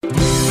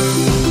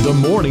The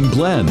Morning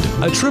Blend,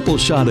 a triple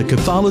shot of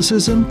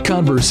Catholicism,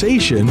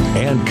 conversation,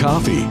 and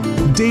coffee.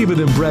 David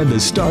and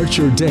Brenda start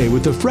your day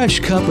with a fresh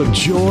cup of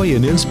joy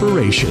and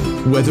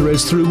inspiration, whether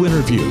it's through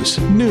interviews,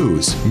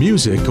 news,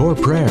 music, or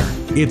prayer.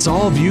 It's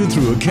all viewed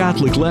through a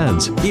Catholic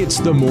lens. It's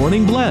The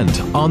Morning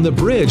Blend on the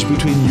bridge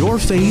between your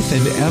faith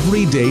and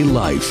everyday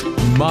life.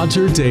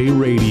 Mater Dei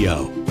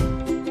Radio.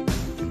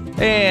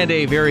 And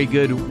a very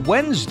good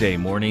Wednesday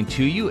morning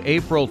to you,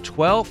 April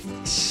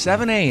 12th,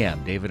 7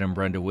 a.m. David and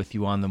Brenda with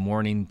you on the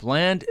Morning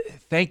Blend.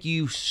 Thank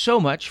you so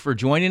much for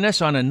joining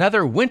us on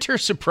another winter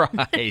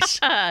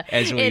surprise.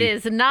 It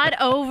is not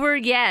over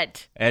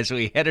yet. As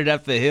we headed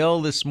up the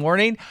hill this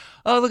morning,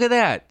 oh, look at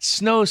that.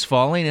 Snow's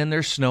falling and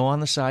there's snow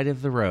on the side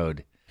of the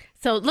road.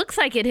 So it looks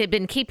like it had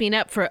been keeping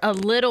up for a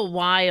little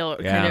while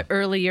kind of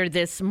earlier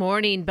this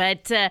morning,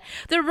 but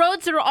the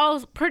roads are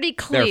all pretty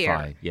clear. They're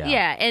fine, yeah.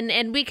 Yeah,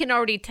 and we can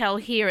already tell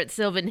here at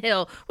Sylvan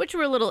Hill, which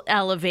we're a little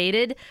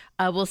elevated,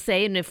 we'll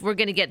say, and if we're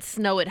going to get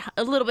snow at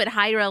a little bit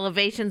higher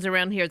elevations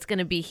around here, it's going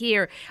to be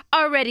here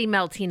already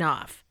melting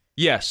off.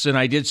 Yes, and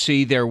I did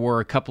see there were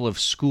a couple of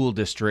school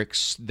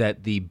districts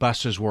that the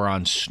buses were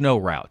on snow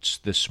routes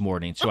this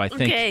morning. So I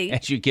think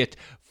as you get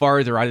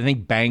farther, I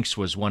think Banks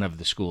was one of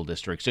the school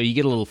districts. So you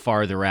get a little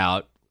farther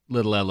out,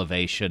 little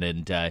elevation,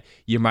 and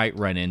you might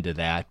run into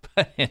that.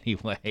 But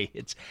anyway,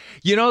 it's,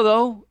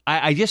 though,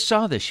 I just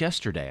saw this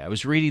yesterday. I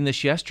was reading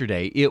this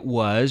yesterday. It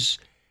was,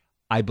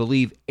 I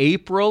believe,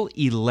 April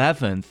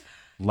 11th.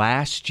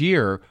 Last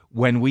year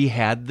when we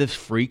had the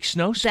freak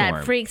snowstorm.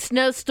 That freak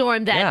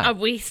snowstorm that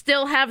we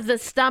still have the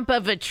stump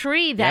of a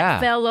tree that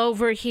fell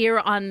over here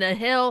on the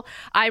hill.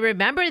 I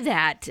remember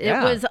that. It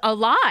was a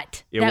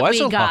lot It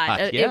was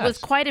It was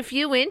quite a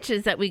few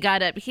inches that we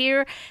got up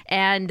here.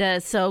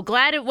 And so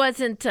glad it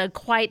wasn't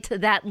quite to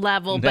that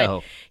level.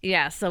 No.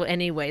 But so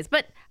anyways.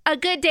 But a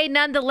good day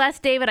nonetheless,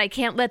 David. I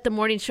can't let the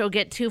morning show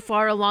get too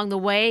far along the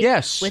way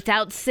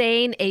without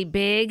saying a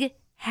big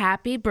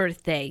happy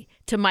birthday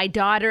to my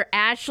daughter,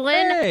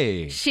 Ashlyn.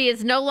 Hey. She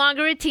is no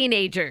longer a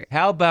teenager.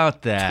 How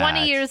about that?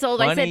 20 years old.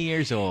 20 I said,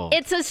 years old.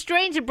 It's a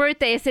strange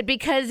birthday. I said,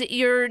 because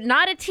you're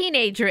not a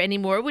teenager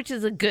anymore, which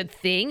is a good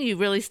thing. You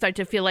really start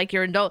to feel like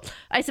you're an adult.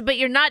 I said, but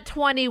you're not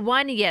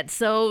 21 yet.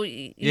 So,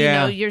 you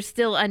know, you're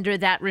still under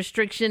that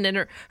restriction.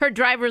 And her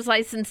driver's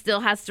license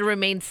still has to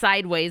remain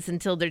sideways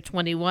until they're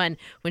 21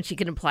 when she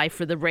can apply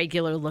for the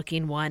regular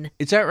looking one.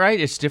 Is that right?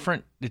 It's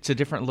different. It's a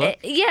different look?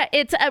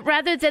 It's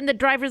rather than the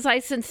driver's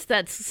license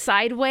that's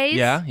sideways,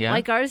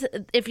 like ours,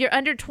 if you're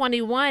under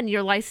 21,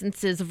 your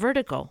license is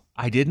vertical.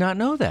 I did not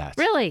know that.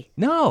 Really?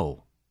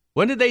 No.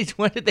 When did they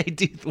start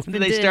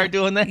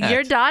doing that?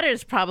 Your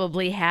daughter's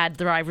probably had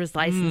driver's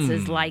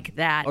licenses like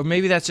that. Or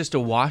maybe that's just a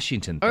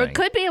Washington thing. Or it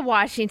could be a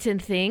Washington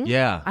thing.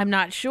 Yeah. I'm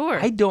not sure.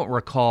 I don't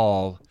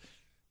recall.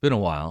 Been a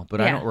while, but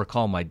I don't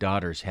recall my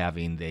daughters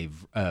having the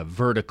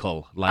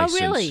vertical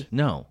license. Oh, really?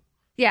 No.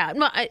 Yeah,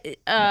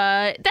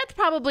 that's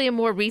probably a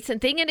more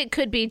recent thing, and it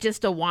could be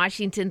just a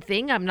Washington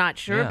thing. I'm not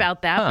sure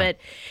about that,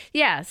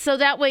 but so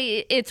that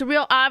way it's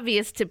real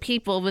obvious to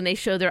people when they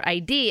show their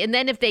ID. And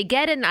then if they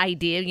get an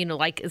ID,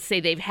 like say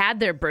they've had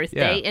their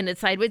birthday and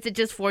it's sideways, it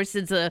just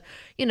forces a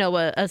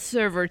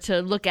server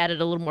to look at it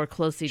a little more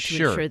closely to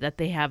ensure that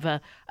they have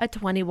a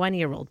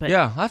 21-year-old. But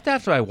I'll have to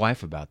ask my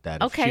wife about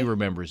that if she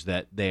remembers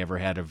that they ever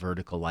had a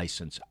vertical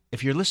license.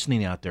 If you're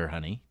listening out there,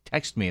 honey,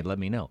 text me and let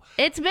me know.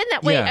 It's been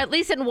that way, at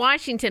least in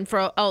Washington,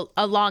 for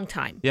a long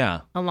time.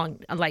 Yeah. I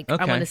want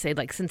to say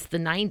since the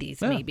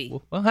 90s, maybe.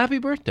 Well, happy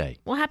birthday.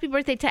 Well, happy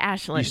birthday to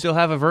Ashlyn. You still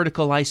have a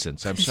vertical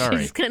license. I'm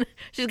sorry.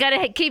 She's got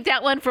to keep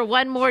that one for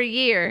one more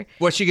year.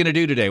 What's she going to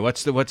do today?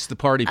 What's the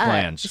party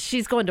plans?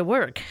 She's going to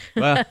work.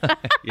 Well,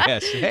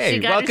 yes.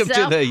 Hey, welcome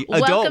to the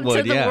adulthood.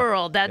 Welcome to the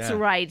world. That's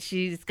right.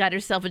 She's got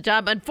herself a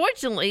job.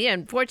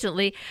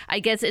 Unfortunately, I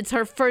guess it's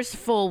her first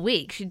full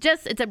week.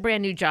 It's a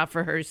brand new job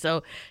for her.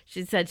 So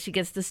she said she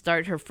gets to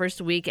start her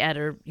first week at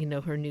her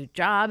new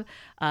job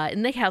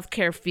in the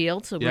healthcare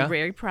field. So we're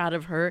very proud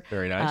of her.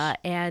 Very nice.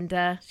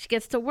 And she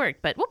gets to work.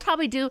 But we'll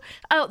probably do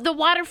the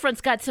waterfront's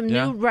got some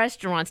new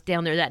restaurants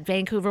down there, that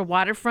Vancouver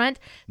waterfront,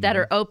 that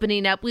are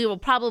opening up. We will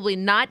probably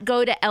not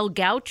go to El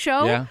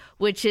Gaucho,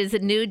 which is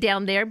new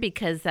down there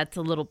because that's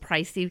a little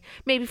pricey.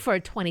 Maybe for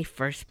a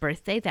 21st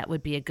birthday, that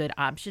would be a good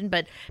option.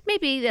 But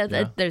maybe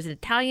there's an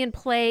Italian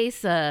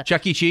place.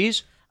 Chuck E.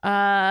 Cheese?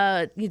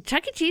 Chuck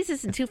E. Cheese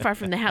isn't too far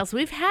from the house.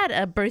 We've had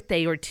a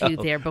birthday or two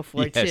there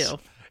before, too.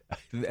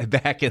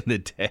 Back in the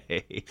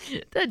day.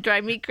 That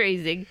drive me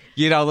crazy.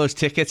 You get all those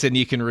tickets and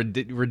you can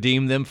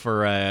redeem them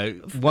for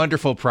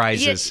wonderful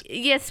prizes.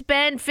 You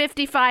spend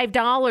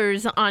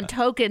 $55 on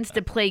tokens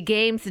to play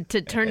games and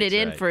to turn it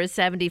in for a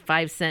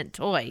 75-cent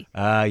toy.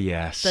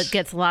 Yes. That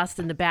gets lost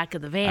in the back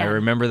of the van. I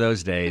remember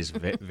those days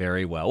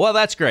very well. Well,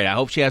 that's great. I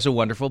hope she has a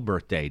wonderful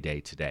birthday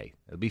day today.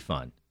 It'll be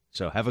fun.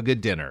 So have a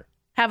good dinner.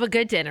 Have a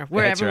good dinner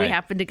wherever we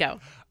happen to go.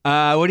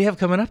 What do you have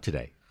coming up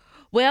today?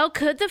 Well,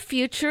 could the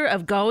future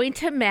of going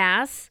to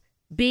Mass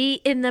be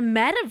in the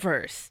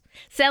metaverse?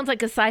 Sounds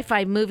like a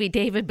sci-fi movie,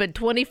 David, but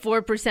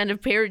 24%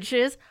 of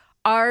parishes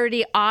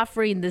already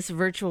offering this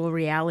virtual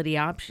reality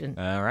option.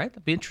 All right.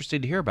 I'll be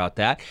interested to hear about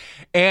that.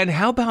 And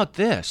how about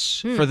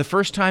this? For the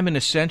first time in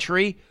a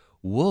century,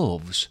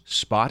 wolves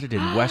spotted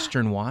in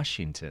western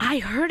Washington. I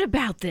heard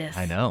about this.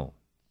 I know.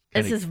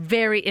 This is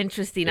very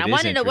interesting. I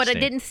want to know what I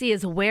didn't see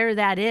is where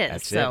that is.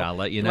 That's it. I'll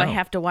let you know. I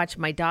have to watch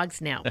my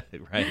dogs now.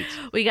 Right.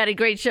 We got a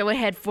great show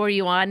ahead for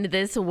you on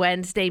this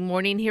Wednesday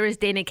morning. Here is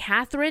Dana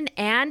Catherine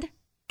and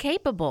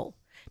Capable.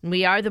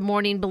 We are the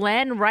Morning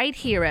Blend right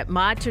here at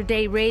Mater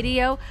Dei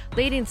Radio,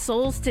 leading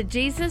souls to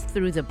Jesus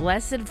through the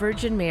Blessed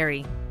Virgin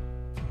Mary.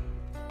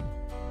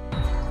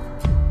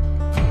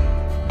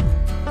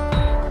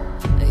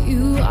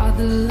 You are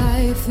the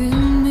life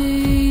in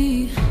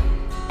me.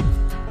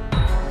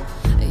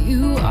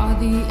 You are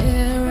the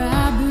air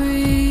I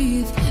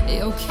breathe.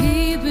 You're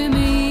keeping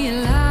me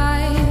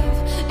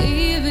alive,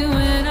 even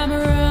when I'm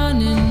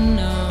running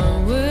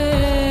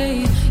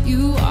away.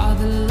 You are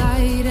the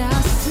light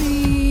I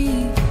see.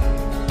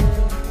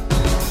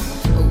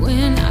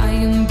 When I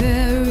am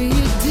buried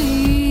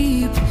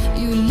deep,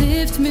 you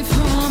lift me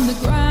from the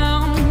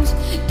ground,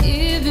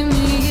 giving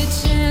me a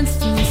chance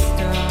to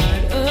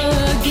start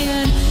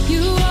again.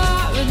 You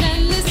are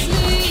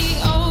relentlessly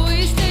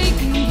always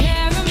taking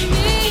care of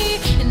me,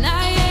 and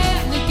I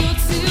am the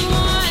guilty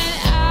one.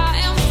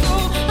 I am so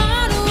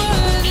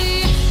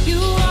unworthy.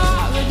 You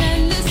are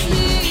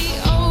relentlessly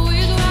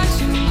always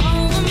watching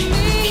over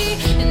me,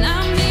 and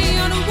I'm the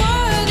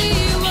unworthy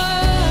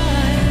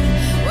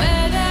one.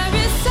 Where there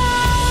is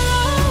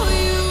sorrow,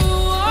 you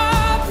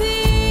are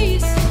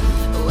peace.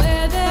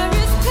 Where there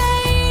is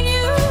pain,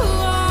 you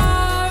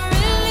are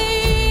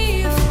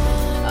relief.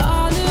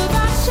 All of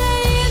our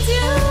chains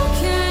you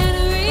can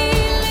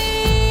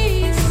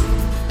release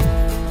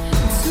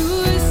to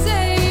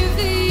save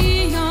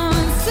the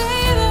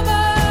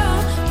unsavable.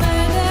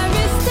 Where there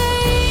is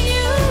stain,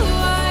 you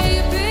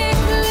wipe it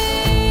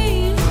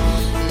clean.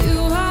 You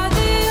are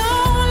the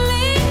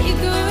only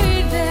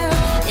good there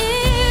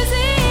is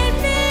in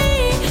me,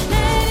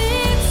 and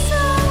it's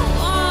so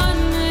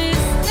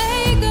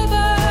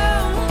unmistakable.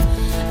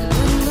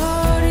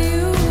 Lord,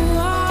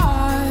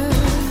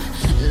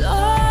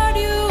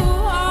 you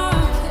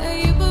are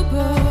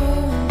capable.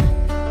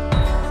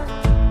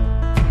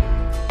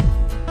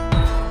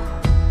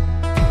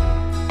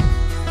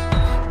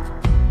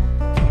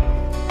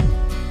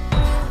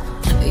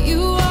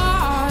 You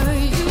are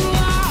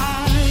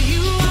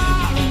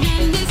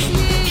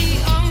relentlessly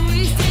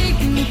always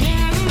taking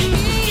care of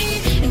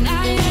me, and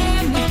I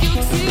am the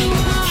guilty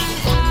one.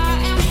 I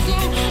am so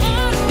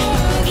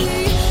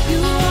unworthy.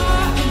 You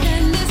are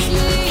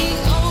relentlessly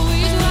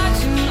always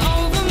watching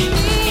over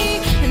me,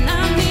 and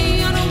I'm the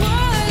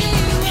unworthy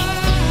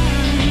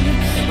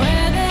one.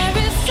 Where there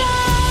is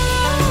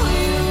sorrow,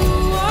 you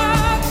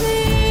are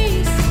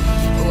peace.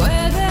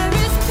 Where there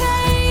is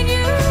pain,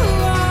 you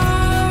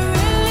are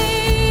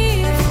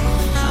relief.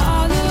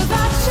 All of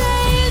our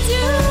chains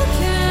you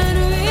can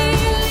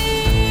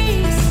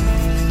release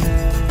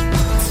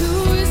to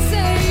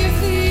save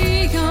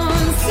the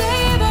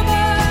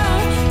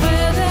unsavable.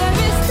 Where there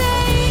is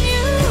stain,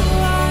 you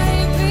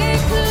wipe it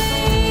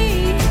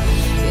clean.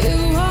 You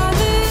are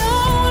the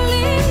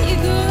only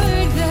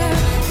good there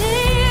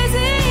is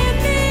in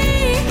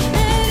me,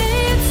 and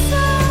it's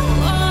so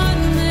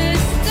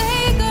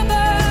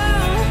unmistakable.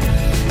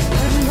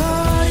 But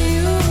Lord,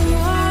 you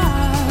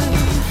are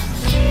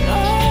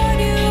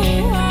capable.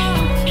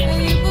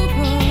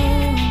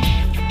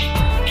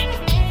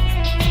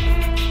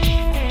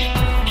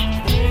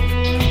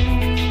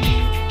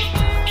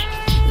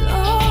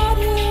 Lord,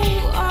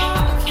 you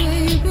are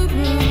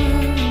capable.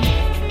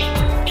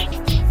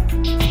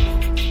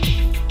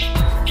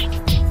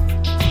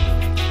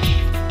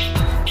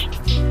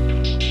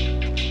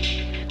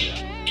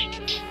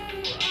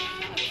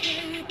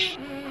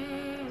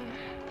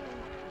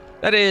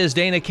 That is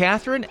Dana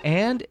Catherine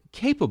and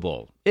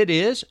Capable. It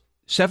is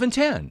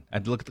 7:10. I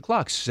had to look at the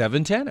clock.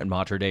 7:10 at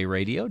Mater Dei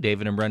Radio.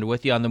 David and Brenda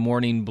with you on the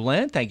Morning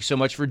Blend. Thank you so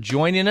much for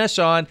joining us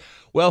on,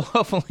 well,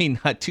 hopefully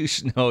not too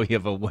snowy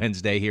of a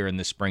Wednesday here in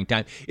the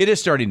springtime. It is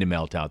starting to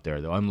melt out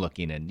there, though. I'm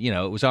looking, and,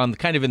 it was on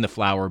kind of in the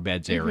flower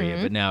beds area,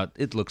 but now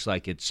it looks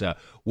like it's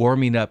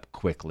warming up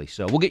quickly.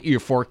 So we'll get you your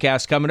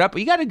forecast coming up.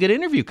 But you got a good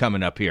interview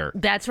coming up here.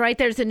 That's right.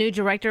 There's a new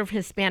director of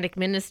Hispanic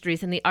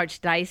Ministries in the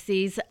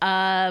Archdiocese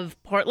of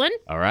Portland.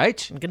 All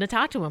right. I'm going to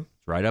talk to him.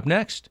 Right up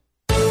next.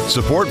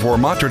 Support for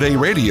Mater Dei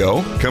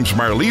Radio comes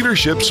from our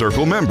Leadership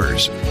Circle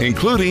members,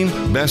 including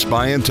Best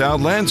Buy in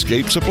Town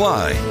Landscape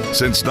Supply.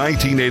 Since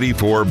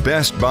 1984,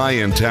 Best Buy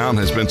in Town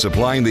has been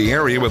supplying the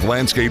area with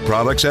landscape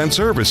products and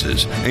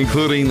services,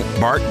 including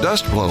bark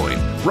dust blowing,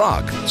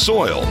 rock,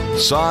 soil,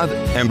 sod,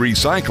 and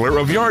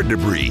recycler of yard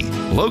debris.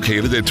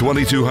 Located at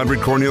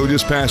 2200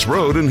 Cornelius Pass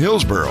Road in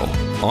Hillsboro.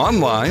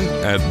 Online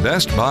at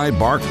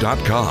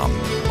bestbuybark.com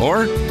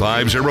or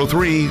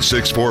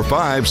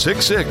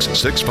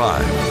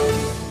 503-645-6665.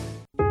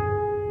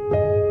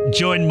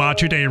 Join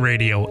Mater Dei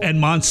Radio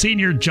and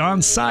Monsignor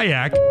John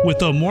Syak with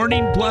the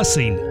Morning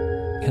Blessing.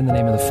 In the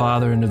name of the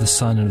Father, and of the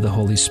Son, and of the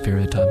Holy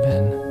Spirit.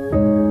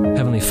 Amen.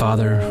 Heavenly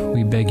Father,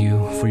 we beg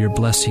you for your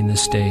blessing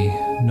this day,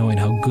 knowing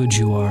how good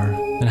you are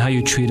and how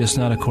you treat us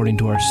not according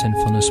to our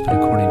sinfulness, but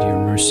according to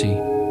your mercy.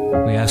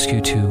 We ask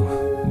you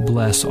to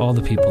bless all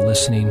the people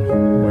listening,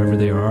 wherever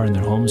they are, in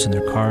their homes, in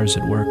their cars,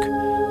 at work,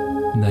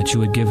 and that you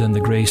would give them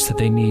the grace that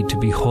they need to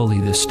be holy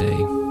this day.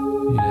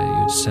 You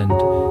would send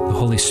the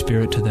Holy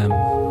Spirit to them.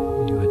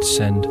 You would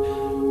send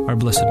our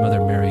Blessed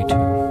Mother Mary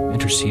to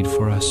intercede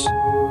for us.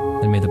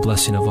 And may the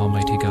blessing of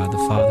Almighty God, the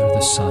Father,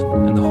 the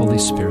Son, and the Holy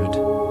Spirit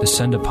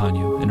descend upon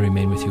you and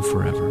remain with you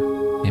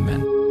forever.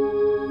 Amen.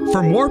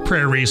 For more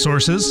prayer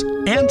resources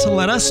and to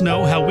let us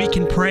know how we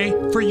can pray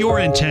for your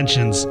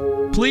intentions,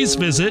 please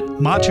visit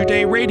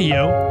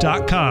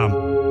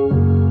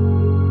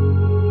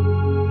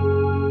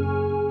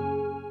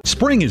materdeiradio.com.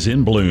 Spring is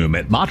in bloom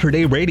at Mater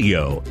Dei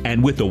Radio,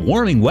 and with the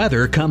warming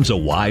weather comes a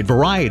wide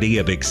variety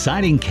of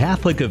exciting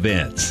Catholic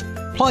events.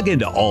 Plug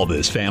into all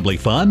this family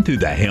fun through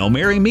the Hail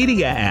Mary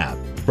Media app.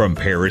 From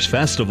parish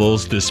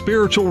festivals to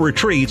spiritual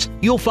retreats,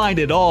 you'll find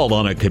it all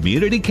on a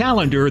community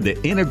calendar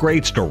that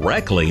integrates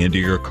directly into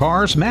your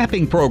car's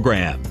mapping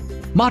program.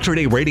 Mater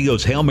Dei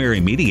Radio's Hail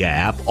Mary Media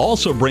app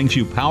also brings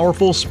you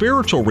powerful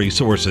spiritual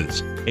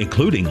resources,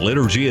 including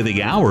Liturgy of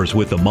the Hours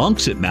with the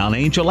monks at Mount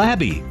Angel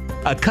Abbey,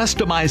 a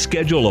customized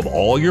schedule of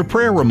all your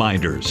prayer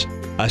reminders,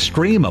 a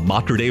stream of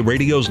Mater Dei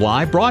Radio's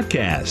live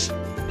broadcasts,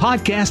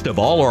 podcast of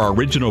all our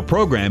original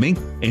programming,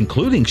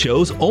 including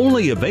shows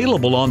only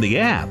available on the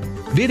app,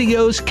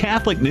 videos,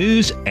 Catholic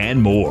news,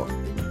 and more.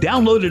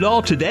 Download it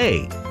all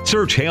today.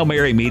 Search Hail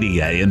Mary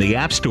Media in the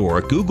App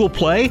Store, Google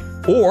Play,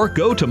 or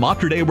go to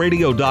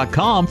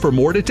materdeiradio.com for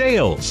more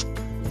details.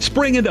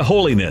 Spring into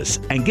holiness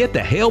and get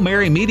the Hail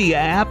Mary Media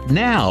app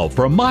now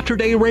from Mater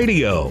Dei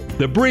Radio,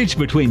 the bridge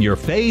between your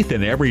faith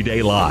and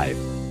everyday life.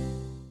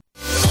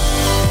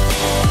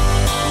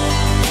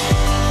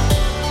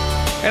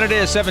 And it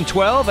is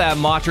 7:12 at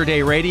Mater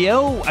Dei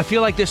Radio. I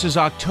feel like this is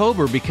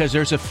October because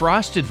there's a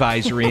frost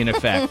advisory in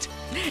effect.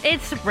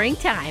 It's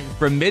springtime.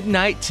 From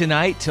midnight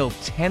tonight till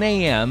 10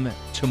 a.m.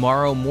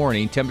 tomorrow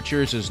morning,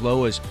 temperatures as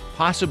low as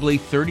possibly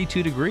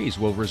 32 degrees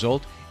will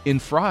result in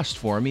frost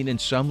forming in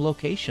some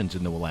locations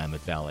in the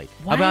Willamette Valley.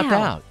 Wow. How about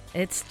that?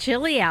 It's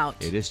chilly out.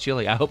 It is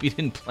chilly. I hope you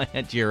didn't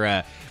plant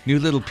your new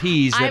little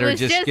peas that are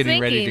just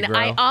getting ready to grow.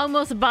 I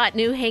almost bought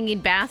new hanging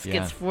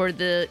baskets for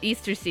the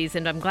Easter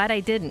season. I'm glad I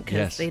didn't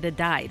because they'd have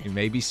died.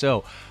 Maybe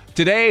so.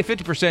 Today,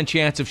 50%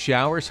 chance of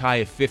showers, high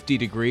of 50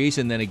 degrees,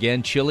 and then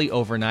again, chilly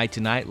overnight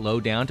tonight,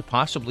 low down to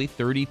possibly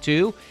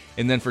 32.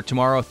 And then for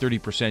tomorrow,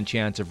 30%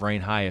 chance of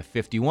rain, high of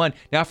 51.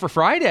 Now for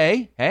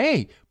Friday,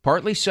 hey,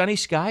 partly sunny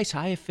skies,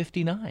 high of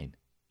 59.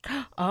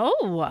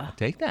 Oh. I'll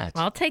take that.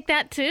 I'll take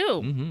that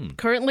too. Mm-hmm.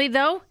 Currently,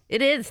 though,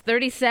 it is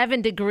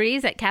 37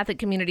 degrees at Catholic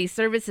Community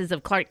Services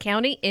of Clark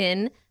County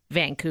in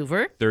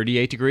Vancouver.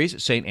 38 degrees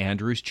at St.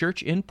 Andrew's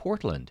Church in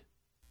Portland.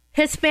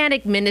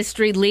 Hispanic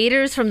ministry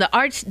leaders from the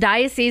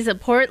Archdiocese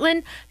of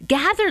Portland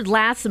gathered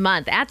last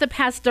month at the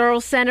Pastoral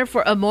Center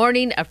for a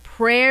morning of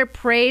prayer,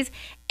 praise,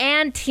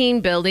 and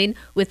team building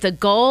with the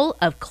goal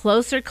of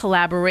closer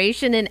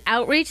collaboration and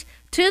outreach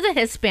to the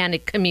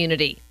Hispanic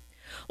community.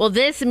 Well,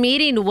 this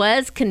meeting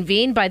was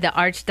convened by the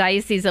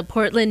Archdiocese of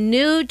Portland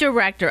new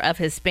Director of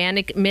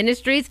Hispanic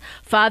Ministries,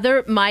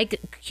 Father Mike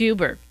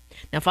Huber.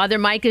 Now, Father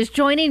Mike is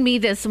joining me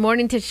this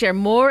morning to share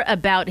more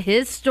about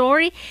his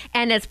story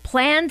and his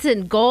plans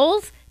and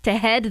goals to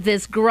head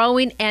this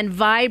growing and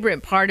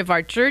vibrant part of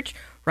our church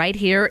right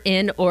here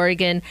in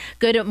Oregon.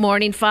 Good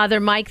morning, Father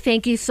Mike.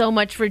 Thank you so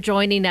much for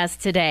joining us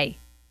today.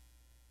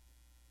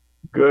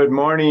 Good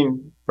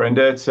morning,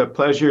 Brenda. It's a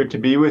pleasure to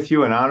be with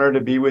you, an honor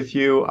to be with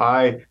you.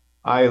 I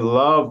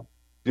love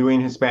doing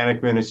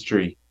Hispanic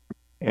ministry.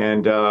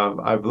 And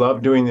I've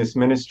loved doing this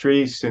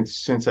ministry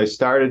since I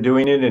started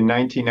doing it in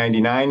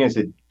 1999 as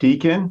a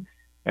deacon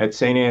at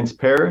St. Anne's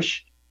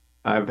Parish.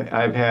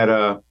 I've had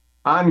a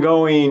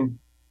ongoing,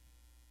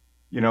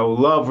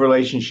 love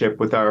relationship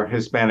with our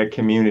Hispanic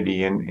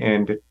community,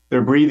 and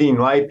they're breathing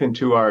life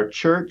into our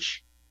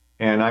church.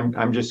 And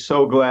I'm just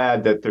so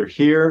glad that they're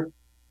here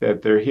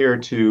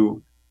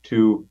to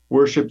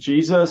worship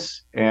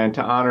Jesus and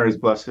to honor His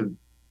blessed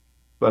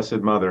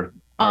Mother,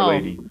 Our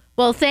Lady.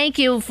 Well, thank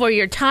you for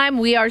your time.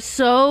 We are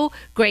so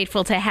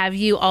grateful to have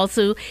you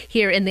also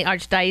here in the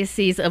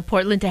Archdiocese of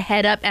Portland to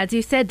head up, as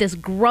you said, this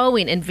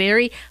growing and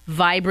very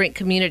vibrant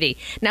community.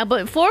 Now,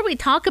 before we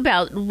talk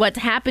about what's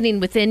happening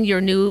within your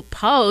new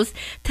post,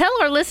 tell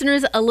our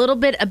listeners a little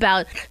bit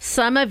about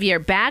some of your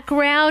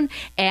background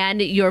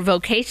and your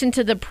vocation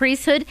to the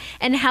priesthood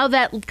and how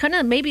that kind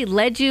of maybe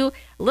led you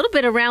a little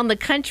bit around the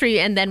country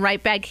and then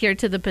right back here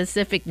to the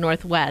Pacific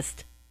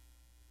Northwest.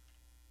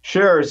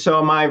 Sure.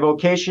 So my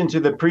vocation to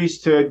the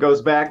priesthood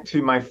goes back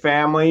to my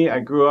family. I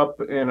grew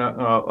up in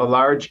a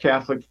large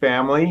Catholic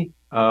family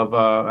of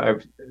I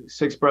have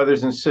 6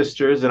 brothers and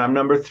sisters, and I'm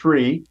number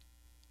 3.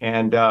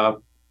 And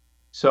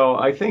so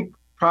I think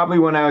probably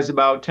when I was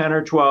about 10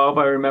 or 12,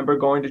 I remember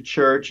going to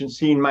church and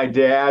seeing my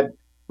dad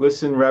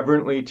listen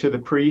reverently to the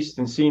priest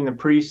and seeing the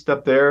priest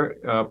up there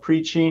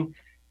preaching.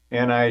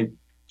 And I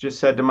just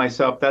said to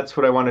myself, that's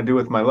what I want to do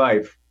with my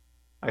life.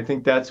 I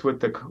think that's where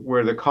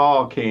the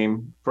call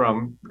came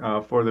from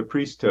for the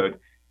priesthood.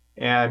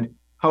 And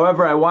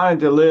however, I wanted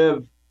to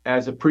live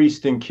as a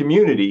priest in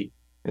community.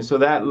 And so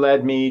that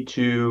led me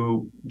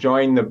to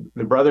join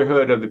the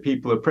Brotherhood of the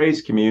People of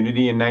Praise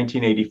community in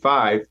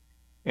 1985.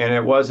 And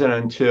it wasn't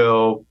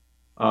until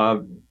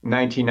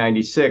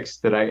 1996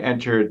 that I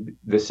entered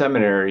the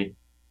seminary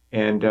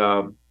and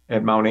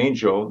at Mount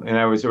Angel, and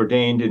I was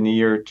ordained in the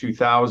year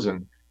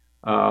 2000.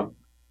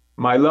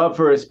 My love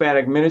for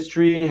Hispanic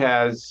ministry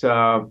has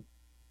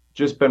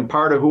just been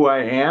part of who I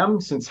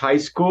am since high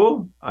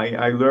school.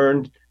 I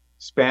learned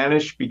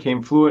Spanish,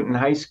 became fluent in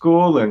high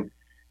school, and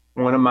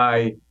one of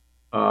my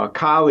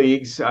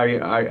colleagues,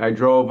 I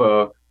drove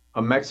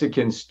a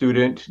Mexican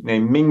student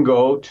named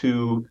Mingo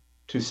to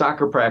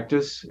soccer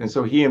practice, and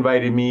so he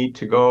invited me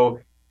to go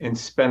and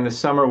spend the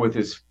summer with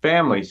his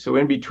family. So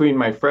in between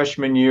my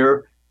freshman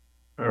year,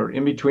 or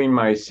in between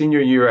my senior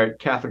year at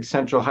Catholic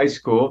Central High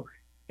School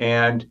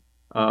and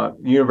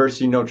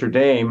University of Notre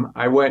Dame,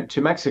 I went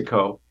to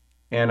Mexico,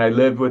 and I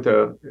lived with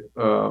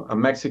a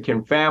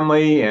Mexican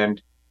family,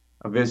 and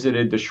I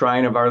visited the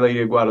Shrine of Our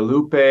Lady of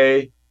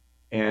Guadalupe,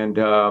 and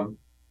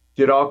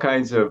did all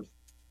kinds of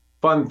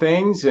fun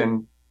things,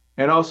 and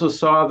also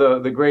saw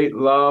the great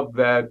love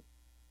that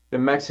the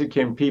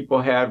Mexican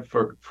people had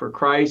for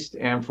Christ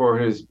and for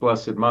his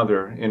Blessed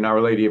Mother in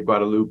Our Lady of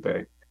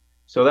Guadalupe.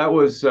 So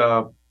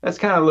that's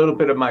kind of a little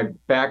bit of my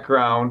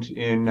background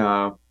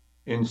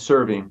in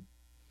serving.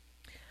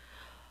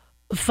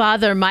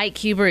 Father Mike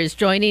Huber is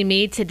joining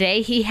me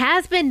today. He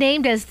has been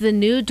named as the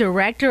new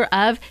director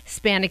of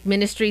Hispanic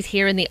Ministries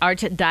here in the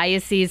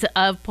Archdiocese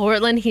of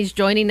Portland. He's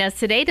joining us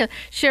today to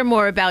share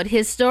more about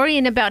his story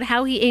and about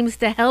how he aims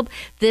to help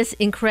this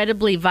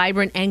incredibly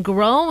vibrant and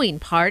growing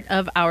part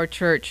of our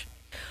church.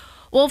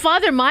 Well,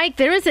 Father Mike,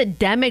 there is a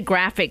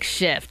demographic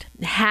shift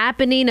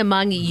happening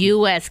among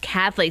U.S.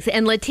 Catholics,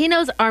 and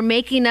Latinos are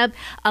making up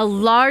a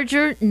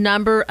larger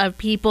number of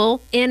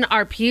people in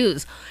our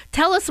pews.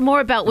 Tell us more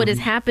about what is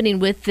happening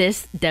with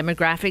this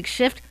demographic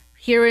shift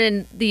here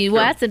in the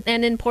U.S. Sure.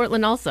 and in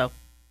Portland also.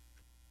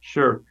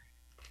 Sure.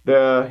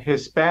 The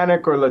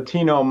Hispanic or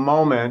Latino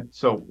moment,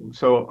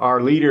 so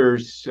our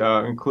leaders,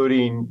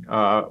 including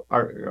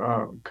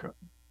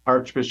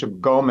Archbishop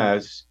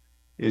Gomez,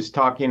 is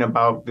talking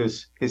about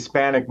this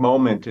Hispanic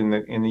moment in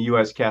the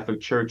U.S.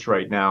 Catholic Church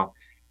right now.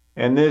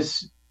 And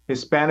this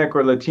Hispanic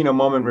or Latino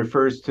moment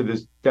refers to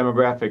this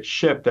demographic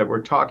shift that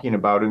we're talking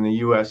about in the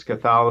U.S.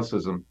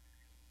 Catholicism.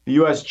 The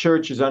U.S.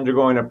 Church is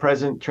undergoing a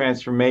present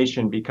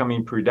transformation,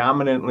 becoming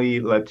predominantly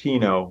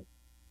Latino.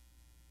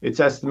 It's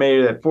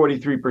estimated that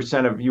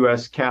 43% of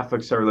U.S.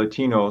 Catholics are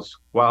Latinos,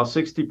 while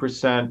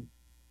 60%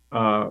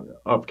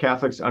 of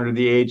Catholics under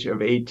the age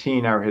of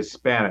 18 are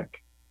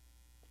Hispanic.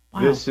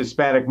 Wow. This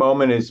Hispanic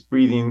moment is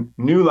breathing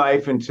new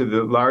life into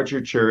the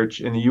larger church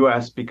in the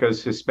U.S.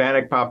 because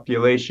Hispanic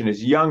population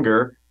is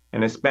younger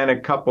and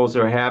Hispanic couples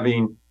are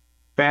having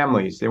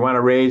families. They want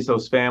to raise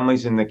those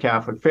families in the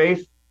Catholic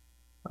faith.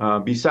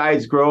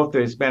 Besides growth,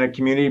 the Hispanic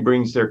community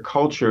brings their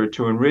culture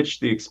to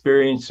enrich the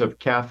experience of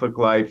Catholic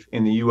life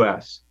in the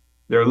U.S.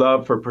 Their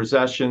love for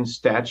processions,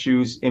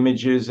 statues,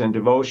 images, and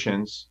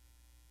devotions,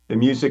 the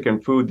music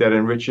and food that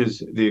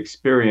enriches the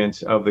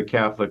experience of the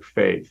Catholic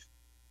faith.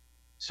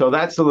 So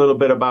that's a little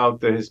bit about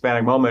the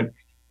Hispanic moment.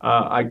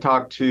 I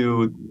talked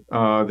to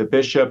the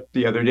bishop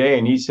the other day,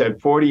 and he said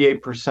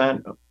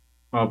 48%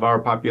 of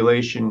our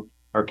population,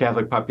 our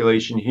Catholic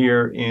population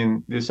here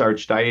in this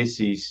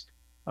archdiocese,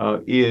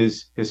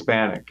 is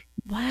Hispanic.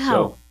 Wow.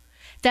 So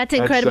that's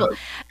incredible.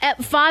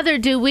 Father,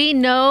 do we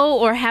know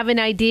or have an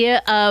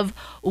idea of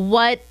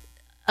what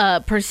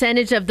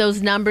percentage of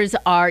those numbers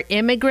are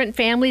immigrant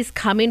families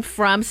coming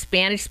from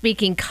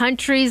Spanish-speaking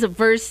countries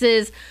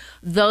versus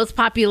those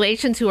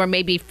populations who are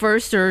maybe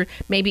first or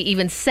maybe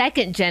even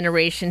second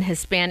generation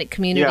Hispanic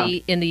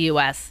community in the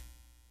U.S.?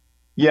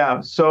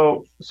 Yeah.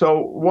 So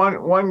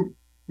one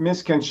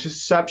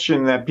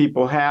misconception that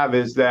people have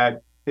is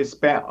that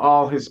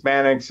all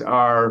Hispanics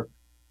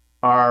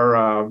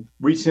are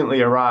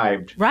recently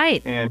arrived.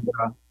 Right. And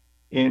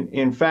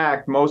in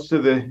fact, most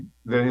of the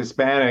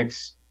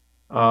Hispanics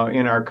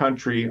in our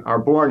country are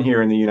born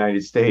here in the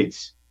United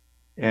States,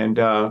 and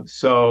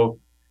so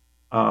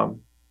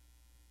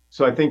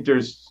I think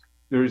there's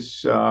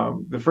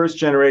the first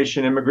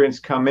generation immigrants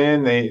come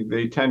in.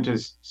 They tend to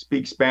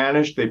speak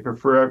Spanish. They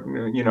prefer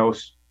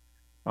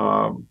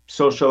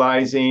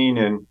socializing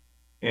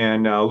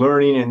and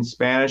learning in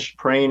Spanish,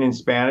 praying in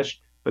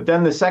Spanish. But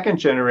then the second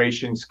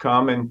generations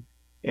come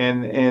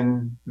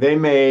and they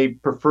may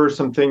prefer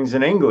some things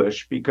in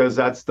English because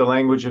that's the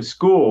language of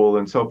school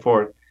and so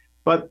forth.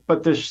 But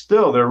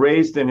they're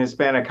raised in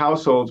Hispanic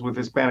households with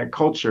Hispanic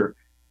culture.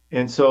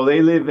 And so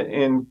they live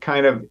in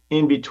kind of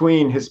in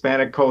between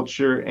Hispanic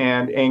culture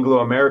and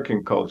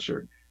Anglo-American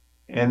culture.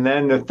 And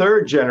then the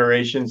third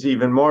generation's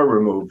even more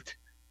removed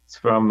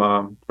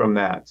from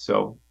that.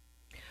 So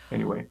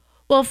anyway.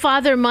 Well,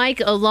 Father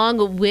Mike,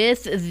 along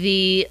with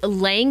the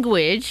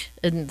language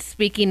and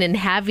speaking and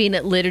having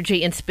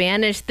liturgy in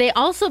Spanish, they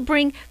also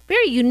bring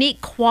very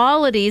unique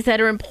qualities that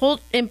are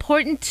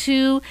important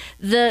to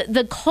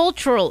the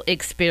cultural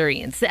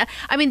experience.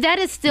 I mean, that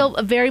is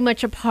still very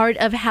much a part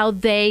of how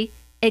they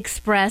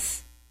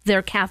express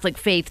their Catholic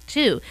faith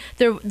too.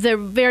 They're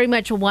very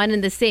much one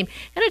and the same.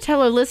 I'm going to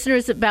tell our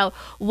listeners about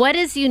what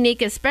is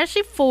unique,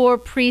 especially for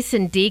priests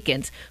and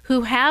deacons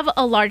who have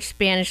a large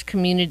Spanish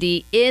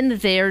community in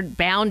their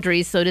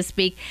boundaries, so to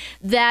speak,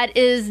 that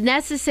is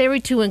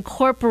necessary to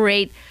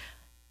incorporate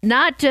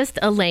not just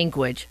a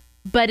language,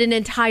 but an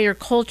entire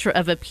culture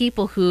of a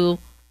people who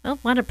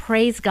want to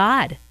praise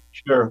God.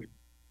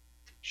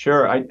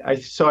 Sure. I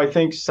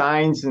think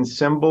signs and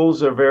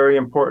symbols are very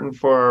important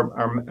for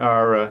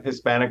our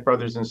Hispanic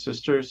brothers and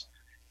sisters.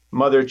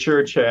 Mother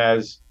Church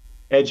has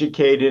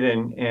educated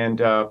and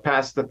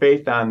passed the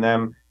faith on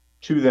them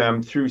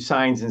through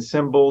signs and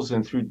symbols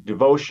and through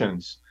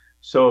devotions.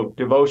 So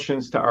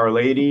devotions to Our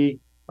Lady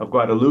of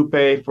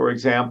Guadalupe, for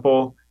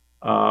example.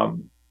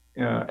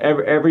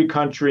 Every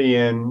country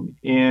in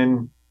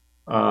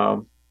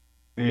the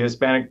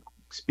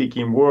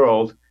Hispanic-speaking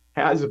world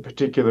has a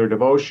particular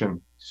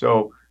devotion.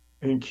 So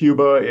in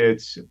Cuba,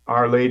 it's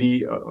Our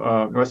Lady,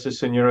 Nuestra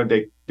Señora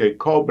de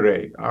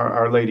Cobre,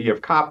 Our Lady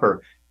of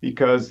Copper,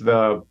 because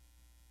the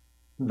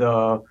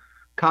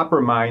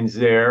copper mines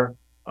there,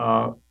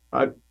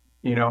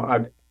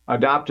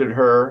 adopted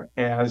her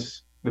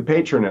as the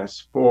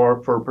patroness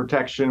for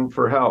protection,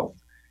 for health.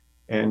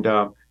 And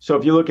so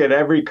if you look at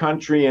every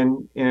country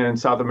in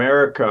South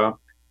America,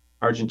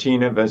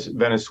 Argentina,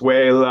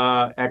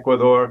 Venezuela,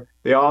 Ecuador,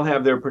 they all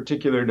have their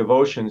particular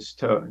devotions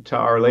to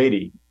Our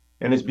Lady.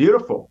 And it's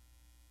beautiful.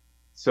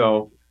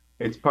 So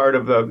it's part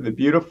of the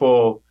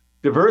beautiful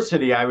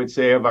diversity, I would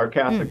say, of our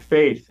Catholic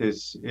faith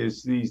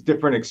is these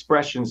different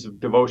expressions of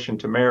devotion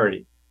to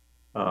Mary.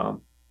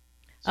 And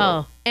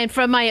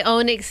from my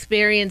own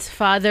experience,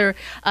 Father,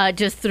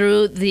 just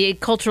through the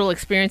cultural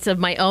experience of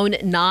my own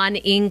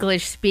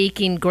non-English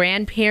speaking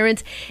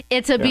grandparents,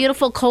 it's a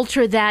beautiful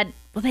culture that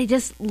they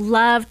just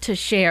love to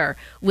share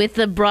with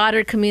the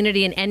broader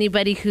community and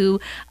anybody who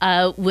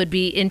would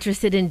be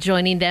interested in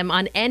joining them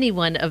on any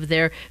one of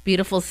their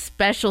beautiful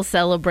special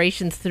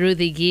celebrations through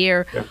the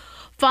year. Yeah.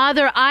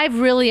 Father, I've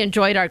really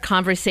enjoyed our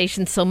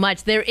conversation so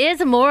much. There is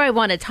more I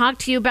want to talk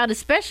to you about,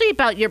 especially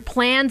about your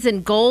plans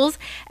and goals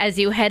as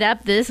you head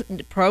up this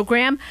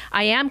program.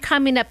 I am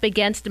coming up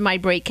against my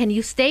break. Can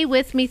you stay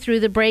with me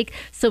through the break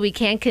so we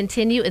can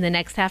continue in the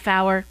next half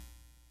hour?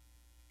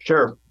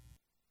 Sure.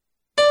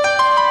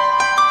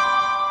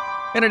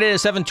 And it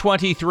is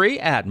 7:23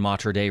 at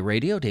Mater Dei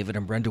Radio. David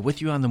and Brenda with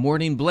you on the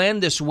Morning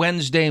Blend this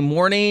Wednesday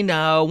morning.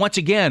 Once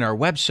again, our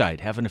website,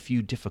 having a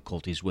few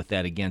difficulties with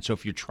that again. So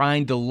if you're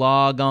trying to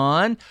log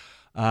on,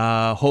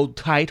 hold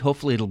tight.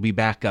 Hopefully it'll be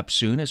back up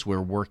soon as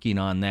we're working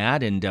on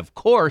that. And of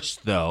course,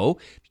 though,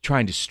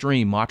 trying to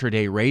stream Mater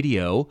Dei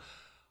Radio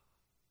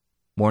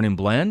Morning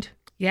Blend.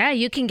 Yeah,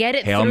 you can get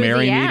it Hail through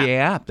Mary the app. Media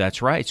app.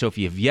 That's right. So if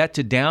you've yet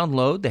to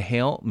download the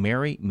Hail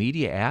Mary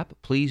Media app,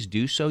 please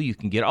do so. You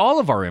can get all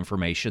of our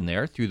information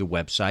there through the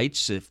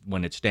websites.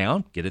 When it's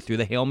down, get it through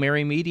the Hail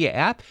Mary Media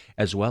app,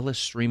 as well as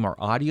stream our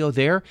audio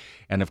there.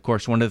 And of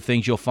course, one of the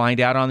things you'll find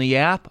out on the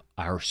app,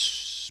 our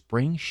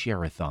Spring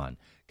Share-a-thon,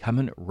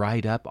 coming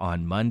right up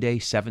on Monday,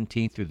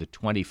 17th through the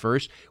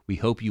 21st. We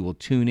hope you will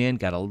tune in.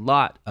 Got a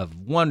lot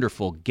of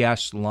wonderful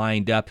guests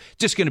lined up.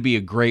 Just going to be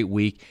a great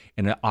week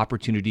and an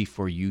opportunity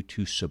for you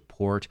to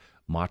support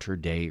Mater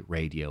Dei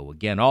Radio.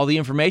 Again, all the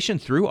information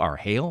through our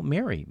Hail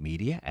Mary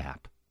Media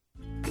app.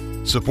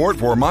 Support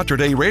for Mater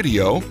Dei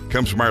Radio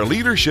comes from our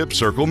Leadership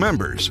Circle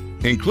members,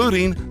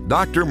 including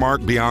Dr.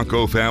 Mark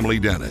Bianco, family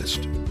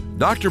dentist.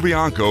 Dr.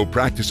 Bianco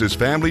practices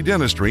family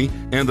dentistry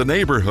in the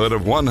neighborhood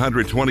of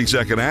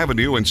 122nd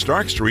Avenue and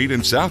Stark Street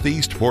in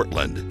Southeast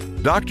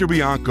Portland. Dr.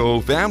 Bianco,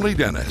 family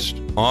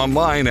dentist,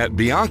 online at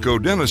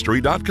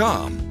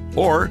biancodentistry.com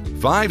or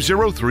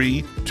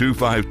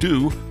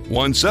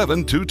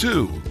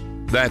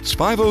 503-252-1722. That's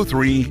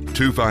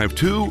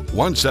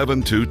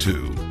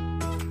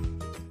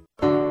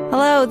 503-252-1722.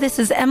 Hello, this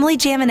is Emily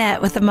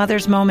Jaminet with The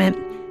Mother's Moment.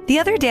 The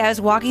other day I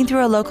was walking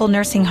through a local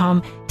nursing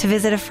home to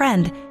visit a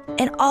friend,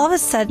 and all of a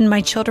sudden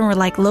my children were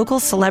like local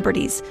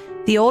celebrities.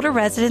 The older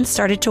residents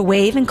started to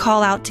wave and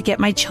call out to get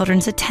my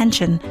children's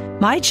attention.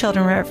 My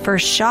children were at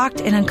first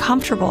shocked and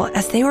uncomfortable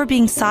as they were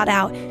being sought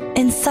out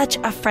in such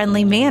a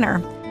friendly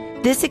manner.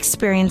 This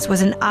experience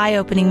was an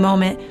eye-opening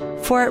moment,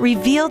 for it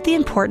revealed the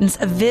importance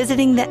of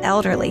visiting the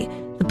elderly.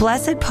 The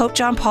Blessed Pope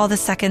John Paul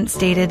II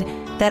stated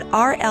that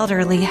our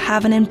elderly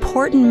have an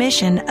important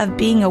mission of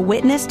being a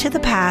witness to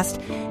the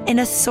past and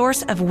a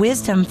source of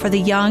wisdom for the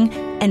young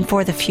and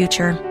for the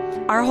future.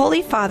 Our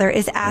Holy Father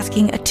is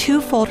asking a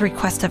twofold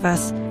request of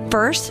us.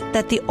 First,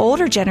 that the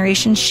older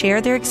generation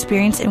share their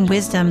experience and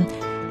wisdom,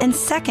 and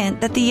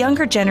second, that the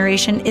younger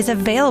generation is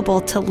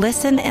available to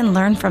listen and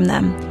learn from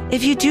them.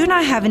 If you do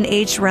not have an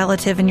aged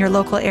relative in your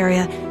local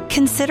area,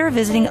 consider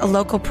visiting a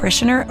local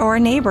parishioner or a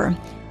neighbor.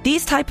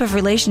 These type of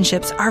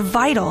relationships are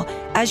vital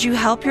as you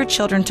help your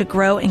children to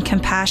grow in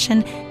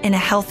compassion and a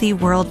healthy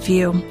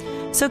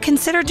worldview. So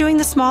consider doing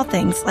the small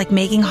things like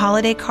making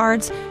holiday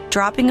cards,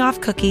 dropping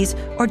off cookies,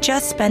 or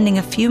just spending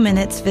a few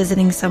minutes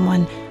visiting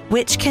someone,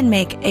 which can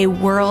make a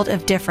world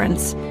of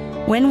difference.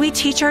 When we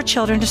teach our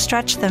children to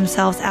stretch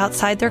themselves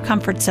outside their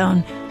comfort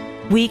zone,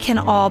 we can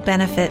all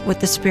benefit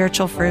with the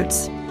spiritual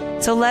fruits.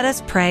 So let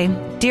us pray.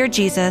 Dear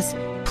Jesus,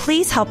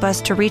 please help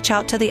us to reach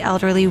out to the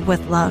elderly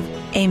with love.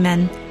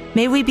 Amen.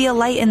 May we be a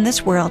light in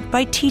this world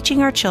by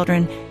teaching our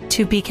children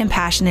to be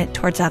compassionate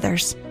towards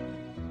others.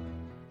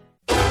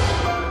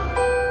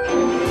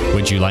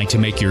 Would you like to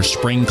make your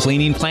spring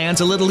cleaning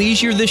plans a little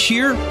easier this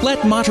year?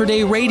 Let Mater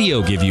Dei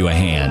Radio give you a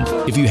hand.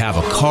 If you have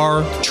a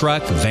car,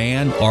 truck,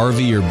 van,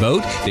 RV, or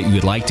boat that you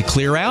would like to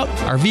clear out,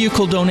 our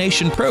vehicle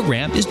donation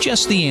program is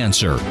just the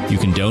answer. You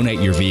can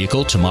donate your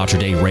vehicle to Mater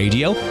Dei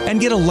Radio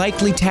and get a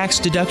likely tax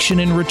deduction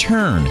in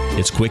return.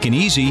 It's quick and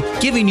easy,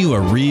 giving you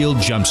a real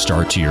jump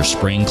start to your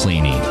spring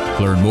cleaning.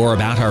 Learn more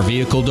about our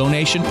vehicle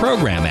donation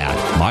program at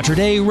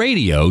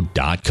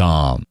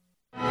materdeiradio.com.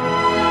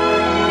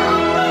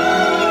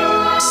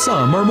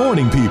 Some are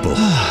morning people.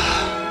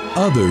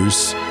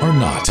 Others are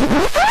not.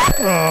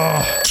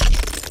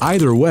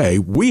 Either way,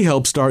 we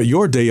help start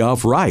your day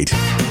off right.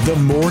 The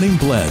Morning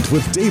Blend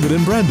with David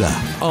and Brenda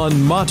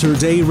on Mater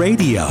Dei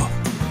Radio.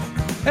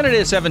 And it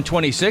is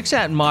 7:26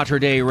 at Mater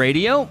Dei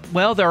Radio.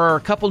 Well, there are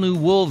a couple new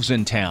wolves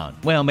in town.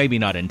 Well, maybe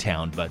not in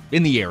town, but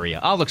in the area.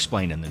 I'll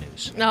explain in the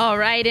news. All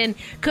right. And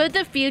could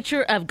the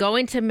future of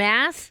going to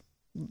Mass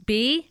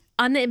be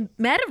on the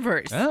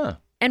metaverse? Ah.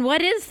 And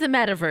what is the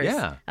metaverse?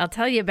 Yeah. I'll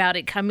tell you about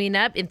it coming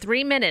up in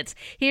 3 minutes.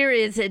 Here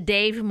is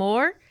Dave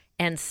Moore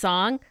and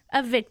Song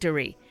of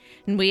Victory.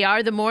 And we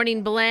are the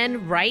Morning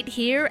Blend right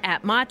here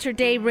at Mater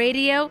Dei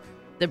Radio,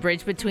 the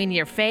bridge between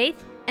your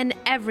faith and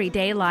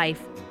everyday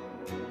life.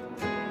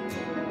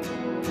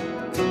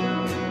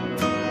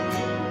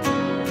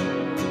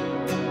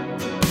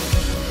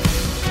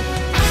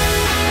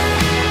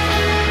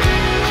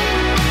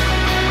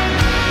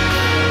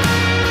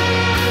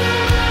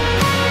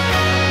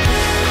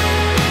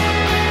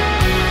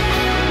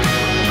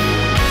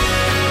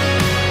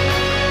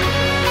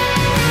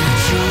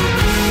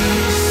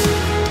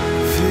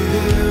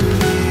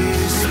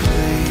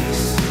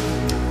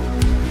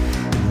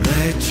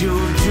 Your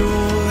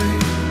joy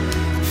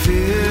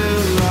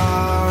fill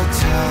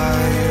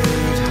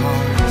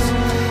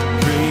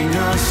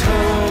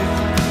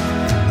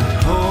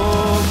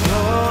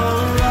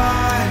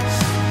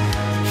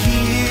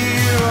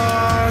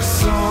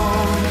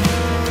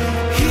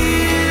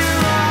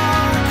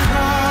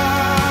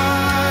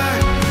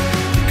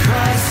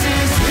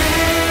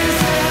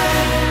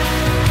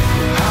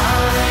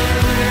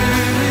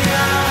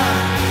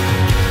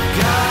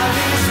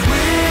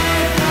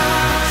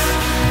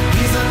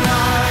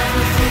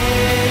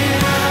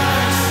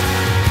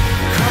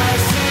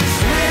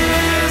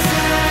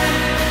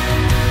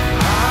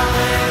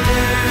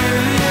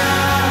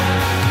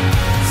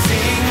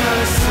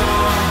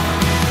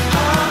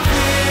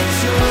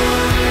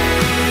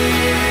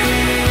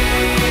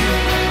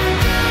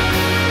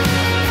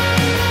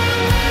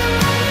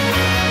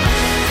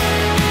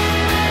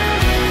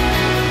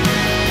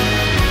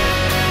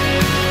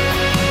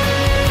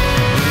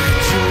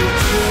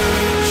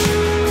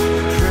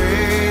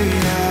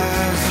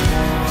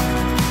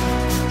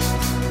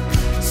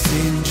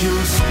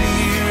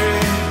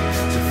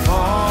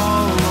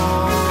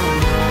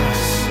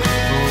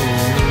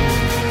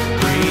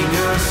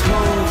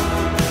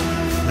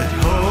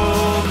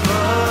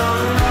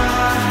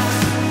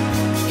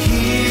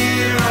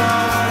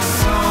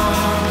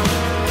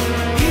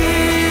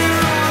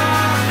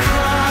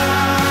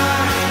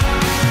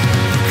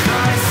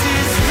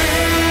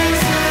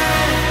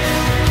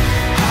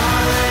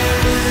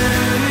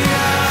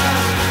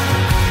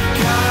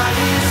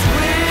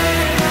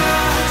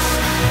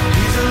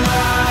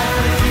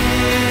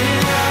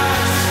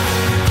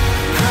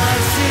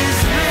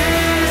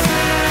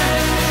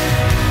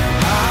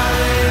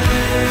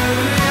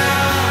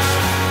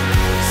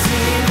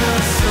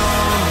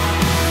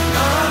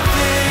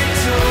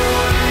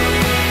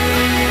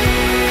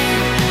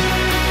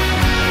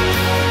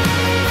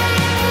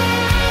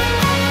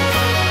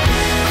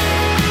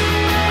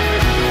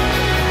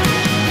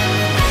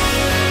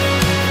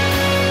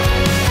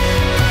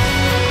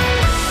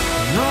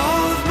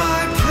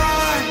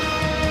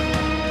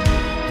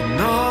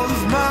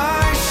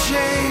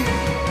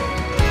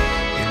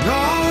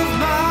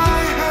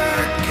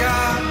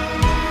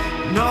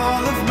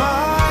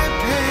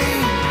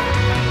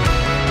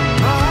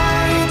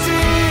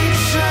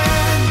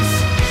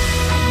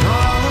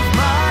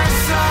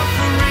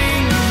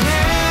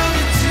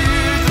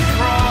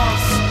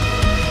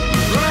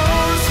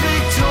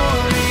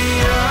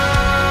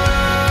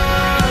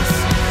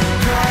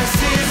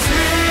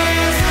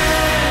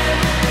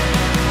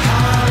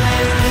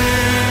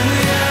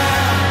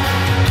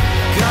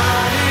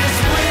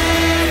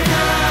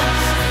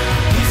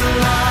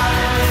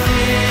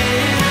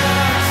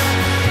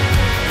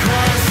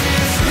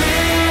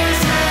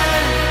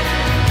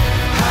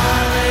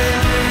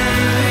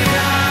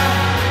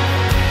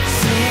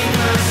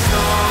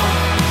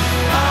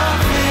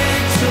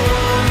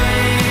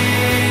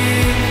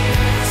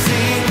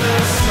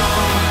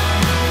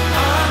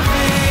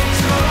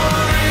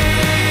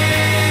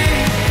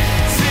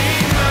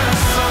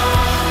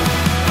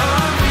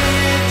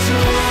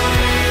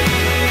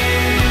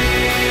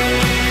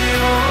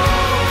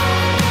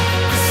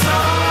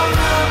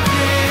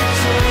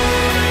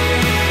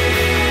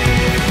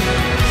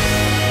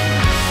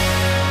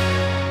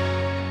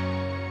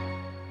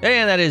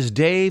that is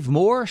Dave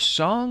Moore,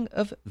 Song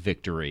of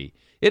Victory.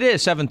 It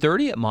is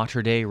 7:30 at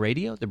Mater Dei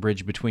Radio, the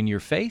bridge between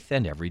your faith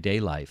and everyday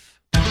life.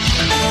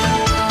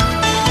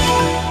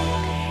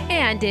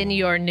 And in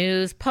your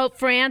news, Pope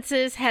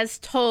Francis has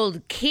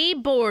told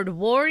keyboard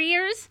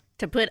warriors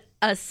to put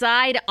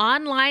aside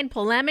online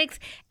polemics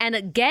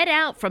and get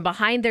out from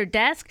behind their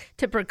desk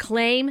to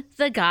proclaim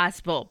the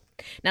gospel.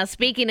 Now,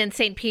 speaking in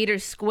St.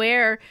 Peter's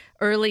Square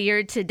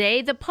earlier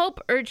today, the Pope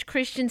urged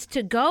Christians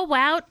to go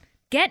out,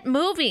 get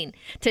moving,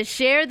 to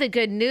share the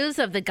good news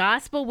of the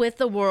gospel with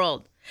the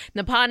world.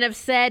 Naponov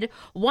said,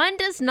 one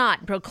does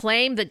not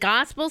proclaim the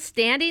gospel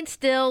standing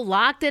still,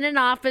 locked in an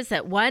office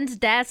at one's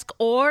desk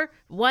or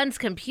one's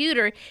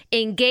computer,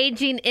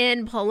 engaging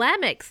in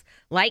polemics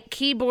like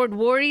keyboard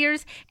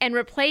warriors and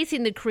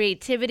replacing the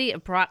creativity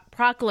of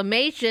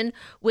proclamation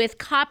with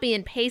copy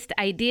and paste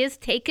ideas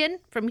taken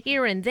from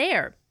here and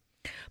there.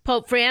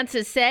 Pope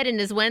Francis said in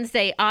his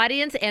Wednesday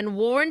audience and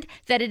warned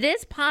that it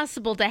is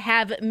possible to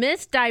have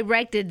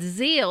misdirected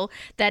zeal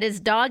that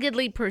has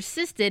doggedly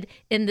persisted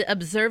in the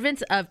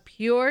observance of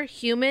pure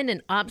human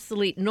and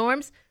obsolete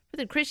norms for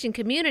the Christian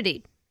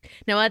community.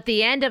 Now, at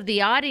the end of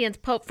the audience,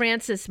 Pope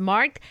Francis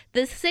marked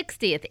the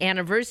 60th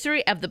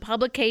anniversary of the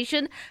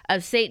publication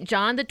of St.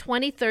 John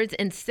XXIII's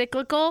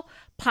encyclical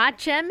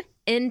Pacem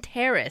in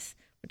Terris,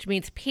 which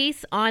means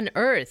peace on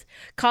earth,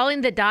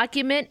 calling the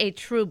document a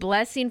true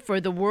blessing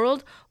for the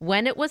world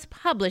when it was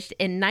published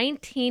in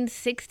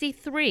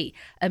 1963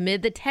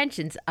 amid the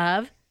tensions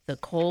of the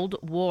Cold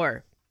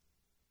War.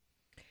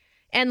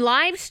 And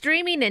live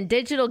streaming and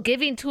digital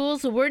giving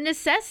tools were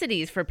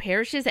necessities for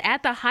parishes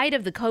at the height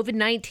of the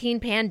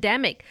COVID-19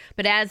 pandemic.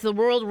 But as the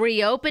world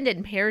reopened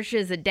and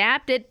parishes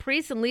adapted,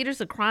 priests and leaders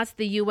across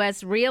the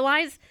U.S.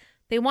 realized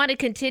they want to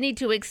continue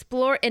to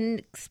explore and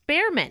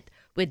experiment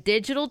with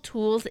digital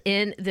tools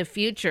in the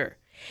future.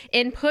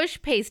 In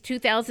PushPay's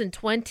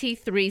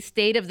 2023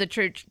 State of the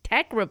Church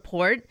Tech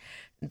Report,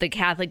 the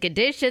Catholic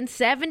edition,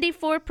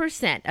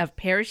 74% of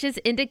parishes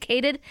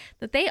indicated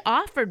that they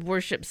offered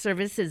worship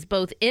services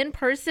both in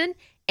person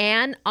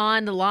and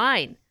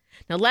online.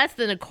 Now, less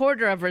than a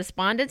quarter of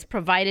respondents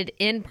provided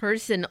in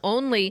person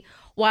only,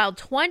 while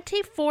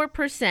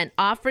 24%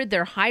 offered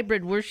their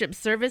hybrid worship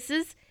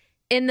services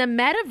in the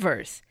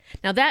metaverse.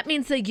 Now, that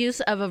means the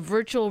use of a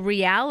virtual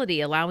reality,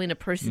 allowing a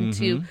person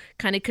to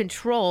kind of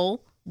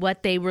control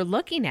what they were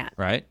looking at.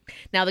 Right.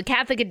 Now, the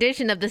Catholic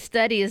edition of the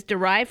study is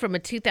derived from a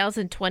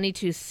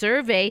 2022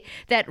 survey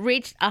that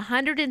reached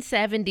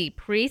 170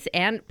 priests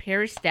and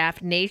parish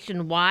staff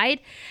nationwide.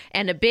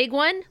 And a big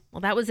one,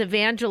 well, that was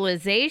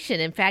evangelization.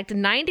 In fact,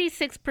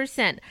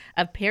 96%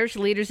 of parish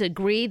leaders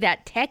agree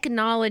that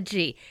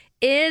technology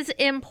is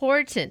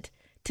important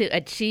to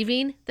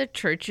achieving the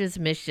church's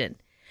mission.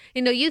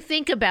 You know, you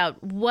think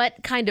about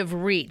what kind of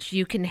reach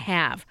you can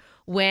have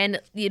when,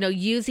 you know,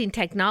 using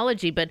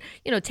technology, but,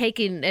 you know,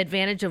 taking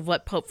advantage of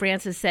what Pope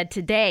Francis said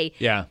today.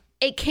 Yeah.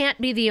 It can't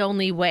be the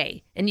only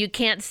way. And you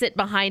can't sit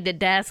behind a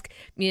desk,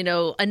 you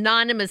know,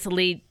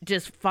 anonymously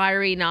just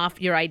firing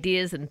off your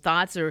ideas and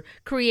thoughts or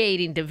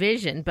creating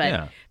division,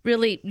 but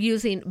really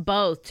using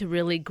both to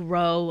really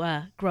grow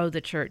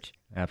the church.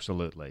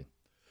 Absolutely.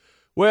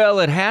 Well,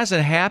 it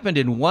hasn't happened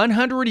in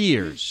 100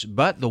 years,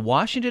 but the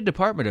Washington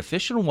Department of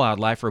Fish and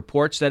Wildlife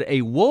reports that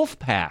a wolf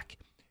pack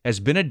has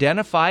been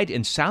identified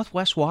in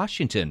southwest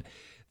Washington.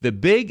 The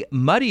Big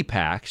Muddy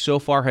Pack so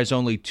far has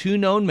only 2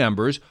 known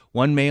members,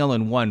 1 male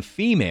and 1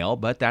 female,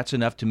 but that's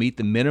enough to meet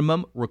the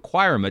minimum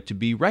requirement to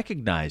be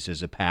recognized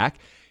as a pack.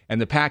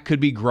 And the pack could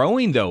be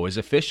growing, though, as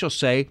officials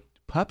say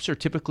pups are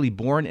typically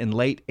born in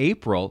late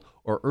April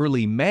or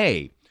early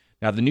May.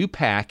 Now, the new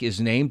pack is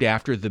named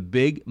after the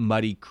Big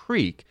Muddy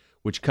Creek,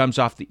 which comes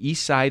off the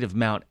east side of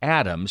Mount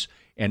Adams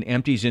and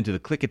empties into the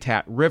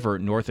Klickitat River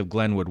north of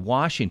Glenwood,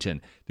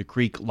 Washington. The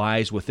creek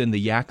lies within the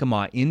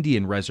Yakima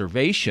Indian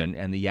Reservation,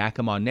 and the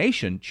Yakima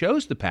Nation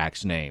chose the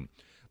pack's name.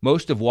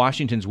 Most of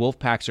Washington's wolf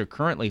packs are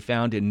currently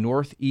found in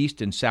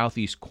northeast and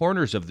southeast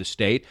corners of the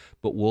state,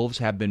 but wolves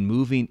have been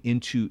moving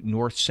into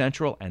north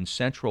central and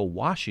central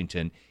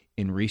Washington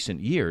in recent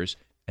years,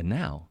 and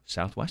now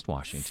southwest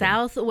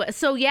Washington.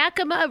 So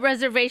Yakima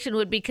Reservation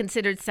would be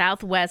considered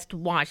southwest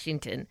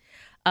Washington.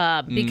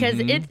 Because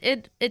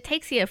it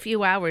takes you a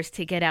few hours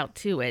to get out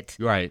to it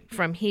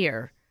from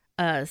here.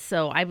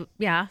 So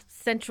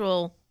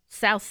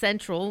South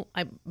Central,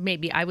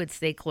 maybe I would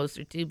stay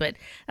closer to, but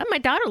my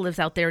daughter lives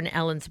out there in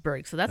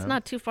Ellensburg, so that's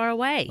not too far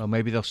away. Well,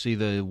 maybe they'll see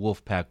the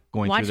wolf pack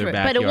going through their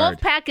backyard. But a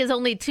wolf pack is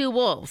only 2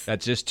 wolves.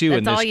 That's just 2 in this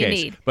case. That's all you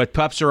need. But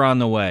pups are on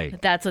the way.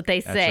 That's what they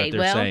say. That's what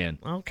they're saying.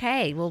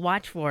 Okay, we'll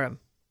watch for them.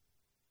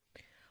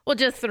 Well,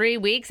 just 3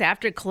 weeks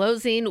after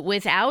closing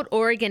without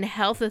Oregon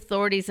Health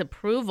Authority's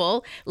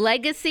approval,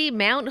 Legacy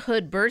Mount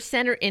Hood Birth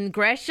Center in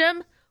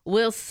Gresham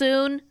will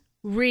soon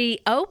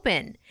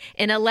reopen.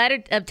 In a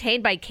letter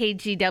obtained by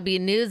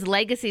KGW News,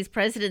 Legacy's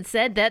president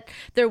said that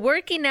they're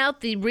working out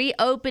the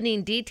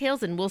reopening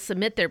details and will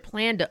submit their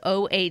plan to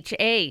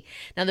OHA.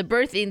 Now, the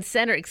birthing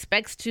center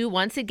expects to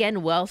once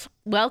again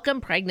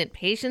welcome pregnant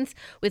patients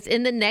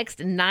within the next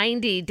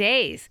 90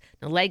 days.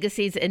 Now,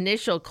 Legacy's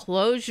initial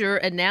closure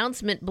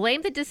announcement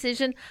blamed the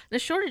decision on a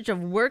shortage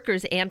of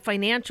workers and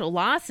financial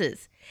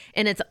losses.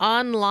 In its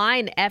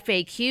online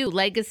FAQ,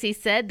 Legacy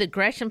said the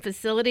Gresham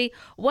facility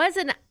was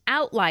an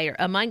outlier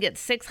among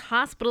its 6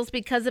 hospitals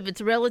because of its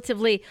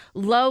relatively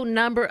low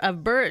number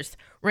of births,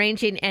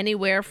 ranging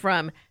anywhere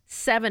from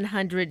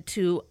 700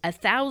 to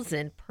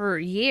 1,000 per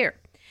year.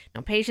 Now,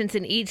 patients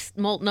in East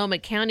Multnomah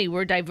County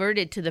were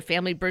diverted to the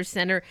Family Birth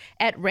Center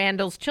at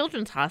Randall's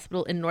Children's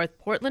Hospital in North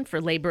Portland for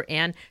labor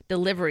and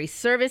delivery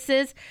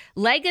services.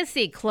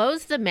 Legacy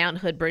closed the Mount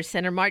Hood Birth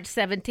Center March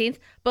 17th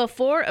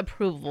before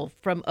approval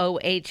from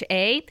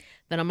OHA.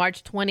 Then on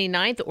March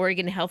 29th,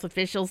 Oregon health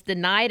officials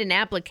denied an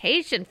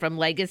application from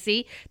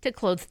Legacy to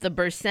close the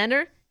birth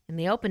center, and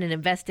they opened an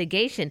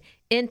investigation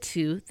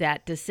into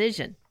that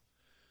decision.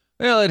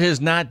 Well, it has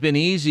not been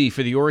easy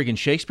for the Oregon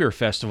Shakespeare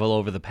Festival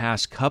over the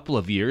past couple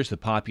of years. The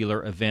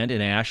popular event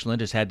in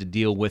Ashland has had to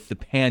deal with the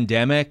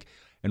pandemic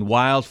and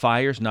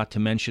wildfires, not to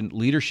mention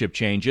leadership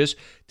changes.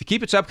 To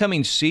keep its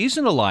upcoming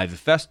season alive, the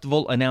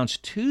festival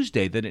announced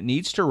Tuesday that it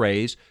needs to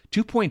raise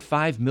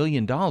 $2.5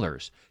 million.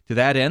 To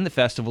that end, the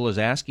festival is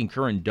asking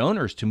current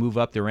donors to move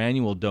up their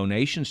annual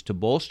donations to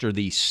bolster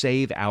the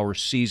Save Our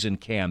Season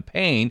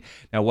campaign.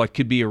 Now, what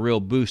could be a real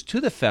boost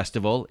to the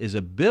festival is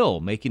a bill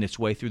making its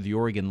way through the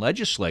Oregon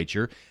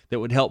legislature that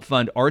would help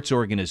fund arts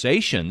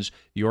organizations.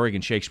 The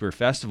Oregon Shakespeare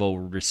Festival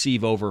will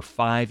receive over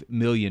 $5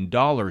 million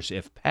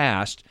if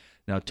passed.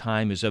 Now,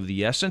 time is of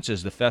the essence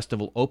as the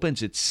festival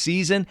opens its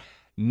season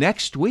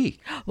next week.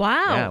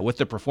 Wow. Yeah, with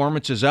the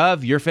performances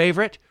of your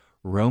favorite,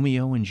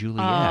 Romeo and Juliet.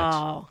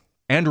 Oh.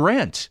 And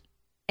Rent.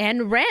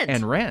 And Rent.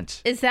 And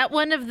Rent. Is that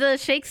one of the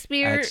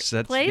Shakespeare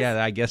plays?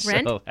 Yeah, I guess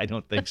Rent? so. I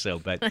don't think so,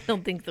 but I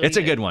don't think so. It's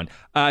either. a good one.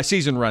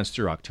 Season runs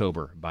through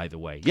October, by the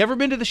way. You ever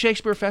been to the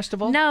Shakespeare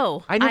Festival?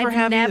 No, I never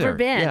have never either.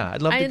 been. Yeah,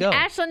 I'd love to go.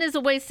 Ashland is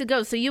a ways to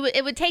go, so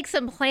it would take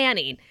some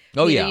planning.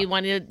 Oh, you yeah. know, you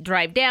want to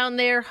drive down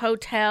there,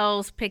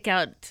 hotels, pick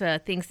out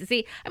things to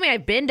see. I mean,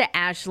 I've been to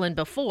Ashland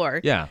before.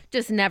 Yeah.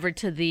 Just never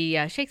to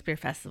the Shakespeare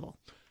Festival.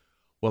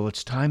 Well,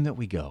 it's time that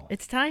we go.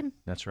 It's time.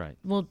 That's right.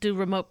 We'll do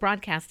remote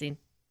broadcasting.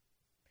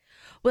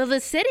 Well, the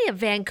city of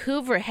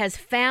Vancouver has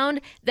found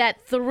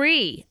that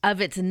 3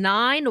 of its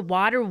 9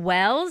 water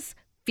wells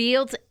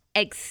fields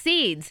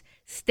exceeds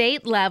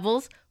state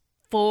levels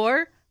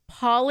for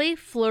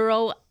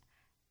polyfluoroalkyl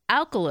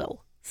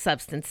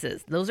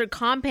substances. Those are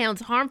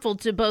compounds harmful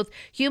to both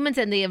humans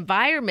and the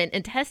environment,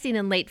 and testing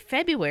in late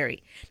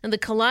February. Now, the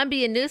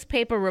Columbia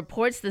newspaper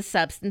reports the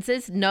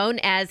substances known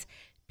as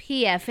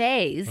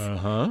PFAs,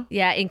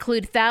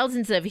 include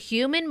thousands of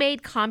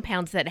human-made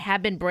compounds that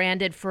have been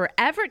branded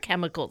forever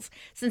chemicals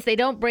since they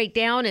don't break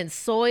down in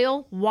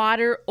soil,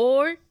 water,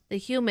 or the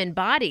human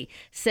body,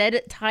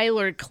 said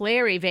Tyler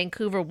Clary,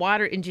 Vancouver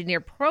Water Engineer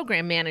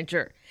Program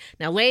Manager.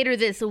 Now, later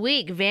this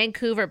week,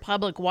 Vancouver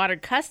Public Water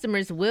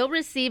customers will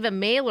receive a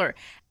mailer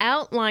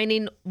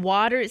outlining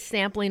water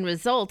sampling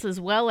results as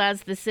well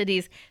as the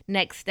city's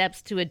next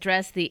steps to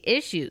address the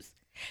issues.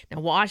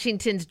 Now,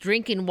 Washington's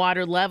drinking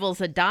water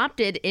levels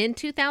adopted in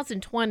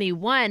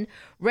 2021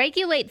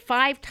 regulate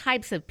 5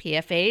 types of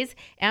PFAs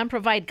and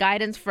provide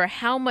guidance for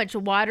how much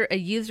water a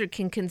user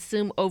can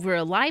consume over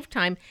a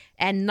lifetime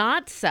and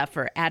not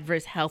suffer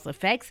adverse health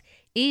effects,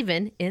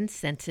 even in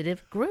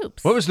sensitive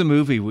groups. What was the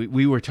movie?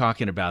 We were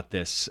talking about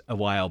this a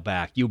while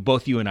back.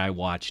 Both you and I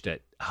watched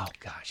it. Oh,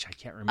 gosh, I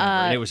can't remember.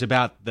 And it was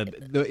about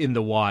the in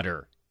the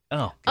water.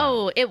 Oh,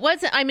 God. It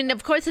wasn't. I mean,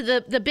 of course,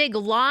 the big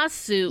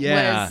lawsuit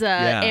was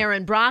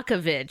Aaron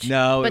Brockovich.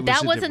 No, but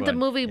that wasn't the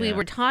movie we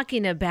were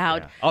talking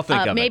about. Yeah. I'll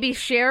think of maybe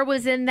Cher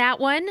was in that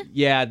one.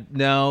 Yeah,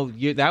 no,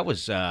 that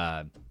was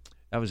a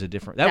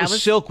different. That was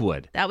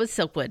Silkwood. That was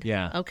Silkwood.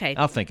 Yeah. Okay.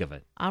 I'll think of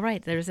it. All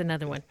right. There's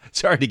another one.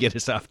 Sorry to get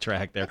us off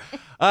track there.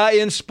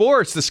 In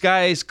sports, the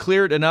skies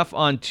cleared enough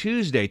on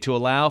Tuesday to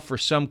allow for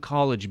some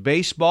college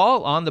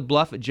baseball on the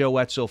bluff at Joe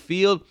Wetzel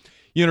Field.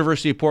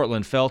 University of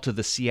Portland fell to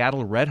the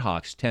Seattle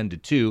Redhawks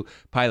 10-2.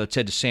 Pilots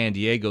head to San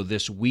Diego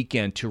this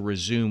weekend to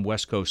resume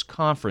West Coast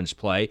Conference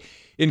play.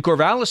 In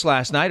Corvallis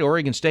last night,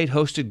 Oregon State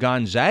hosted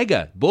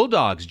Gonzaga.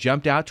 Bulldogs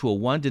jumped out to a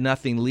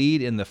 1-0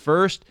 lead in the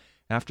first.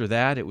 After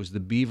that, it was the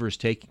Beavers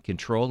taking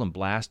control and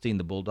blasting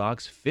the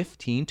Bulldogs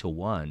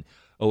 15-1.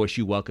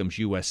 OSU welcomes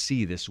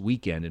USC this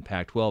weekend in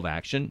Pac-12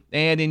 action.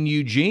 And in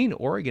Eugene,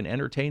 Oregon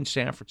entertained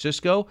San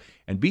Francisco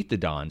and beat the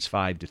Dons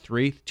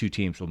 5-3. The 2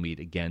 teams will meet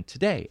again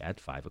today at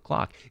 5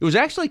 o'clock. It was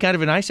actually kind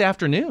of a nice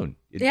afternoon.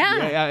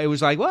 It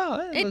was like,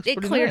 well,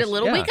 it cleared nice. a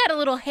little. Yeah. We got a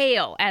little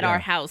hail at our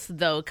house,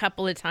 though. A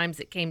couple of times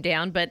it came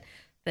down, but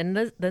then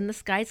the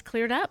skies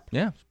cleared up.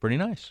 Yeah, it's pretty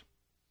nice.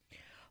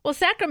 Well,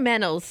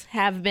 Sacramentals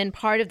have been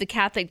part of the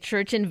Catholic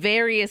Church in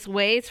various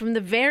ways from the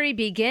very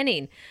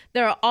beginning.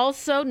 They're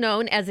also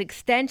known as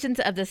extensions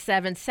of the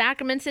 7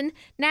 sacraments and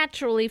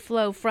naturally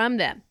flow from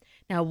them.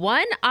 Now,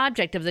 one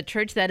object of the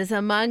church that is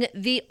among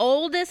the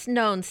oldest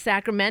known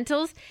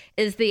sacramentals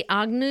is the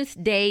Agnus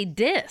Dei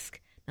disc.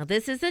 Now,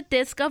 this is a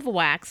disc of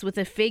wax with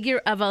a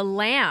figure of a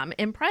lamb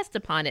impressed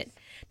upon it.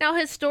 Now,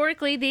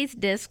 historically, these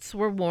discs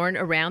were worn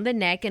around the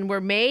neck and were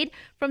made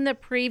from the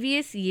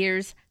previous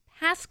year's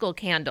Paschal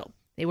candle.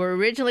 They were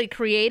originally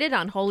created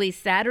on Holy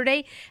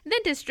Saturday and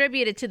then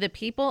distributed to the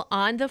people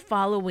on the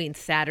following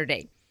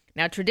Saturday.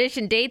 Now,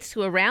 tradition dates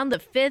to around the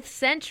 5th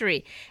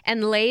century,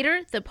 and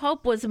later, the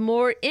Pope was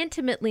more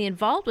intimately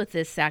involved with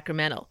this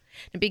sacramental.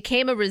 It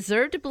became a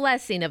reserved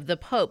blessing of the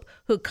Pope,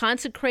 who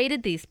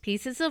consecrated these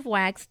pieces of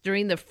wax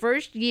during the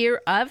first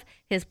year of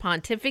his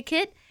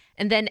pontificate,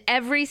 and then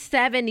every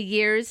 7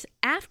 years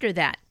after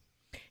that.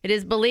 It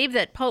is believed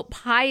that Pope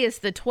Pius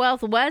XII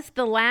was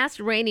the last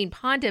reigning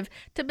pontiff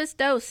to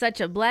bestow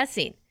such a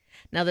blessing.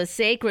 Now, the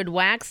sacred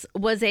wax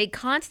was a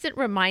constant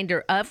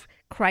reminder of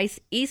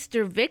Christ's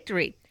Easter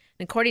victory.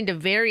 According to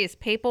various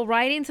papal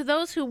writings,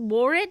 those who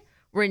wore it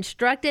were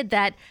instructed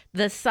that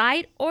the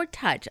sight or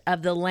touch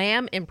of the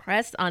Lamb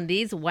impressed on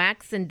these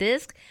waxen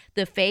discs,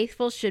 the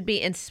faithful should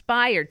be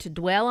inspired to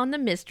dwell on the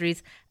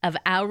mysteries of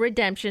our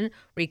redemption,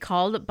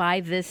 recalled by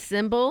this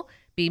symbol,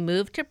 be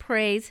moved to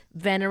praise,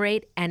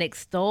 venerate, and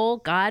extol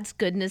God's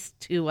goodness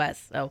to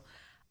us. So,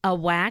 a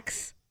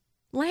wax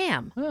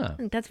lamb. I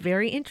think that's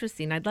very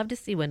interesting. I'd love to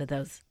see one of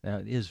those.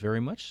 That is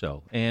very much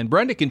so. And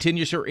Brenda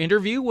continues her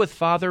interview with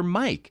Father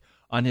Mike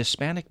on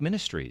Hispanic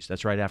Ministries.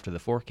 That's right after the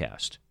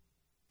forecast.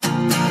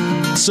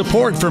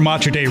 Support for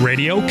Mater Dei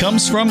Radio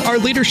comes from our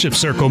Leadership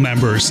Circle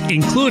members,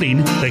 including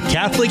the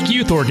Catholic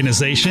Youth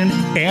Organization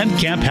and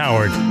Camp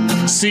Howard.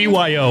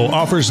 CYO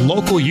offers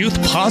local youth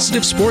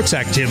positive sports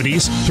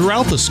activities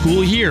throughout the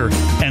school year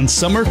and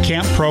summer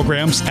camp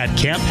programs at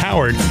Camp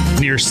Howard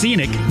near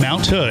scenic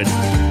Mount Hood.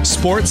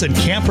 Sports and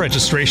camp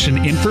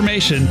registration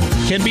information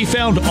can be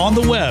found on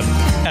the web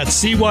at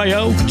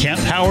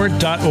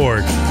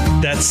cyoCampHoward.org.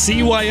 That's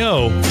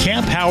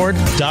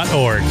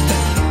cyoCampHoward.org.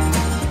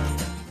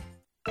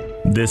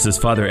 This is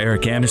Father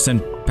Eric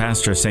Anderson,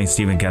 pastor of St.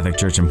 Stephen Catholic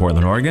Church in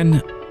Portland,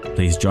 Oregon.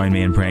 Please join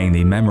me in praying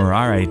the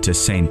Memorare to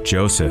St.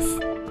 Joseph.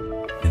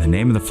 In the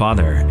name of the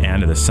Father,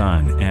 and of the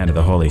Son, and of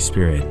the Holy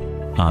Spirit.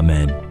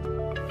 Amen.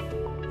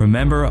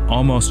 Remember,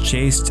 almost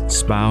chaste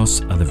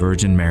spouse of the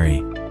Virgin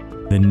Mary,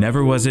 that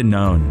never was it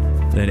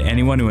known that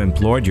anyone who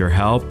implored your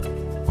help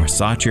or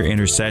sought your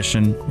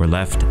intercession were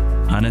left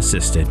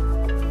unassisted.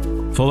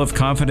 Full of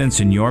confidence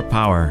in your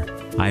power,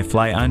 I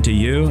fly unto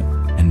you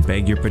and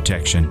beg your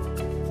protection.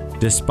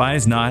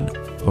 Despise not,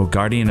 O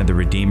guardian of the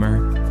Redeemer,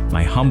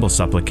 my humble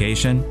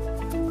supplication,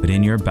 but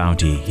in your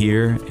bounty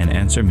hear and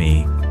answer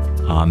me.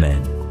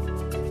 Amen.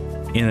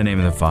 In the name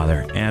of the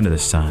Father, and of the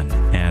Son,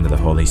 and of the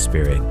Holy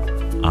Spirit.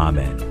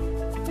 Amen.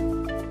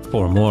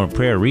 For more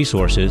prayer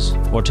resources,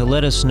 or to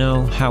let us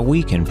know how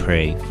we can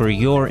pray for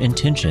your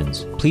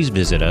intentions, please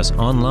visit us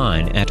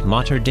online at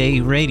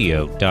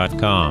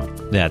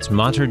materdeiradio.com. That's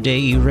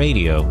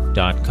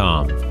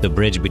materdeiradio.com, the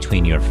bridge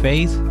between your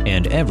faith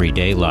and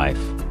everyday life.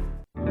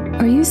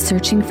 Are you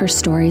searching for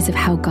stories of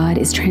how God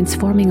is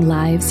transforming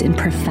lives in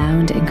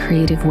profound and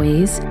creative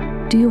ways?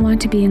 Do you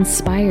want to be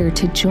inspired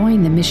to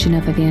join the mission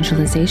of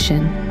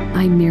evangelization?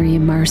 I'm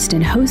Miriam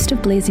Marston, host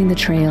of Blazing the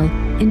Trail,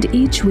 and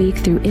each week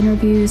through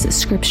interviews,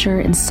 scripture,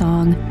 and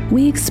song,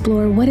 we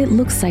explore what it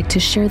looks like to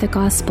share the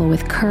gospel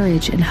with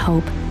courage and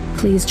hope.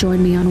 Please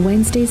join me on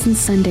Wednesdays and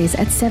Sundays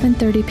at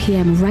 7:30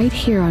 p.m. right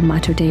here on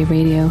Mater Dei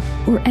Radio,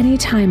 or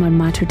anytime on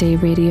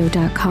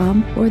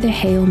materdeiradio.com or the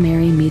Hail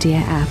Mary Media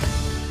app.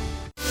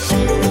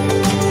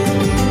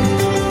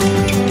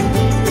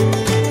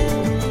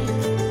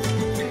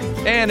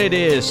 And it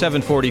is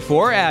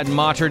 7:44 at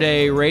Mater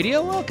Dei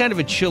Radio. Well, kind of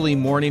a chilly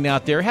morning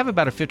out there. Have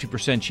about a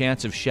 50%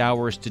 chance of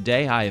showers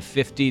today, high of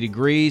 50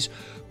 degrees.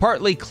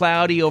 Partly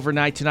cloudy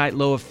overnight tonight,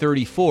 low of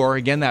 34.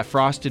 Again, that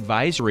frost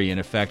advisory in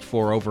effect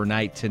for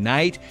overnight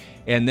tonight.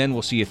 And then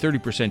we'll see a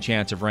 30%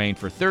 chance of rain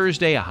for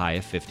Thursday, a high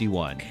of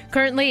 51.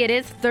 Currently, it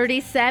is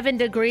 37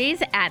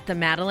 degrees at the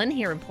Madeline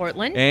here in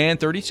Portland. And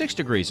 36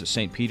 degrees at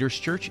St. Peter's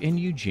Church in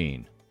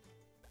Eugene.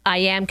 I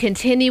am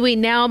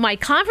continuing now my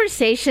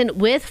conversation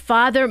with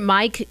Father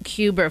Mike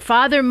Kuber.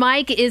 Father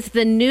Mike is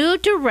the new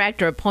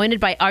director appointed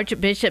by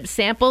Archbishop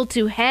Sample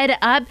to head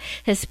up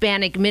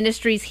Hispanic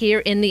ministries here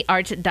in the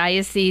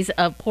Archdiocese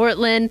of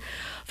Portland.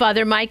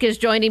 Father Mike is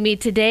joining me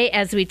today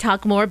as we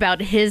talk more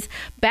about his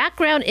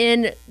background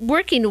in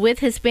working with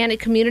Hispanic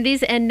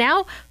communities, and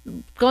now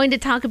going to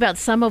talk about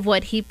some of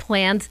what he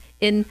plans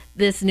in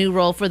this new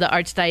role for the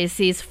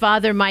Archdiocese.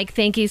 Father Mike,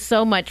 thank you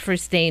so much for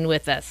staying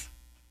with us.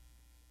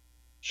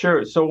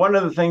 Sure. So one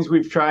of the things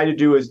we've tried to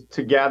do is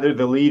to gather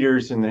the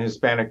leaders in the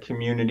Hispanic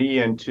community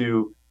and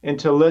to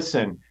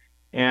listen.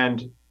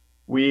 And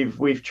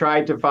we've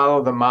tried to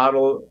follow the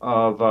model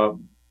of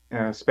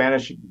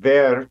Spanish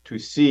ver, to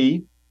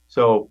see.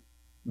 So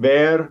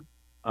ver,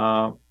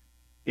 evaluar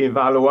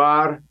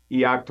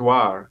y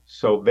actuar.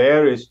 So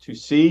ver is to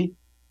see,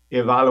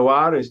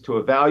 evaluar is to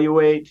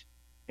evaluate,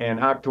 and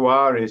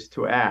actuar is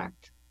to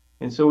act.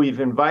 And so we've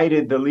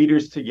invited the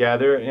leaders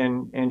together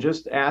and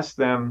just asked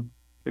them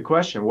the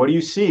question, what do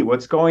you see?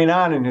 What's going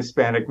on in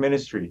Hispanic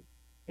ministry?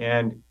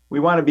 And we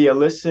want to be a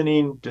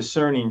listening,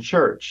 discerning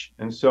church.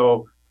 And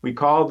so we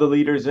called the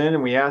leaders in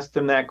and we asked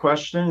them that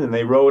question, and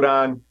they wrote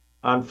on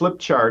flip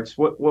charts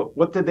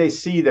what did they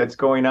see that's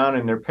going on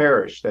in their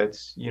parish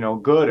that's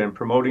good and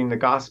promoting the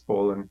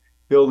gospel and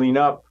building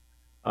up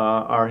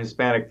our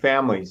Hispanic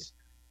families.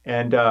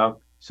 And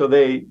so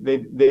they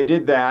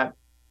did that,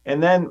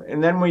 and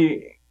then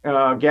we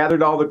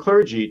gathered all the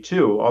clergy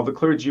too. All the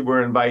clergy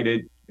were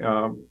invited,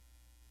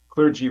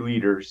 clergy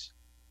leaders,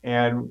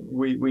 and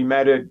we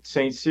met at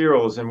St.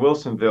 Cyril's in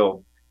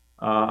Wilsonville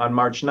on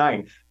March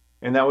 9th,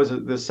 and that was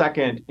the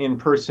second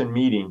in-person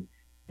meeting.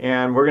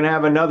 And we're going to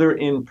have another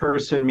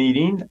in-person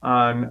meeting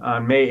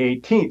on May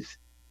 18th.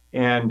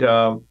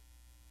 And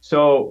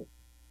so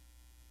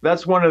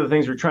that's one of the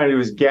things we're trying to do,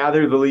 is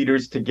gather the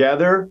leaders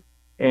together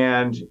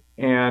and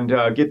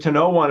get to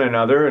know one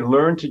another and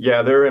learn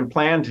together and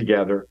plan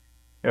together.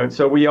 And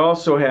so we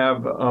also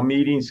have a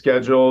meeting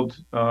scheduled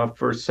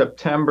for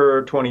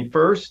September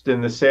 21st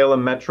in the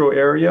Salem metro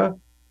area,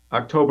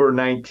 October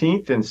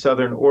 19th in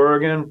Southern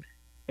Oregon,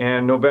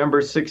 and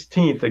November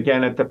 16th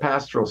again at the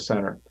Pastoral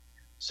Center.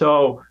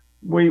 So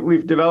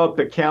we've developed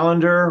a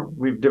calendar,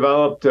 we've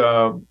developed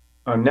a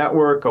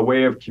network, a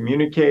way of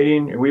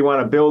communicating, and we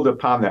want to build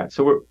upon that.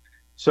 So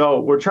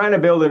we're trying to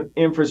build an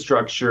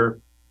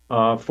infrastructure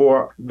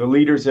for the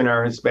leaders in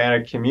our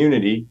Hispanic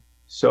community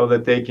so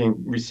that they can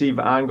receive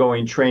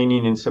ongoing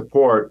training and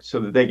support so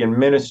that they can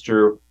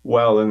minister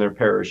well in their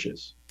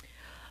parishes.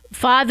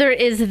 Father,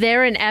 is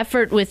there an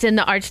effort within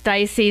the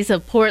Archdiocese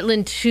of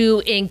Portland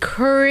to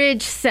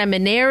encourage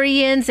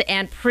seminarians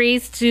and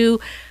priests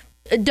who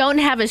don't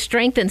have a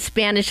strength in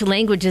Spanish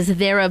language? Is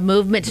there a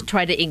movement to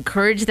try to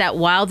encourage that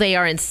while they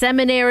are in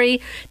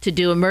seminary, to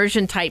do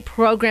immersion type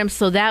programs,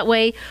 so that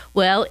way,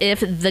 well, if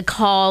the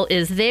call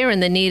is there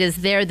and the need is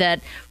there, that,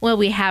 well,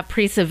 we have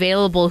priests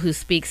available who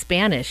speak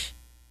Spanish?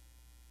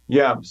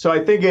 Yeah, so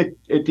I think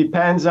it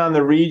depends on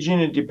the region,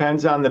 it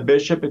depends on the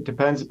bishop, it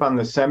depends upon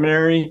the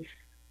seminary.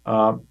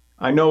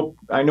 I know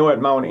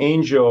at Mount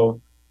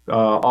Angel,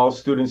 all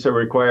students are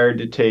required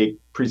to take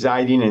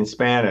presiding in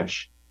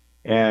Spanish,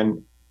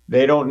 and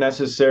they don't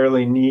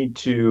necessarily need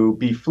to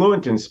be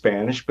fluent in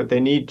Spanish, but they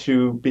need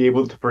to be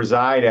able to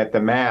preside at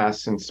the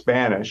Mass in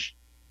Spanish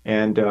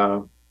and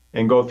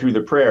go through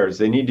the prayers.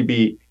 They need to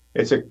be.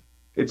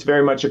 It's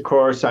very much a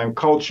course on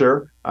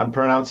culture, on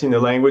pronouncing the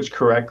language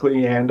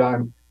correctly, and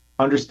on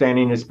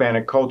understanding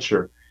Hispanic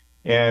culture.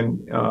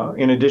 And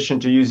in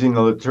addition to using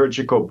the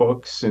liturgical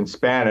books in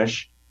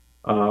Spanish,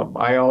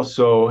 I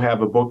also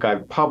have a book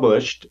I've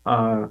published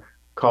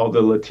called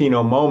The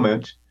Latino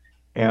Moment,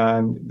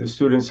 and the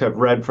students have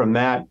read from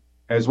that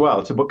as well.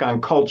 It's a book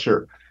on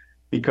culture,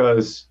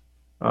 because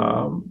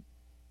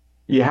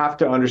you have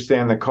to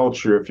understand the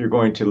culture if you're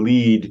going to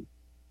lead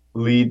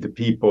the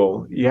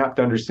people. You have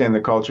to understand the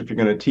culture if you're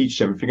going to teach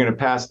them, if you're going to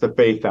pass the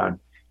faith on.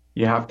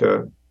 You have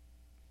to,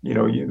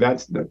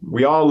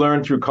 we all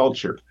learn through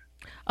culture.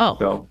 Oh,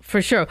 so.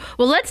 For sure.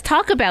 Well, let's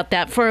talk about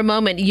that for a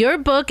moment. Your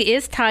book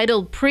is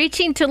titled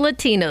Preaching to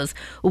Latinos,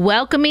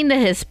 Welcoming the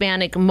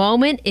Hispanic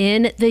Moment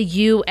in the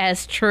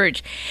U.S.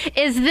 Church.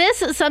 Is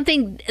this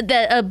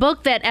a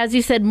book that, as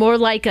you said, more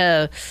like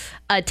a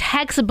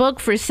textbook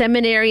for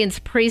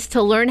seminarians, priests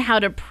to learn how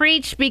to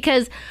preach?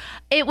 Because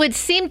it would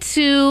seem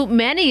to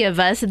many of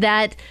us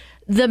that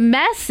the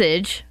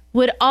message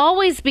would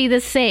always be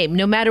the same.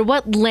 No matter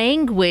what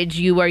language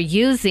you are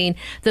using,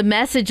 the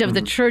message of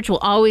the church will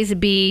always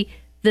be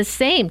the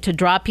same, to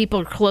draw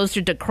people closer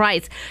to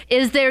Christ.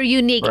 Is there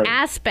unique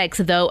aspects,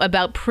 though,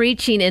 about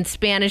preaching in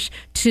Spanish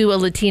to a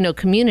Latino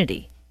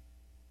community?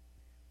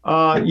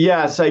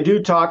 Yes, I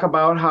do talk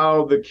about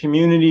how the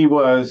community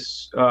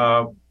was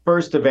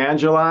first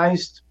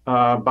evangelized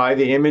by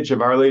the image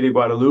of Our Lady of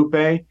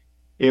Guadalupe.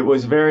 It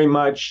was very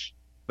much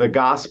the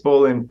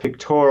gospel in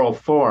pictorial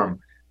form.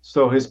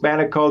 So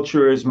Hispanic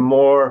culture is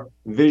more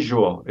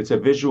visual. It's a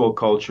visual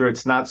culture.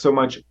 It's not so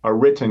much a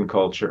written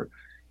culture.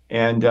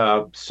 And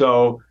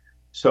so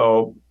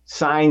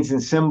signs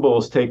and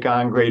symbols take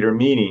on greater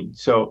meaning.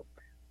 So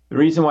the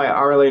reason why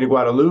Our Lady of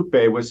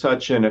Guadalupe was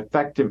such an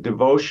effective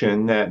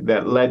devotion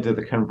that led to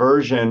the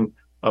conversion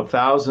of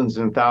thousands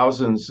and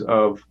thousands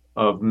of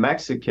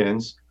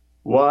Mexicans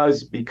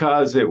was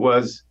because it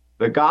was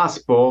the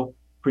gospel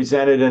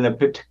presented in a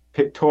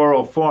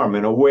pictorial form,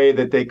 in a way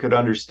that they could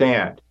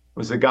understand. It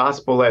was the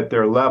gospel at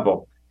their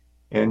level.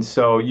 And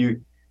so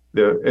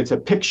it's a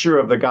picture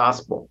of the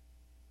gospel.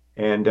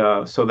 And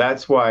so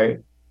that's why,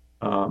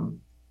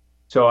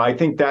 so I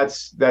think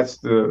that's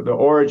the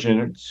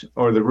origin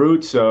or the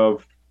roots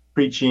of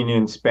preaching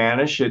in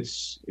Spanish.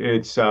 It's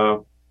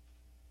how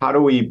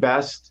do we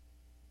best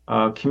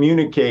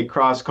communicate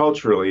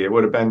cross-culturally? It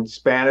would have been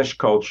Spanish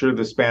culture,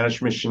 the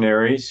Spanish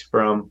missionaries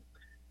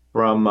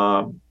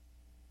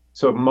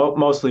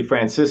mostly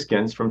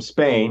Franciscans from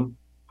Spain.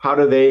 How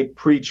do they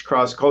preach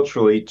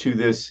cross-culturally to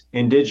this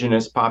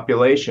indigenous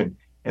population?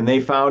 And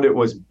they found it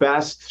was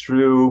best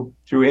through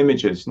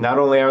images. Not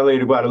only Our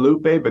Lady of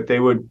Guadalupe, but they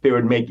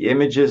would make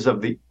images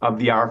of the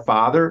Our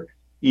Father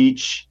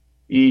each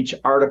each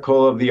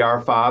article of the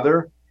Our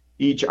Father,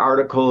 each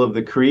article of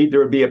the Creed.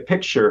 There would be a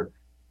picture,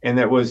 and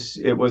it was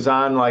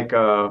on like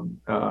a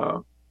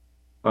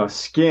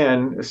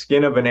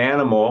skin of an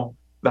animal,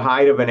 the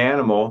hide of an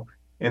animal,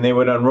 and they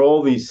would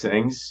unroll these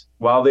things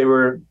while they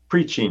were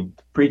preaching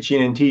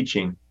and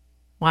teaching.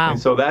 Wow. And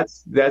so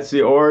that's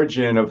the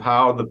origin of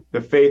how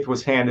the faith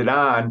was handed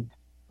on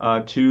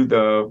to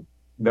the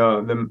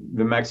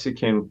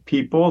Mexican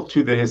people,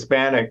 to the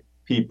Hispanic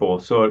people.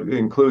 So it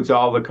includes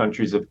all the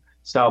countries of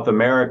South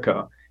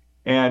America.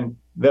 And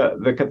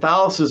the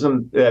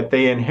Catholicism that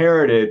they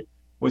inherited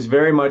was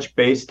very much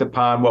based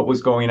upon what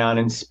was going on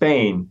in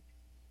Spain.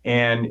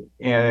 And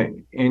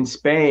in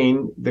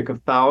Spain, the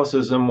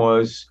Catholicism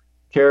was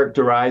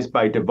characterized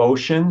by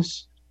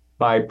devotions,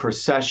 by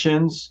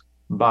processions,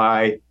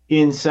 by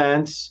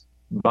incense,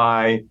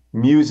 by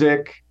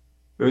music.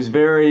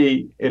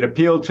 It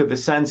appealed to the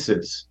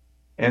senses.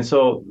 And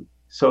so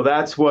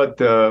that's what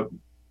the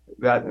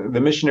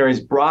missionaries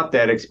brought,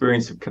 that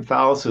experience of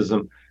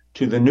Catholicism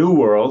to the New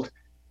World,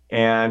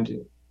 and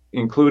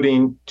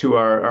including to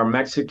our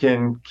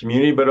Mexican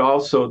community, but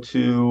also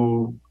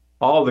to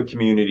all the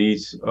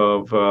communities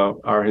of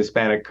our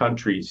Hispanic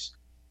countries.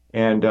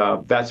 And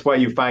that's why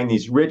you find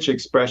these rich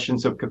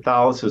expressions of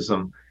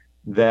Catholicism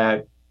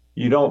that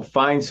you don't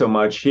find so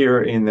much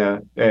here in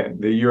the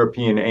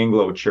European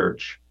Anglo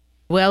Church.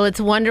 Well,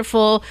 it's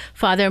wonderful,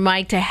 Father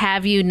Mike, to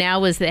have you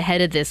now as the head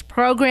of this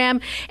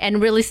program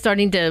and really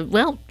starting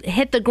to,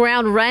 hit the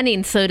ground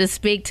running, so to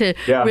speak, to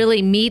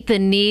really meet the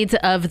needs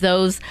of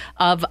those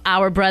of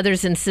our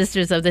brothers and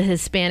sisters of the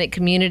Hispanic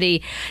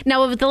community.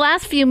 Now, over the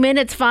last few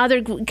minutes,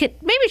 Father, could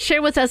maybe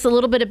share with us a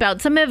little bit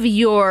about some of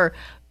your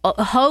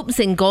hopes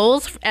and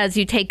goals as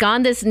you take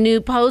on this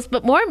new post,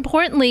 but more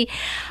importantly,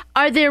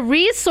 are there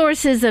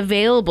resources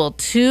available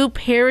to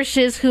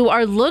parishes who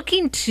are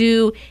looking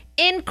to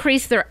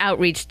increase their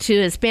outreach to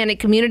Hispanic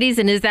communities,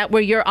 and is that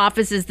where your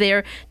office is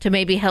there to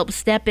maybe help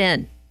step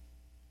in?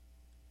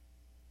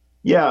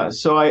 Yeah,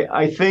 so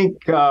I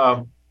think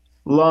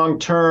long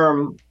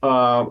term,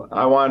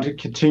 I want to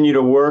continue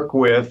to work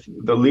with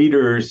the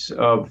leaders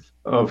of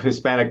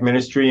Hispanic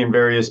ministry in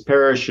various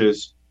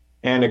parishes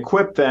and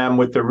equip them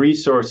with the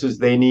resources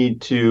they need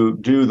to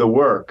do the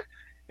work.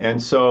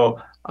 And so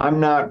I'm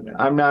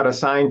not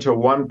assigned to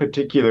one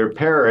particular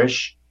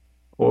parish,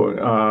 or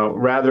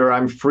rather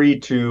I'm free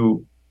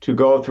to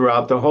go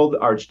throughout the whole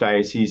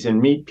archdiocese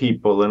and meet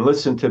people and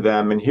listen to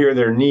them and hear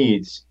their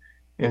needs.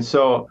 And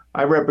so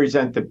I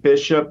represent the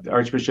bishop,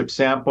 Archbishop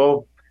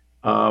Sample,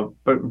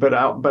 but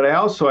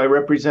I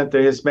represent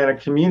the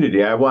Hispanic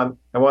community. I want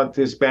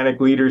the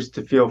Hispanic leaders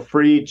to feel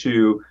free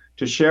to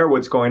share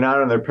what's going on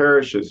in their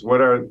parishes,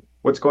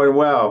 what's going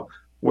well,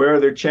 where are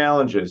their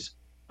challenges,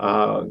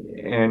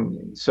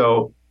 and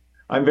so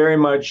I'm very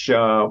much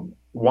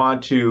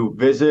want to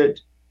visit,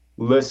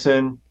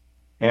 listen,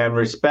 and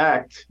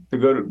respect the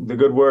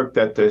good work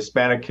that the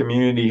Hispanic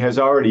community has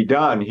already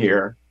done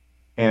here,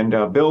 and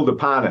build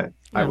upon it.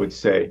 I would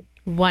say.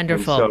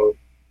 Wonderful. And so,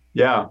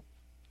 yeah.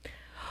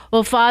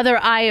 Well, Father,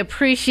 I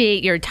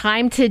appreciate your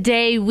time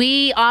today.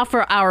 We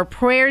offer our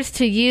prayers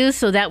to you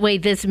so that way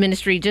this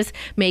ministry just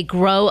may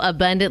grow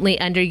abundantly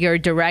under your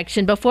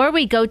direction. Before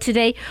we go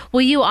today,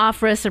 will you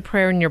offer us a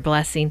prayer and your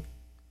blessing?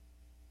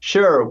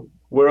 Sure.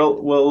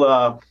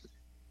 We'll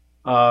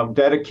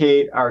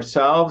dedicate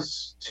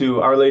ourselves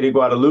to Our Lady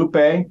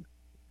Guadalupe.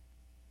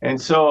 And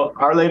so,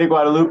 Our Lady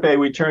Guadalupe,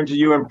 we turn to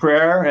you in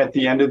prayer at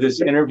the end of this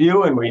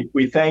interview, and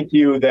we thank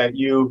you that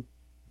you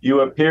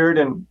appeared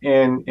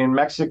in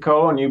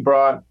Mexico, and you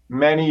brought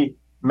many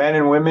men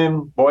and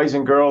women, boys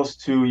and girls,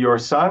 to your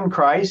Son,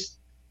 Christ.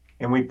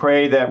 And we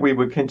pray that we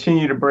would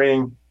continue to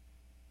bring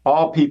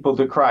all people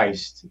to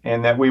Christ,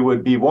 and that we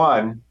would be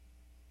one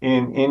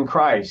in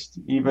Christ,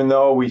 even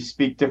though we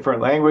speak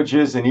different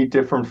languages and eat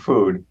different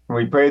food. And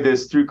we pray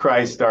this through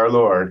Christ our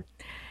Lord.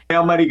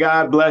 Almighty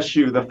God bless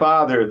you, the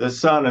Father, the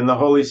Son, and the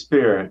Holy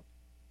Spirit.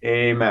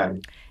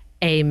 Amen.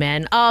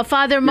 Amen.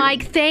 Father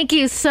Mike, thank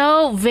you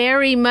so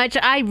very much.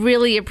 I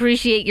really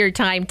appreciate your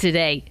time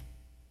today.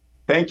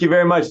 Thank you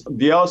very much.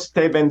 Dios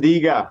te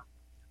bendiga.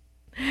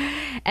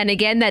 And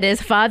again, that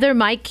is Father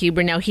Mike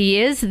Huber. Now,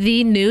 he is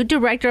the new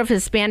director of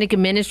Hispanic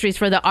Ministries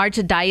for the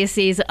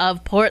Archdiocese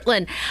of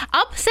Portland.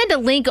 I'll send a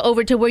link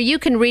over to where you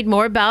can read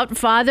more about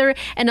Father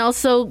and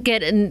also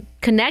get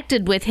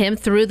connected with him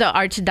through the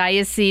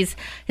Archdiocese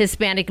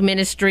Hispanic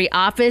Ministry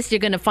office. You're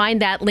going to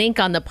find that link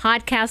on the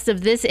podcast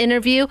of this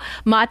interview,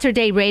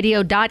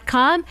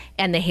 materdeiradio.com,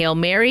 and the Hail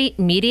Mary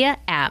Media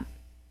app.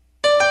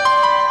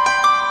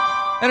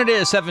 And it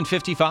is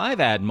 7:55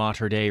 at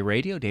Mater Dei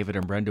Radio. David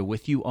and Brenda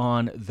with you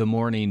on The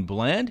Morning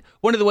Blend.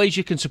 One of the ways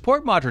you can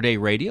support Mater Dei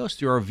Radio is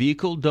through our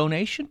vehicle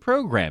donation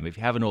program. If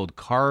you have an old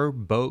car,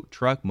 boat,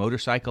 truck,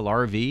 motorcycle,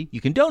 RV,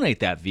 you can donate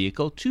that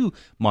vehicle to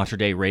Mater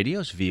Dei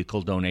Radio's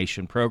vehicle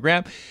donation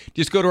program.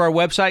 Just go to our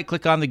website,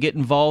 click on the Get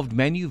Involved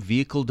menu,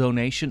 vehicle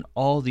donation.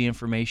 All the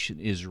information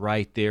is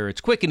right there.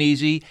 It's quick and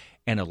easy,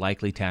 and a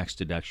likely tax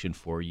deduction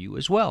for you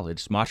as well.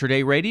 It's Mater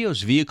Dei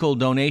Radio's vehicle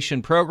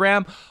donation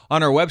program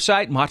on our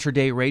website,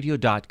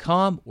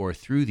 materdeiradio.com, or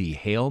through the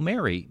Hail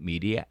Mary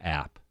Media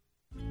app.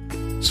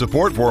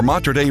 Support for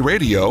Mater Dei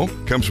Radio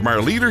comes from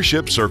our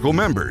Leadership Circle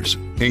members,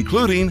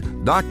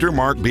 including Dr.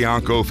 Mark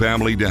Bianco,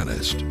 family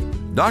dentist.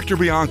 Dr.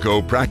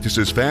 Bianco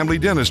practices family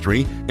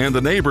dentistry in the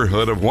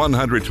neighborhood of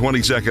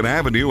 122nd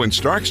Avenue and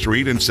Stark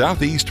Street in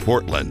Southeast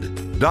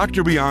Portland.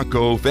 Dr.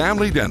 Bianco,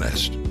 family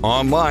dentist,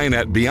 online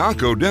at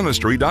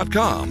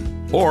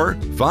biancodentistry.com or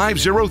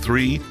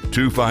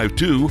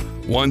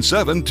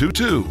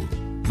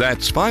 503-252-1722.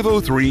 That's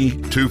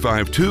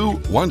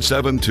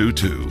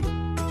 503-252-1722.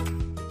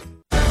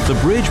 The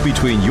bridge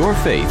between your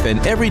faith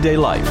and everyday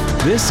life.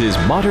 This is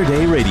Mater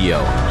Dei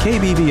Radio.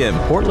 KBVM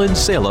Portland,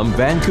 Salem,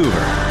 Vancouver.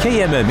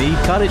 KMME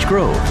Cottage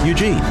Grove,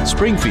 Eugene,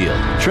 Springfield.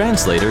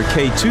 Translator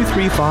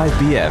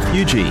K235BF,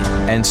 Eugene.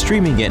 And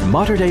streaming at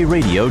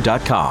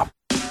materdeiradio.com.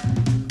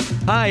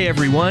 Hi,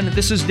 everyone.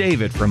 This is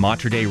David from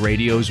Mater Dei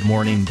Radio's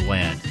Morning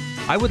Blend.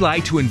 I would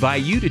like to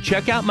invite you to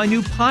check out my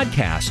new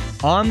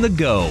podcast, On the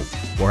Go,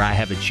 where I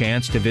have a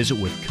chance to visit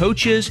with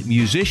coaches,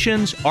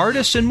 musicians,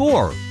 artists, and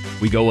more.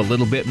 We go a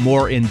little bit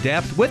more in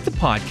depth with the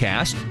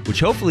podcast,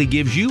 which hopefully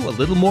gives you a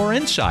little more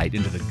insight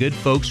into the good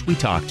folks we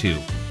talk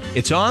to.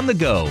 It's On the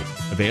Go,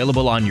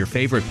 available on your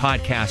favorite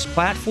podcast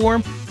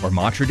platform or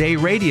Mater Dei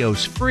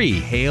Radio's free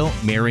Hail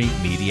Mary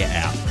Media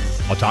app.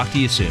 I'll talk to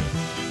you soon.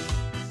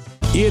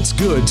 It's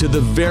good to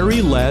the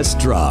very last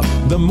drop.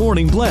 The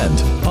Morning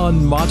Blend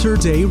on Mater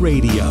Dei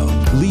Radio,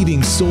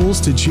 leading souls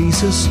to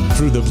Jesus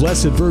through the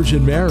Blessed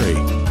Virgin Mary.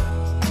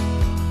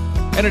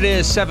 And it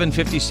is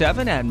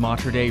 7:57 at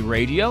Mater Dei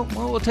Radio.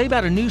 Well, we'll tell you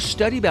about a new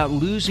study about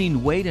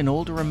losing weight in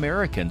older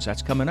Americans.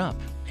 That's coming up.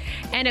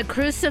 And a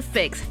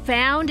crucifix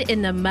found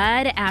in the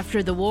mud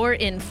after the war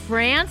in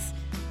France.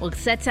 Well,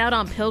 sets out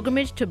on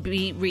pilgrimage to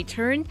be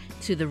returned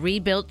to the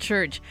rebuilt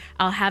church.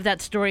 I'll have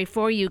that story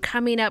for you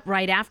coming up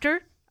right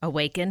after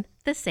Awaken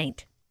the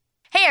Saint.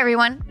 Hey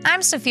everyone,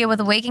 I'm Sophia with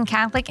Awaken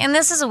Catholic, and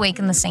this is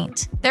Awaken the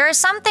Saint. There are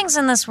some things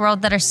in this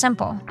world that are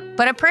simple,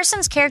 but a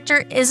person's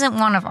character isn't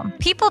one of them.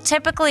 People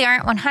typically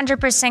aren't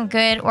 100%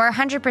 good or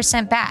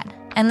 100% bad.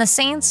 And the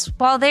saints,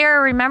 while they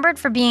are remembered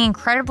for being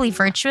incredibly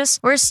virtuous,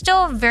 were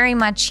still very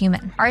much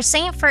human. Our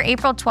saint for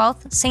April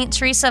 12th, Saint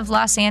Teresa of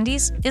Los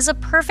Andes, is a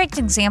perfect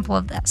example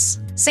of this.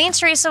 Saint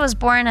Teresa was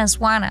born as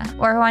Juana,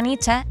 or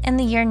Juanita, in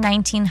the year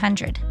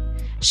 1900.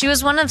 She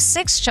was one of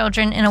 6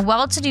 children in a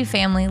well-to-do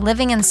family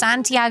living in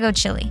Santiago,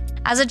 Chile.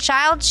 As a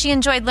child, she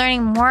enjoyed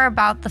learning more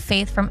about the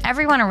faith from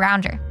everyone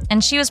around her,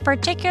 and she was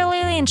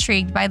particularly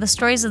intrigued by the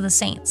stories of the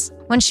saints.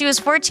 When she was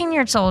 14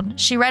 years old,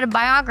 she read a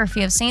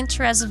biography of Saint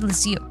Therese of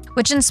Lisieux,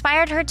 which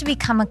inspired her to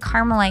become a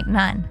Carmelite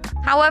nun.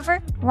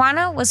 However,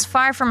 Juana was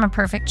far from a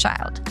perfect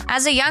child.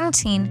 As a young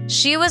teen,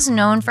 she was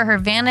known for her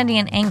vanity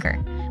and anger,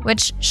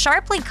 which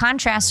sharply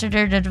contrasted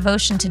her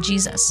devotion to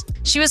Jesus.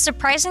 She was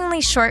surprisingly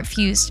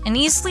short-fused and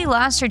easily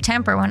lost her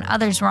temper when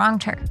others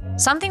wronged her,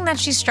 something that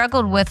she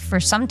struggled with for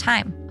some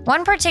time.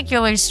 One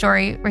particular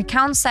story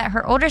recounts that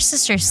her older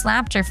sister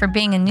slapped her for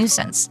being a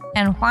nuisance,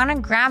 and Juana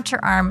grabbed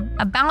her arm,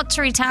 about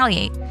to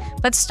retaliate,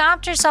 but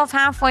stopped herself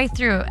halfway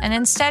through and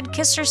instead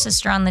kissed her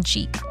sister on the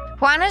cheek.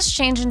 Juana's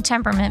change in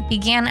temperament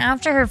began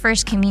after her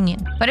first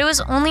communion, but it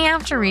was only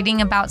after reading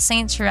about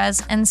Saint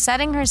Therese and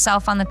setting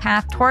herself on the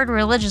path toward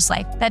religious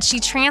life that she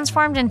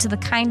transformed into the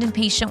kind and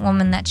patient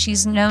woman that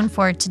she's known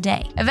for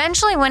today.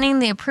 Eventually winning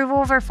the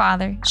approval of her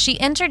father, she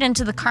entered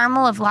into the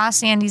Carmel of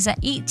Los Andes at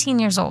 18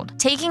 years old,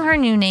 taking her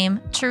new name,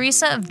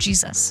 Teresa of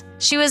Jesus.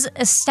 She was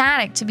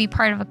ecstatic to be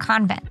part of a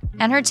convent,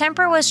 and her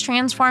temper was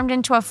transformed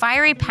into a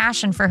fiery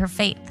passion for her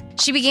faith.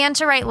 She began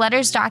to write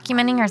letters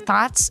documenting her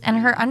thoughts and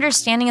her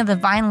understanding of the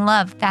divine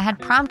love that had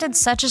prompted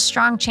such a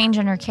strong change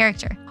in her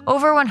character.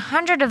 Over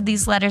 100 of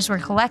these letters were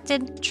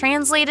collected,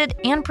 translated,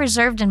 and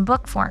preserved in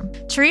book form.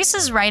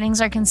 Teresa's writings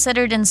are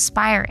considered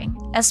inspiring,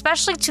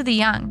 especially to the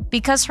young,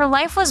 because her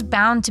life was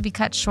bound to be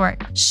cut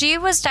short. She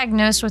was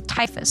diagnosed with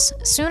typhus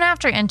soon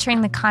after entering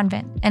the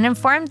convent and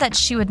informed that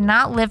she would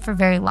not live for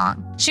very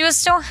long. She was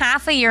still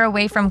half a year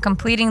away from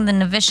completing the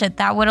novitiate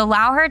that would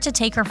allow her to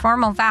take her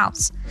formal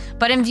vows,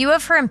 but in view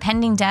of her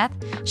impending death,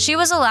 she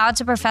was allowed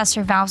to profess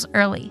her vows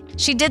early.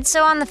 She did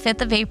so on the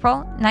 5th of April,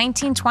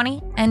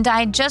 1920, and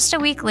died just a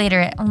week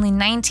later at only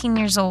 19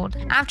 years old.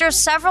 After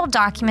several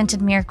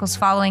documented miracles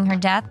following her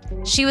death,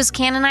 she was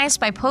canonized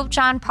by Pope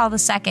John Paul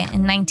II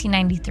in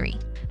 1993.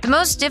 The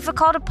most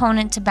difficult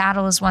opponent to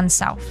battle is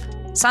oneself,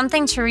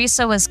 something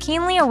Teresa was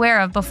keenly aware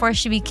of before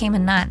she became a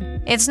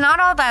nun. It's not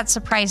all that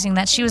surprising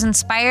that she was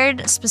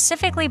inspired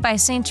specifically by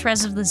Saint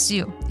Therese of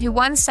Lisieux, who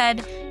once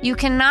said, "You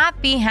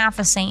cannot be half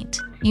a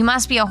saint. You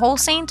must be a whole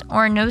saint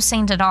or no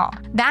saint at all."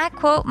 That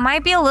quote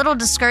might be a little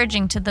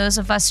discouraging to those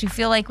of us who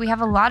feel like we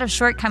have a lot of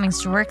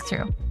shortcomings to work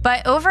through.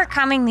 But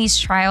overcoming these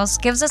trials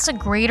gives us a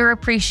greater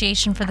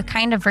appreciation for the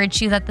kind of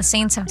virtue that the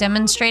saints have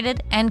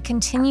demonstrated and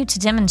continue to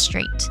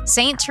demonstrate.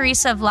 Saint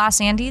Teresa of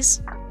Los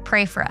Andes,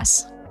 pray for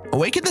us.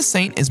 Awaken the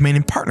Saint is made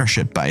in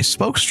partnership by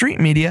Spoke Street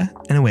Media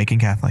and Awaken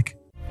Catholic.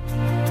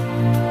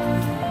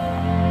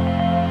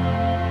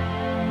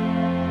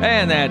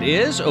 And that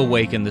is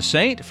Awaken the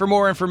Saint. For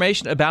more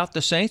information about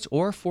the saints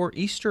or for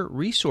Easter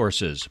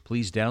resources,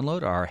 please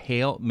download our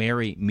Hail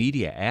Mary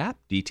Media app.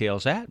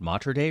 Details at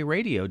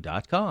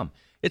materdeiradio.com.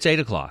 It's 8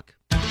 o'clock.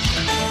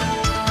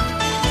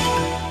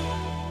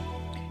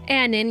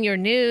 And in your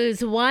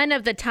news, one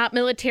of the top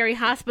military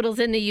hospitals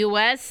in the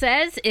U.S.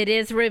 says it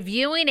is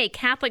reviewing a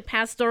Catholic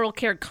pastoral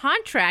care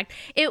contract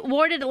it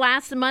awarded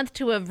last month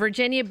to a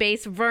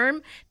Virginia-based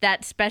firm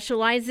that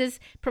specializes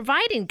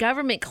providing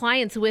government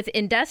clients with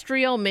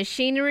industrial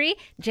machinery,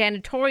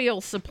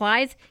 janitorial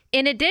supplies,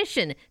 in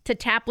addition to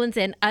chaplains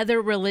and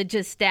other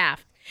religious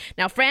staff.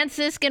 Now,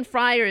 Franciscan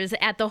friars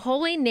at the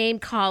Holy Name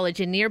College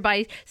in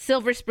nearby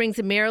Silver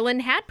Springs,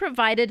 Maryland, had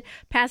provided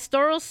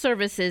pastoral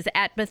services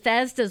at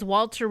Bethesda's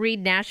Walter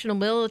Reed National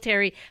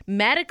Military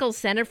Medical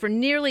Center for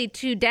nearly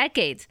 2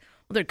 decades.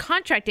 Well, their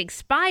contract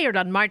expired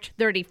on March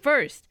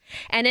 31st.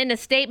 And in a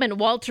statement,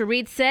 Walter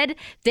Reed said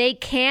they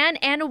can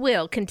and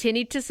will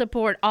continue to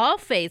support all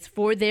faiths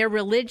for their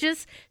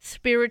religious,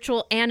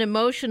 spiritual, and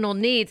emotional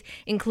needs,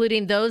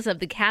 including those of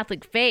the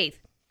Catholic faith.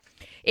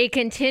 It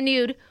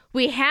continued,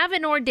 "We have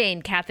an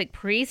ordained Catholic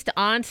priest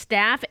on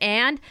staff,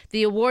 and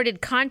the awarded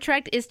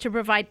contract is to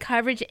provide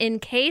coverage in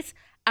case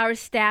our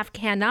staff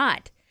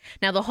cannot."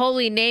 Now, the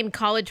Holy Name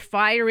College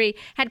Friary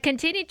had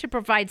continued to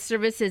provide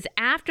services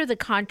after the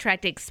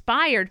contract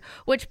expired,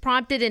 which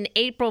prompted an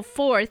April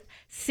 4th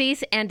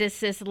cease and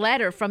desist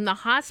letter from the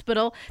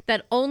hospital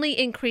that only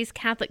increased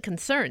Catholic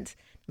concerns.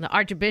 The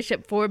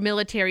Archbishop for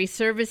Military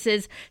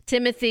Services,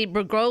 Timothy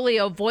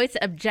Bergoglio, voiced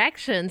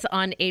objections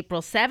on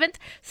April 7th,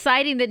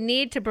 citing the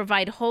need to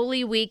provide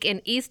Holy Week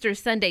and Easter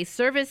Sunday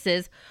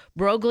services.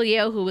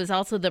 Bergoglio, who was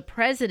also the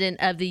president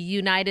of the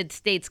United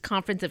States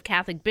Conference of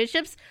Catholic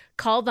Bishops,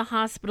 called the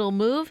hospital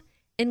move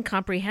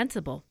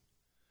incomprehensible.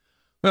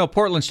 Well,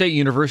 Portland State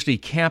University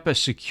campus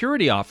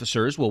security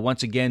officers will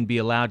once again be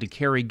allowed to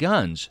carry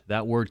guns.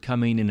 That word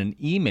coming in an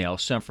email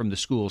sent from the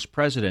school's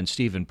president,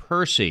 Stephen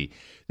Percy.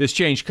 This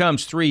change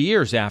comes 3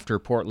 years after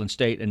Portland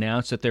State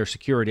announced that their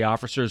security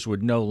officers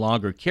would no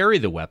longer carry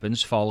the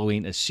weapons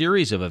following a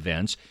series of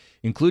events,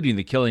 including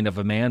the killing of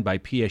a man by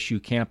PSU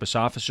campus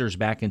officers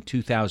back in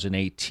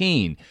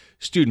 2018.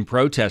 Student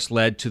protests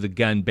led to the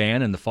gun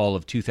ban in the fall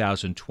of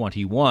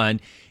 2021.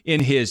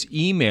 In his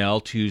email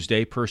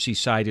Tuesday, Percy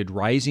cited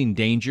rising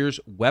dangers,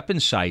 weapon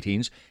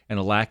sightings, and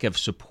a lack of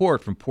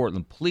support from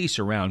Portland police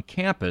around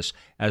campus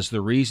as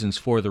the reasons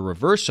for the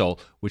reversal,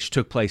 which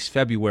took place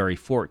February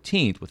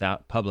 14th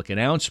without public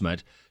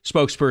announcement.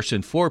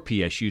 Spokesperson for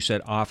PSU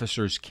said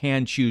officers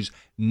can choose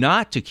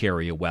not to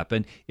carry a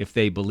weapon if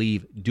they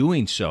believe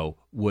doing so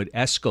would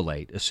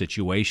escalate a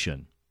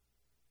situation.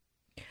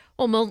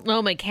 Well,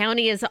 Multnomah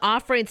County is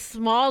offering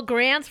small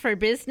grants for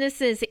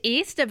businesses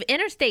east of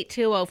Interstate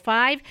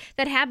 205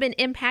 that have been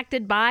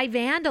impacted by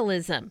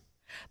vandalism.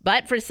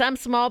 But for some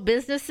small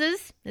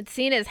businesses, it's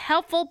seen as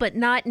helpful but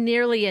not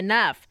nearly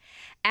enough.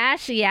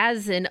 Ash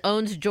Yazin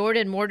owns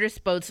Jordan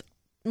Motorsports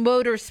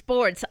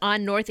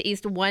on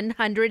Northeast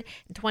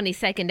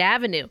 122nd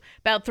Avenue.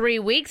 About 3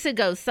 weeks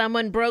ago,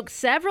 someone broke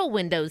several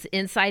windows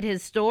inside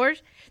his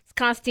stores. It's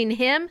costing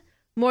him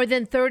more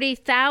than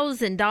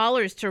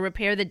 $30,000 to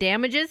repair the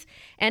damages,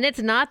 and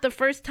it's not the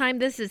first time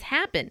this has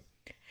happened.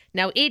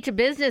 Now, each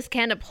business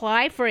can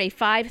apply for a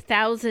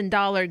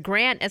 $5,000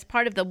 grant as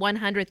part of the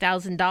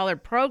 $100,000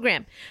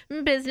 program.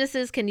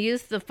 Businesses can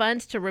use the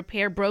funds to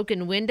repair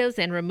broken windows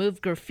and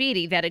remove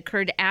graffiti that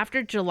occurred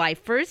after July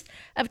 1st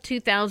of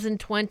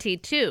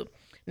 2022.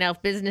 Now,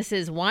 if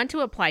businesses want to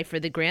apply for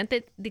the grant,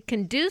 they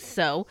can do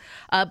so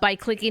by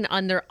clicking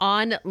on their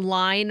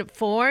online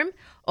form.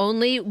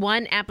 Only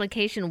one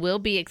application will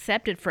be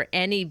accepted for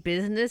any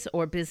business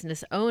or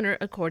business owner,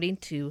 according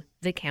to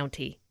the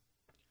county.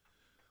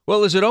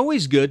 Well, is it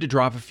always good to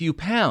drop a few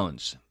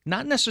pounds?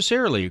 Not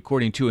necessarily,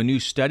 according to a new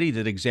study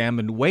that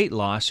examined weight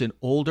loss in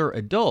older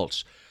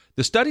adults.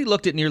 The study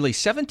looked at nearly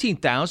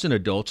 17,000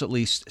 adults at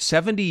least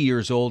 70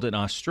 years old in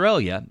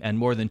Australia and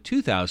more than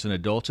 2,000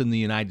 adults in the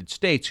United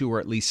States who were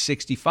at least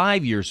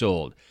 65 years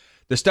old.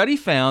 The study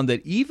found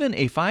that even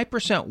a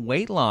 5%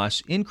 weight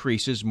loss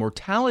increases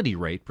mortality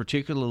rate,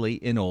 particularly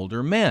in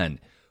older men.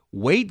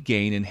 Weight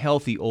gain in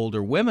healthy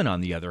older women, on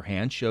the other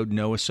hand, showed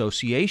no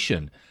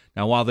association.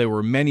 Now, while there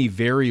were many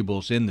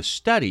variables in the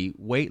study,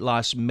 weight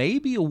loss may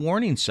be a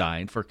warning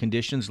sign for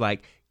conditions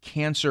like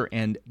cancer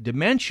and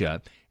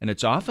dementia, and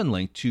it's often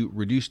linked to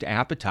reduced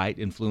appetite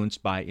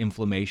influenced by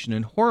inflammation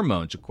and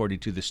hormones, according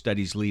to the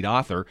study's lead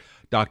author,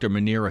 Dr.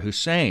 Munira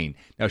Hussain.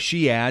 Now,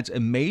 she adds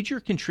a major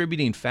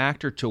contributing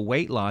factor to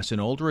weight loss in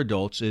older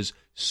adults is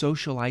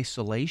social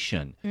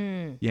isolation.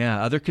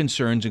 Yeah, other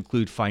concerns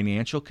include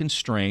financial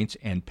constraints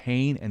and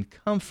pain and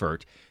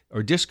comfort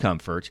or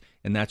discomfort,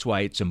 and that's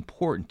why it's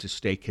important to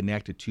stay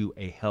connected to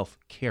a health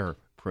care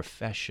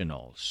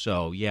professional.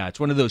 So, yeah, it's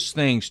one of those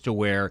things to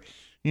where,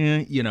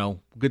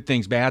 good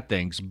things, bad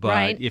things, but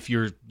right. If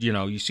you're,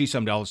 you see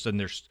somebody all of a sudden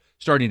they're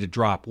starting to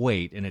drop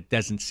weight and it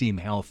doesn't seem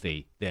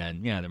healthy,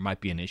 then, yeah, there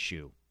might be an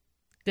issue.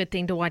 Good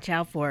thing to watch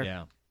out for.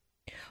 Yeah.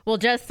 Well,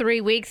 just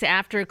 3 weeks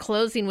after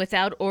closing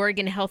without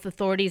Oregon Health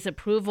Authority's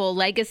approval,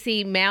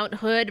 Legacy Mount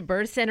Hood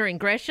Birth Center in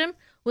Gresham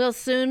will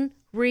soon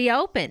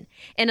reopen.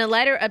 In a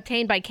letter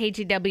obtained by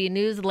KGW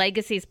News,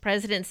 Legacy's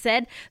president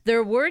said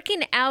they're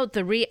working out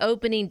the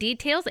reopening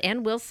details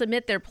and will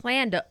submit their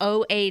plan to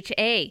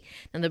OHA.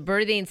 And the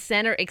birthing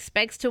center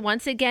expects to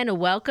once again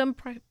welcome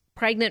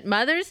pregnant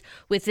mothers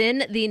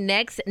within the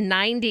next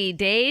 90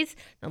 days.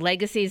 The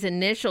Legacy's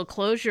initial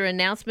closure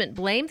announcement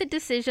blamed the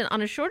decision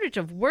on a shortage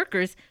of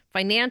workers'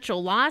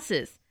 financial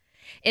losses.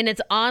 In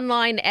its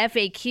online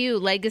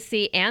FAQ,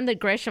 Legacy and the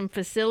Gresham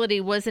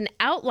facility was an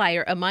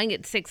outlier among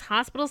its 6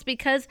 hospitals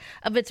because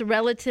of its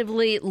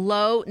relatively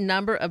low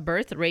number of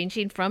births,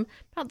 ranging from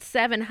about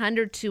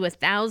 700 to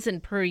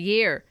 1,000 per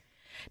year.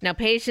 Now,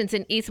 patients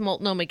in East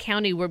Multnomah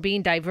County were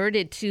being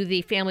diverted to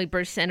the Family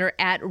Birth Center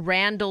at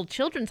Randall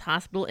Children's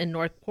Hospital in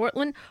North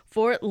Portland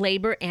for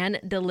labor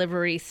and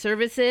delivery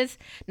services.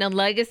 Now,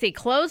 Legacy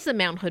closed the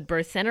Mount Hood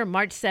Birth Center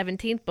March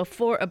 17th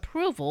before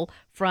approval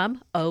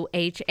from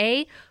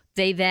OHA.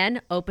 They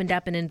then opened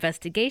up an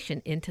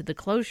investigation into the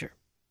closure.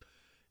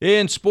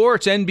 In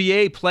sports,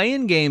 NBA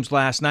play-in games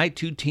last night.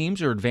 2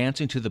 teams are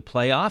advancing to the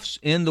playoffs.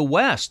 In the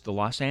West, the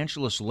Los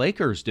Angeles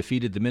Lakers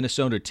defeated the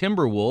Minnesota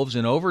Timberwolves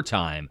in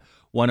overtime,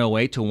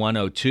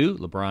 108-102.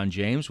 LeBron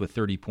James with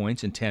 30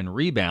 points and 10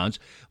 rebounds.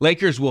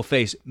 Lakers will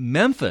face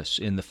Memphis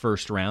in the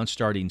first round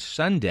starting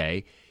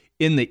Sunday.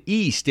 In the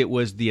East, it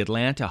was the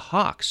Atlanta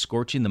Hawks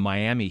scorching the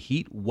Miami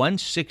Heat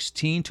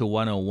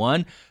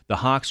 116-101. The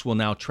Hawks will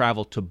now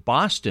travel to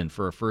Boston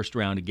for a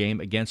first-round game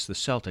against the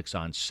Celtics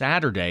on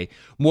Saturday.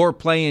 More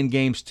play-in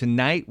games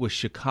tonight with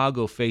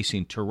Chicago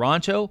facing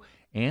Toronto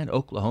and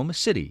Oklahoma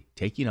City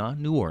taking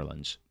on New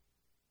Orleans.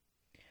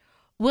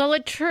 Well,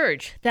 a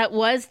church that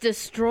was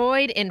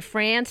destroyed in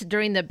France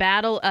during the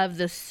Battle of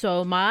the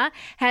Somme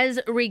has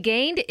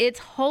regained its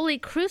holy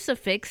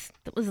crucifix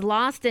that was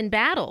lost in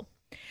battle.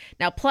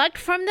 Now, plucked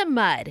from the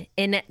mud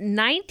in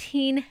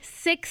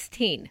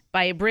 1916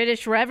 by a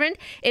British reverend,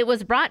 it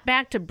was brought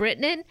back to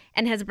Britain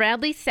and has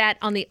proudly sat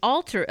on the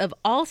altar of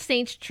All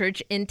Saints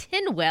Church in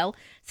Tinwell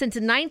since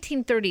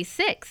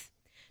 1936.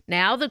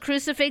 Now, the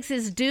crucifix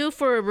is due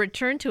for a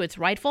return to its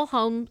rightful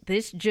home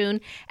this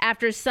June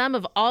after some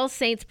of All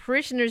Saints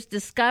parishioners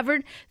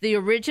discovered the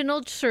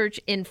original church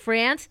in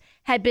France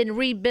had been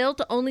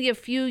rebuilt only a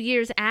few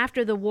years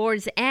after the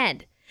war's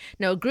end.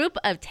 Now, a group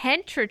of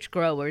 10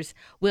 churchgoers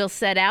will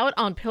set out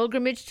on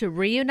pilgrimage to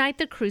reunite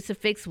the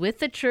crucifix with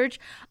the church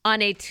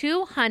on a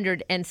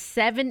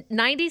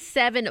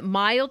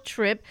 297-mile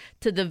trip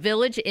to the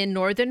village in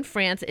northern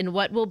France in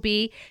what will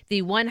be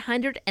the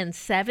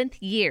 107th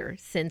year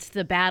since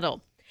the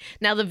battle.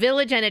 Now, the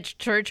village and its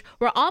church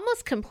were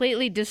almost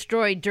completely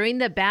destroyed during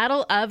the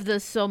Battle of the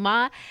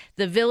Somme.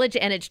 The village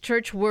and its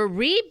church were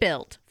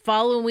rebuilt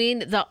following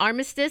the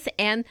armistice,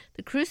 and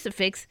the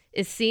crucifix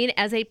is seen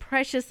as a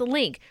precious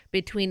link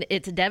between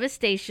its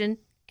devastation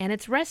and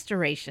its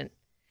restoration.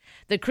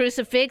 The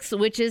crucifix,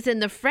 which is in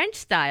the French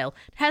style,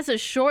 has a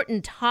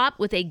shortened top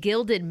with a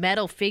gilded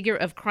metal figure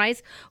of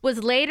Christ,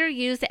 was later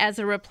used as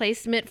a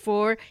replacement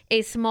for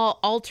a small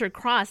altar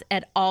cross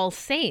at All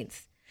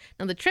Saints.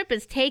 Now, the trip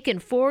has taken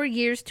 4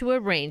 years to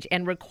arrange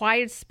and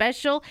required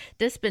special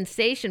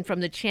dispensation from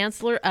the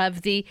Chancellor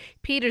of the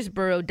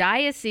Petersburg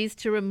Diocese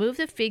to remove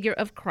the figure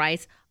of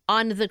Christ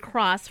on the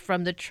cross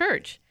from the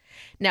church.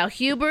 Now,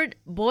 Hubert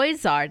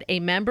Boisard, a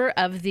member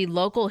of the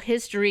local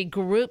history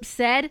group,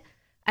 said,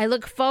 "I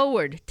look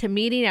forward to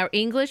meeting our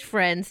English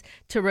friends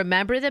to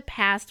remember the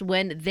past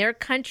when their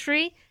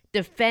country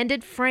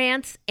defended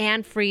France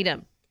and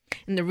freedom.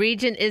 And the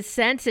region is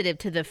sensitive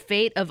to the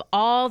fate of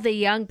all the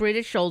young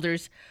British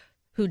soldiers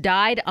who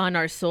died on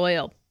our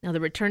soil." Now, the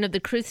return of the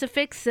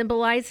crucifix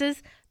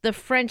symbolizes the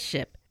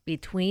friendship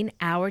between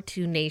our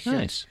two nations.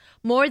 Nice.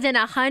 More than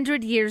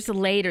 100 years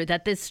later,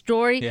 that this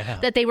story,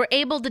 that they were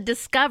able to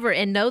discover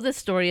and know the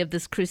story of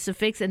this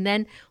crucifix, and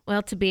then,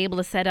 well, to be able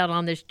to set out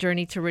on this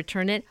journey to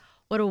return it.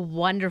 What a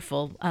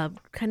wonderful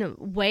kind of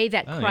way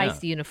that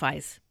Christ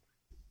unifies.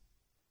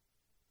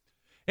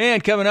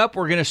 And coming up,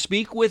 we're going to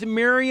speak with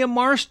Miriam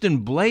Marston,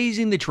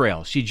 blazing the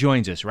trail. She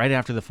joins us right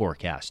after the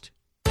forecast.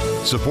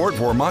 Support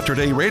for Mater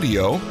Dei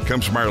Radio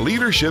comes from our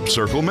Leadership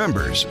Circle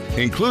members,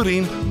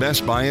 including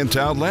Best Buy in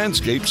Town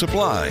Landscape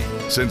Supply.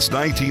 Since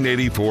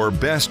 1984,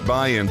 Best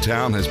Buy in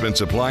Town has been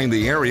supplying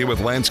the area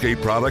with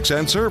landscape products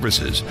and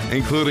services,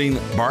 including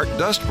bark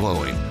dust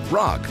blowing,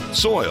 rock,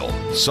 soil,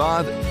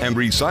 sod, and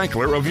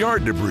recycler of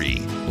yard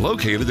debris.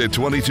 Located at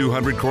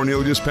 2200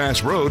 Cornelius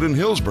Pass Road in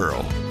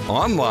Hillsboro.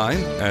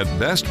 Online at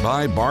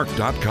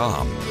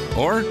bestbuybark.com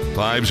or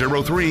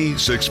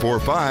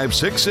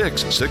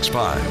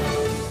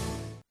 503-645-6665.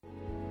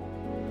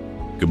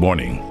 Good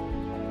morning.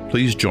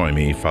 Please join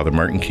me, Father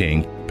Martin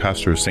King,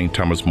 pastor of St.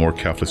 Thomas More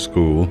Catholic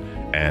School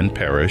and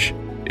Parish,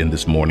 in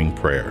this morning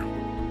prayer.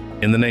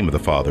 In the name of the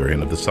Father,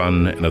 and of the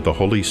Son, and of the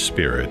Holy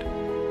Spirit.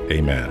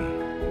 Amen.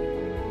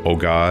 O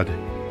God,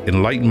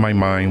 enlighten my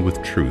mind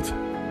with truth,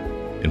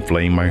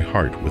 inflame my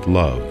heart with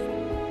love,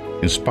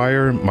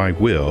 inspire my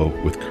will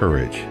with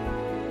courage,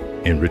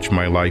 enrich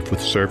my life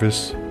with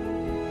service,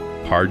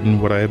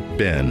 Pardon what I have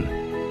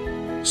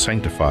been.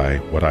 Sanctify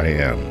what I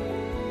am.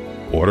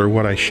 Order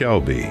what I shall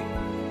be.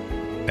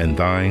 And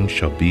thine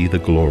shall be the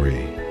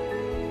glory,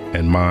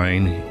 and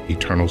mine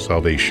eternal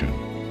salvation.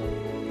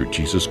 Through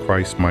Jesus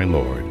Christ my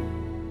Lord.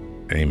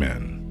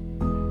 Amen.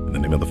 In the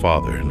name of the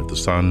Father, and of the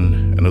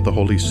Son, and of the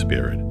Holy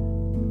Spirit.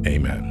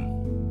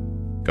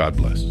 Amen. God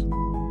bless.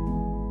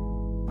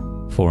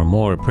 For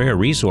more prayer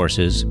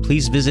resources,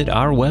 please visit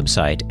our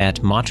website at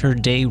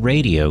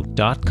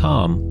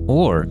matterdayradio.com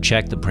or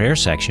check the prayer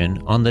section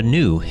on the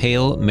new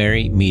Hail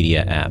Mary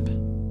Media app.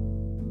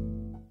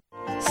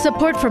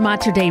 Support for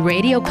Mater Dei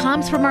Radio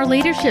comes from our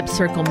Leadership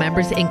Circle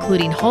members,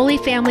 including Holy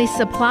Family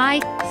Supply,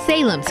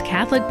 Salem's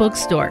Catholic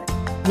Bookstore.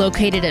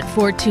 Located at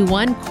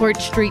 421 Court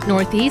Street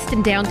Northeast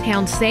in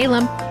downtown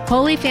Salem,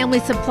 Holy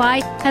Family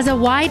Supply has a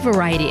wide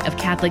variety of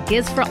Catholic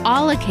gifts for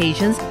all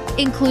occasions,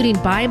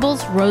 including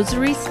Bibles,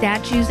 rosaries,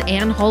 statues,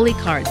 and holy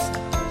cards.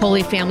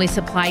 Holy Family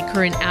Supply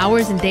current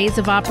hours and days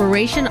of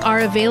operation are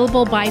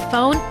available by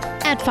phone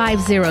at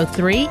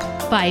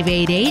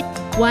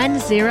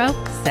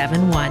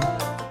 503-588-1071.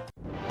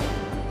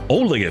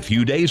 Only a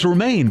few days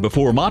remain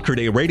before Mater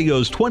Dei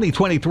Radio's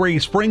 2023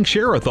 Spring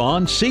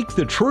Share-a-thon Seek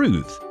the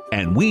Truth,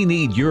 and we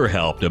need your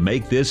help to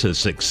make this a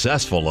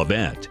successful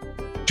event.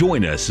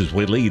 Join us as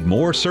we lead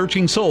more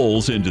searching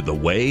souls into the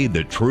way,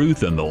 the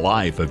truth, and the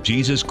life of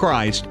Jesus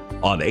Christ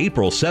on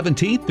April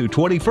 17th through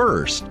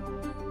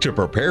 21st. To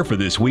prepare for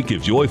this week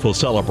of joyful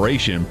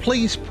celebration,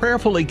 please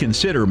prayerfully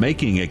consider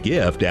making a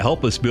gift to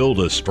help us build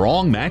a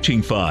strong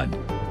matching fund.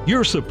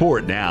 Your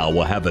support now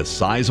will have a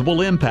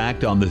sizable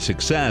impact on the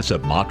success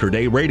of Mater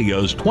Dei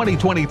Radio's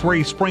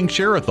 2023 Spring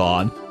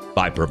Share-a-thon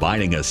by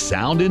providing a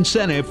sound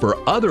incentive for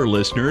other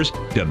listeners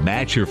to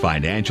match your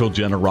financial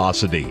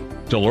generosity.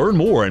 To learn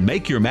more and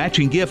make your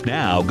matching gift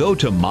now, go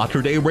to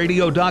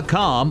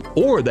matterdayradio.com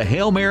or the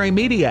Hail Mary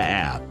Media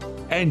app.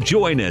 And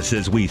join us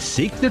as we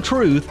seek the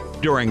truth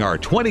during our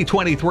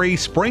 2023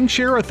 Spring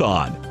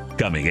Share-a-thon,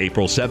 coming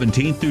April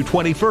 17th through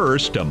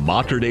 21st to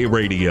Mater Dei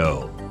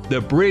Radio,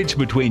 the bridge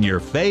between your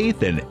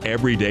faith and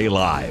everyday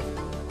life.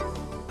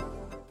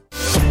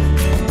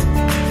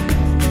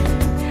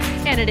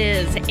 And it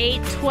is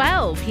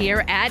 8:12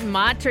 here at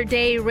Mater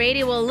Dei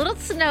Radio. A little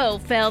snow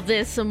fell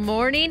this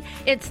morning.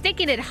 It's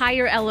sticking at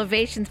higher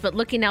elevations, but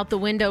looking out the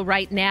window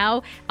right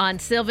now on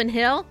Sylvan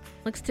Hill,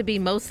 looks to be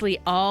mostly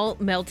all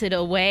melted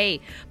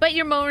away. But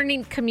your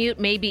morning commute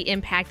may be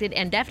impacted,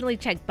 and definitely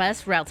check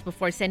bus routes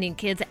before sending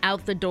kids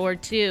out the door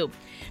too.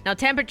 Now,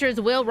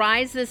 temperatures will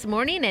rise this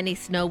morning. Any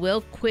snow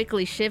will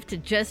quickly shift to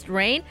just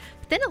rain.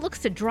 Then it looks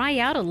to dry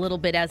out a little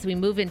bit as we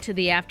move into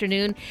the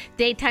afternoon.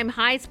 Daytime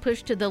highs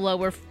push to the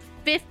lower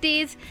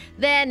 50s.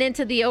 Then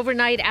into the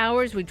overnight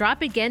hours, we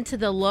drop again to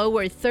the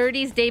lower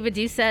 30s. David,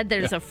 you said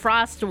there's a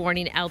frost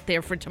warning out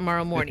there for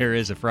tomorrow morning. There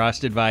is a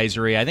frost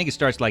advisory. I think it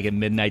starts like at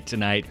midnight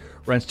tonight,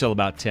 runs till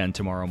about 10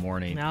 tomorrow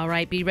morning. All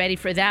right, be ready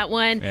for that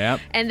one. Yep.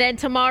 And then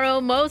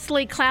tomorrow,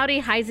 mostly cloudy,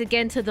 highs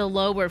again to the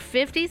lower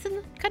 50s,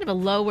 and kind of a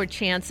lower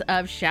chance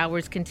of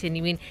showers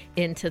continuing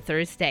into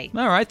Thursday.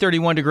 All right,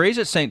 31 degrees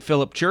at St.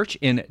 Philip Church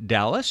in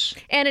Dallas.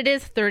 And it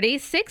is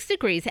 36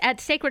 degrees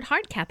at Sacred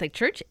Heart Catholic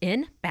Church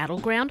in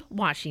Battleground,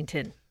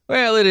 Washington.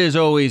 Well, it is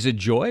always a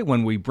joy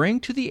when we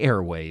bring to the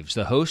airwaves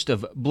the host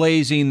of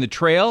Blazing the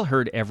Trail,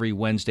 heard every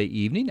Wednesday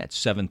evening at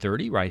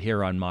 7:30 right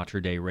here on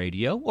Mater Dei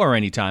Radio or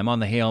anytime on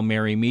the Hail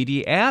Mary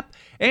Media app.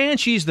 And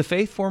she's the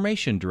Faith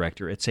Formation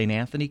Director at St.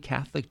 Anthony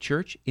Catholic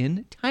Church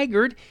in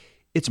Tigard.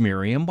 It's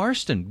Miriam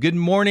Marston. Good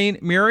morning,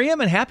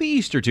 Miriam, and happy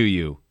Easter to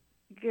you.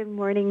 Good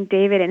morning,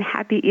 David, and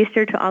happy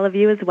Easter to all of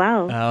you as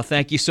well. Oh,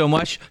 thank you so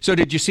much. So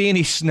did you see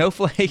any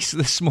snowflakes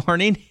this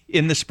morning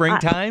in the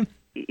springtime?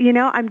 You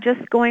know, I'm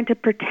just going to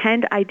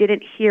pretend I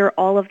didn't hear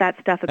all of that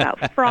stuff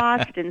about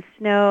frost and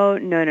snow.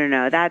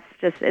 No. That's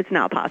just, it's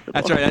not possible.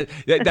 That's right.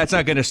 That's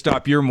not going to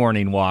stop your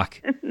morning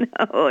walk.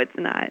 No, it's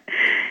not.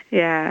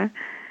 Yeah.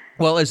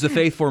 Well, as the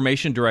Faith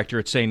Formation Director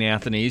at St.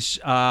 Anthony's,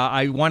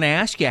 I want to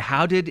ask you,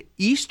 how did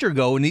Easter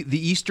go and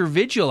the Easter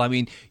Vigil? I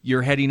mean,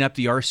 you're heading up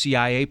the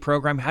RCIA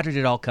program. How did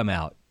it all come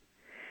out?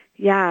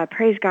 Yeah,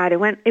 praise God. It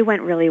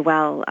went really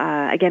well.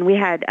 Again, we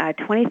had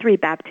 23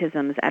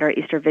 baptisms at our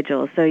Easter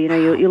Vigil. So, you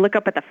know, you look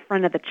up at the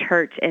front of the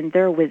church and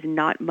there was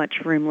not much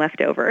room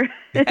left over.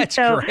 That's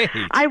so great.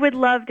 I would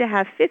love to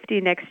have 50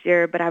 next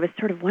year, but I was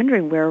sort of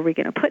wondering where are we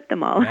going to put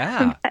them all.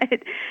 Yeah.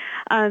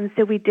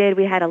 So we did.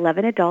 We had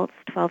 11 adults,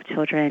 12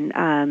 children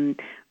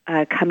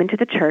come into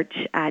the church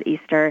at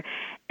Easter.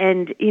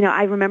 And, you know,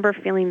 I remember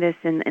feeling this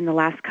in the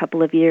last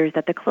couple of years,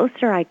 that the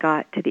closer I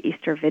got to the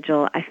Easter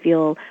Vigil, I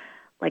feel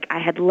like I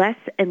had less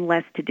and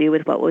less to do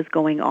with what was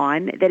going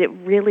on, that it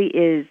really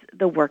is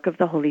the work of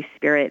the Holy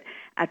Spirit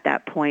at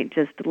that point,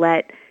 just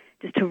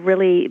to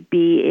really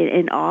be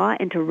in awe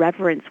and to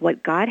reverence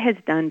what God has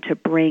done to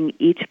bring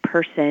each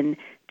person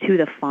to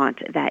the font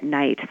that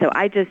night. So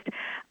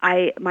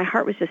my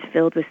heart was just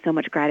filled with so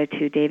much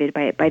gratitude, David,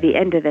 by the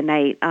end of the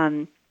night.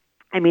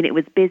 I mean, it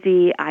was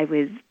busy. I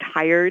was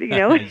tired, you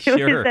know.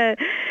 Sure.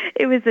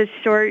 it was a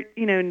short,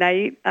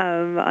 night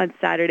on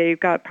Saturday.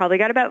 Probably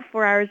got about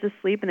 4 hours of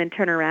sleep, and then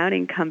turn around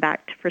and come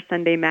back for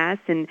Sunday Mass.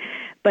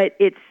 But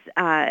it's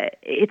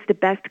the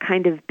best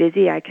kind of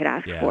busy I could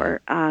ask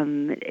for.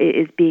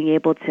 Is being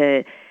able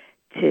to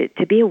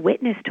be a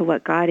witness to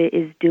what God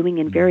is doing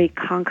in very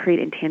concrete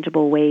and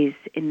tangible ways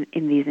in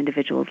these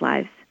individuals'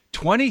 lives.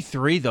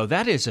 23, though,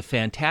 that is a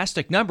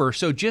fantastic number.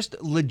 So just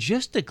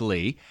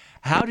logistically,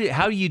 how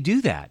do you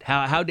do that?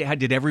 How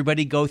did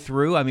everybody go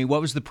through? I mean, what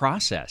was the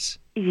process?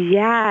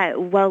 Yeah,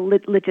 well,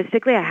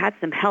 logistically, I had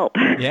some help,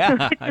 yeah,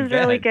 which is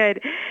really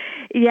good.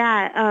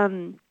 Yeah,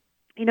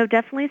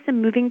 definitely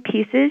some moving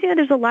pieces.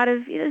 There's a lot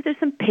of, there's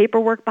some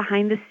paperwork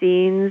behind the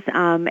scenes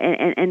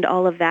and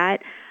all of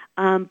that.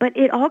 But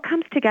it all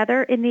comes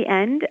together in the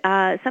end.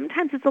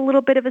 Sometimes it's a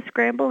little bit of a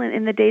scramble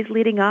in the days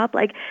leading up.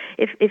 Like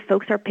if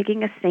folks are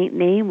picking a saint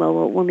name,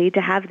 we'll need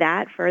to have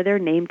that for their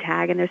name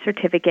tag and their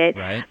certificate.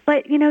 Right.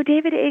 But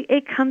David,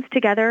 it comes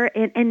together,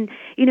 and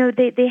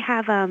they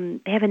have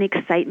an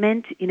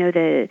excitement.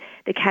 The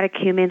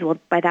catechumens. Well,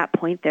 by that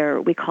point,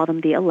 we call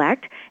them the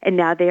elect, and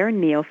now they are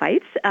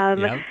neophytes.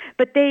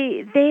 But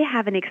they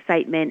have an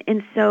excitement,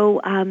 and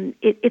so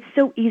it's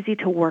so easy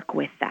to work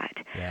with that.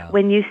 Yeah.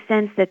 When you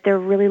sense that they're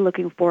really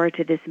looking forward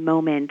to this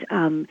moment,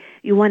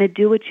 you want to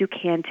do what you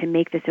can to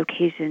make this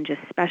occasion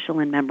just special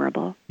and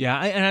memorable. Yeah,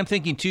 and I'm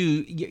thinking,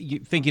 too,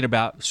 thinking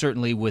about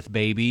certainly with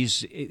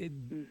babies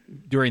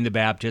during the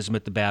baptism,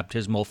 at the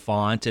baptismal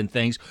font and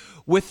things.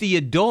 With the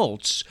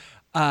adults,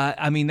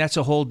 that's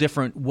a whole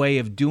different way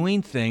of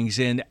doing things,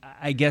 and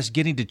I guess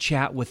getting to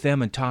chat with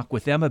them and talk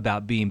with them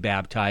about being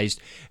baptized,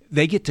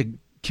 they get to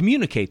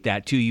communicate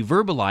that to you,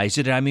 verbalize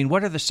it.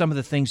 What are some of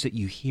the things that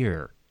you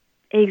hear?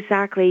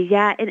 Exactly,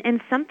 yeah.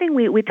 And something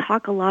we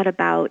talk a lot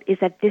about is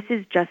that this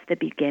is just the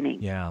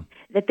beginning. Yeah.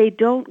 That they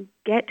don't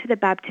get to the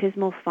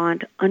baptismal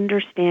font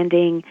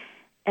understanding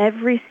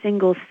every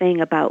single thing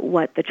about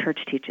what the church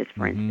teaches,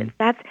 for instance.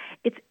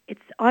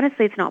 It's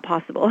honestly, it's not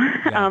possible.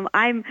 Yeah.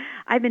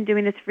 I've been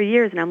doing this for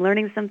years, and I'm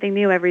learning something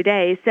new every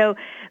day. So,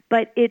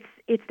 but it's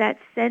that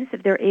sense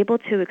of they're able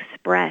to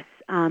express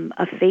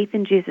a faith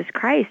in Jesus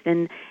Christ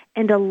and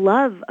a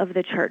love of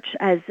the church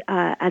as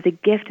a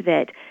gift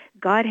that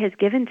God has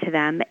given to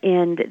them,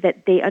 and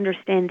that they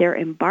understand they're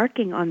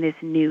embarking on this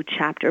new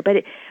chapter.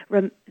 But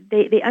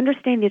they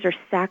understand these are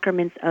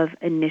sacraments of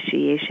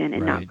initiation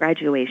and not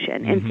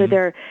graduation. And so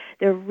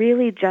they're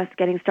really just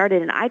getting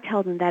started. And I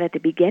tell them that at the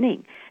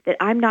beginning, that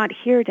I'm not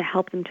here to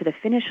help them to the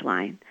finish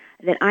line,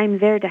 that I'm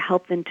there to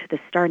help them to the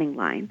starting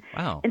line.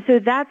 Wow. And so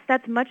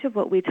that's much of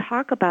what we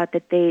talk about,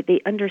 that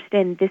they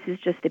understand this is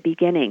just the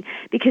beginning,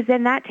 because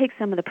then that takes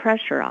some of the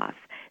pressure off,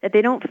 that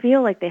they don't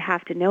feel like they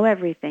have to know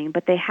everything,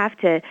 but they have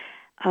to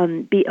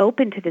be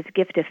open to this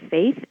gift of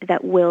faith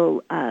that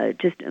will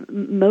just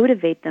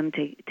motivate them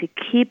to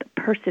keep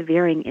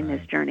persevering in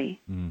this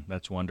journey.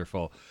 That's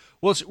wonderful.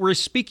 Well, we're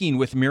speaking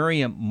with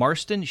Miriam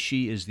Marston.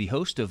 She is the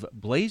host of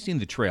Blazing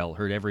the Trail,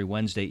 heard every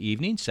Wednesday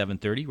evening,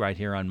 7:30, right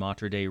here on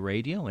Mater Dei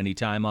Radio,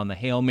 anytime on the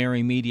Hail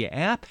Mary Media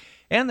app,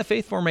 and the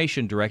Faith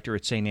Formation Director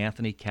at St.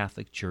 Anthony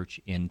Catholic Church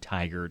in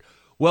Tigard.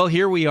 Well,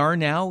 here we are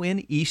now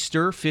in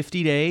Easter,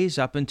 50 days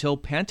up until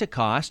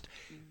Pentecost.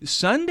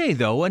 Sunday,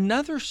 though,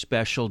 another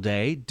special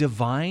day,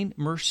 Divine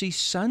Mercy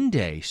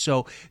Sunday.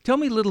 So tell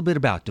me a little bit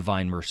about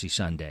Divine Mercy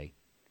Sunday.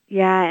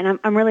 Yeah, and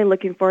I'm really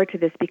looking forward to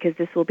this, because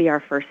this will be our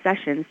first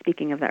session,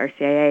 speaking of the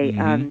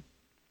RCIA.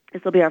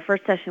 This will be our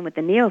first session with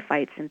the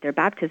neophytes since their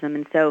baptism.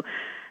 And so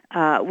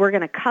we're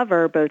going to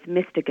cover both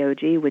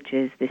mystagogy, which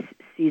is this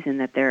season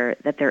that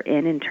they're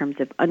in terms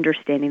of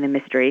understanding the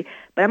mystery.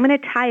 But I'm going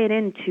to tie it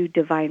into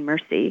Divine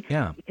Mercy,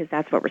 because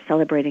that's what we're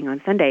celebrating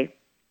on Sunday.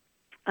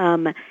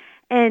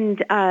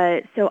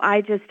 So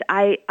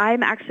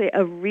I'm actually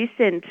a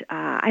recent,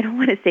 I don't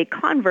want to say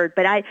convert,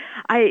 but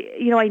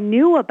I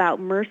knew about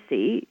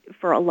mercy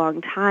for a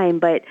long time,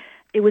 but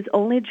it was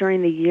only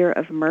during the year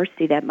of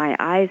mercy that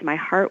my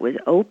heart was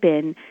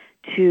open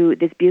to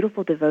this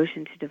beautiful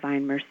devotion to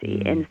Divine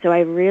Mercy. And so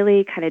I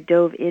really kind of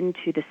dove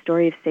into the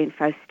story of St.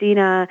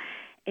 Faustina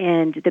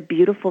and the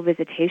beautiful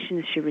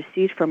visitations she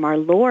received from our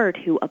Lord,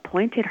 who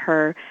appointed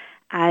her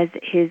as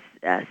his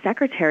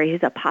secretary,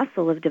 his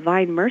apostle of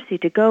Divine Mercy,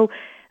 to go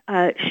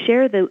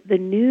share the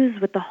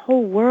news with the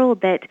whole world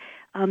that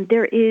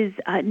there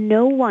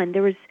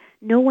was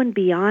no one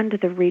beyond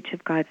the reach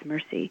of God's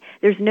mercy.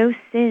 There's no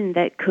sin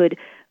that could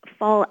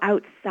fall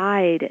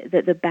outside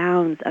the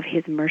bounds of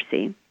his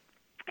mercy.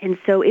 And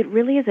so it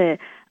really is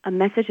a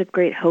message of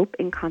great hope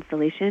and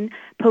consolation.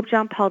 Pope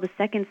John Paul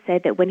II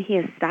said that when he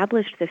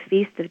established the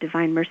Feast of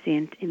Divine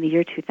Mercy in the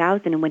year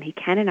 2000, and when he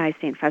canonized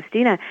St.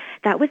 Faustina,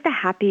 that was the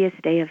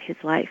happiest day of his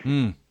life.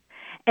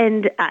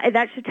 And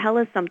that should tell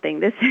us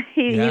something.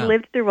 He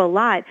lived through a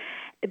lot,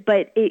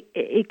 but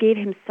it gave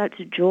him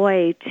such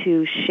joy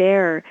to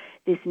share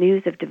this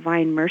news of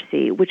Divine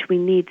Mercy, which we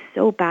need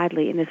so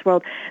badly in this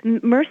world.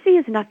 Mercy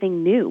is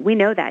nothing new. We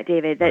know that,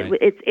 David, that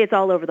it's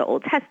all over the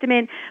Old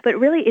Testament, but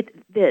really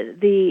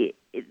the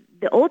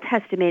the Old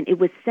Testament, it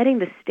was setting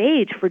the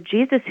stage for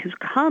Jesus who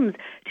comes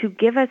to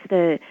give us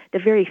the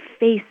very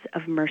face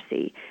of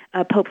mercy.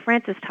 Pope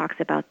Francis talks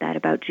about that,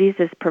 about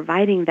Jesus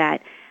providing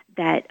that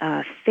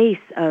face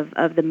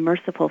of the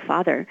merciful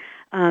Father.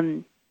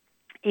 And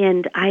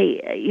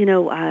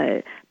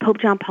Pope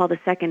John Paul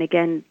II,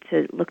 again,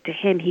 to look to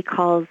him, he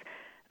calls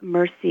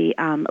mercy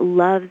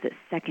love's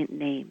second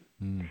name.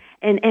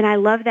 And I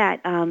love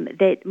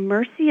that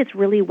mercy is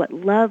really what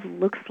love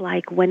looks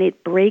like when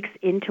it breaks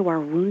into our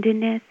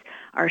woundedness,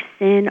 our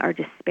sin, our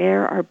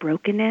despair, our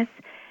brokenness.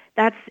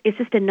 It's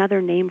just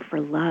another name for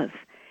love.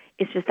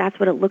 It's just that's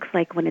what it looks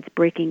like when it's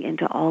breaking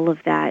into all of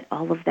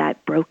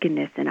that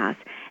brokenness in us.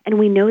 And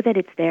we know that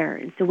it's there.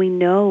 And so we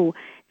know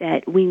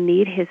that we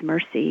need his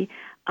mercy.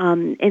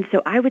 And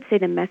so I would say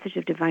the message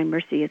of divine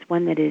mercy is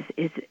one that is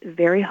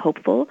very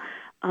hopeful.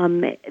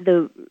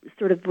 The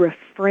sort of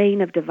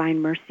refrain of divine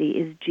mercy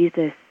is,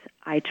 Jesus,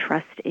 I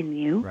trust in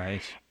you.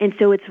 Right. And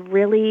so it's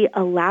really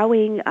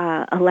allowing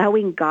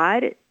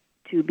God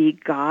to be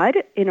God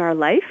in our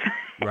life,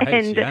 right,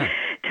 and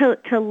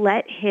to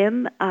let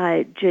him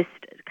just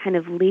kind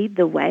of lead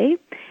the way,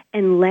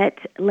 and let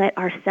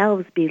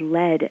ourselves be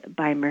led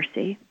by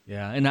mercy.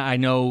 Yeah, and I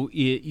know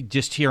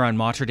just here on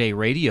Mater Dei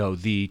Radio,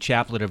 the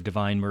Chaplet of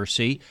Divine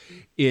Mercy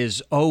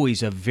is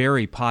always a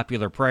very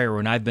popular prayer.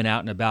 When I've been out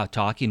and about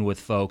talking with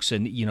folks,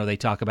 and they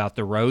talk about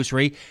the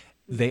Rosary,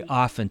 they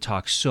often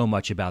talk so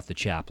much about the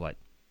Chaplet.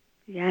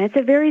 Yeah, it's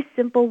a very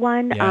simple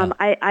one. Yeah.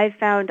 I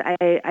found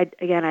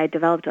I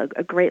developed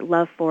a great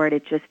love for it.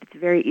 It's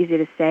very easy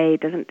to say.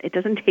 It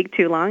doesn't take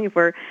too long if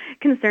we're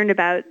concerned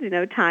about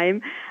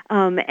time.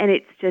 And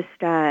it's just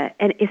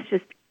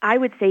I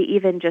would say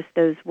even just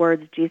those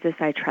words, Jesus,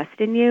 I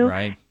trust in you.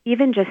 Right.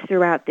 Even just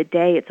throughout the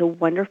day, it's a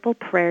wonderful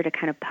prayer to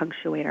kind of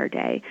punctuate our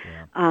day.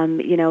 Yeah.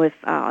 If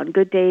on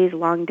good days,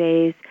 long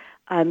days,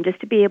 just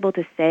to be able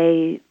to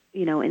say,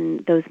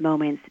 in those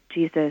moments,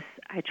 Jesus,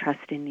 I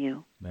trust in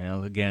you.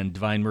 Well, again,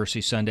 Divine Mercy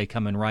Sunday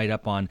coming right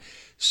up on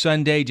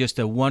Sunday. Just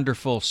a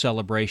wonderful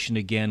celebration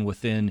again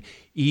within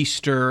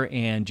Easter,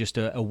 and just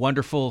a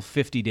wonderful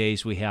 50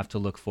 days we have to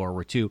look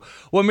forward to.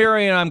 Well,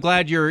 Marion, I'm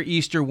glad your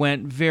Easter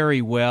went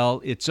very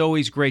well. It's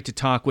always great to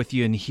talk with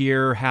you and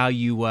hear how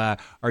you are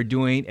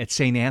doing at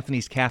St.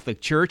 Anthony's Catholic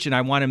Church. And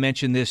I want to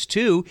mention this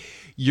too.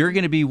 You're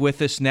going to be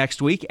with us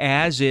next week,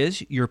 as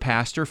is your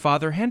pastor,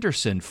 Father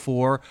Henderson,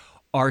 for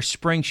our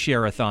Spring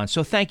Share-a-thon.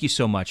 So thank you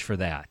so much for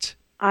that.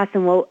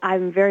 Awesome. Well,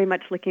 I'm very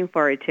much looking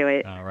forward to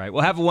it. All right.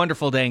 Well, have a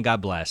wonderful day, and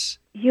God bless.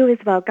 You as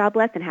well. God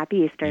bless, and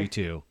happy Easter. You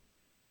too.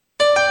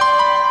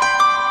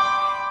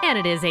 And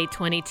it is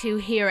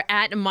 8:22 here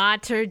at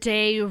Mater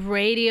Dei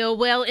Radio.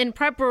 Well, in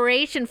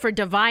preparation for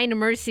Divine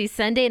Mercy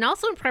Sunday, and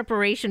also in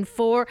preparation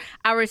for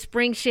our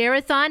Spring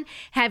Share-a-thon,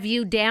 have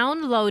you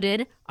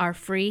downloaded our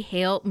free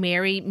Hail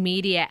Mary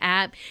Media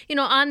app?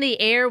 On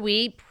the air,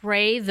 we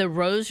pray the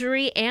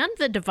Rosary and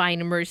the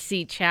Divine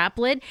Mercy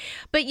Chaplet,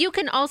 but you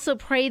can also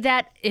pray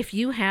that if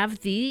you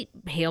have the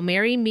Hail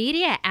Mary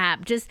Media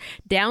app. Just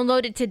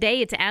download it today.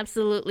 It's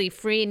absolutely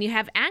free, and you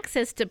have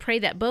access to pray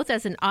that both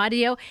as an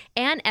audio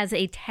and as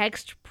a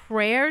text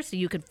prayer, so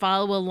you could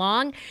follow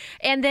along.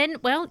 And then,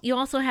 well, you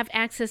also have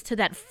access to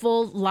that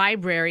full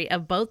library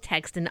of both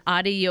text and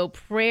audio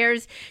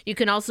prayers. You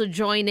can also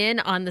join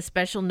in on the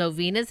special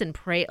novenas and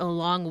pray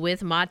along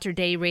with Mater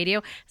Dei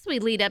Radio as we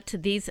lead up to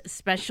these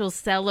special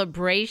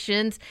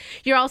celebrations.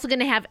 You're also going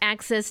to have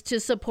access to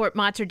support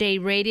Mater Dei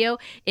Radio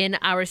in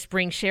our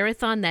Spring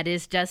Share-a-thon that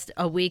is just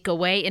a week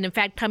away. And in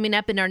fact, coming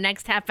up in our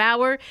next half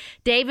hour,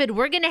 David,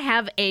 we're going to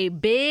have a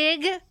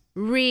big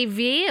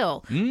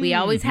reveal. We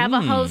always have a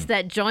host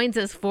that joins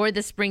us for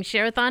the Spring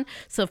Share-a-thon.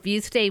 So if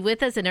you stay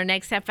with us in our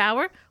next half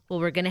hour,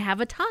 well, we're going to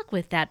have a talk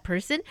with that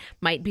person.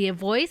 Might be a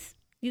voice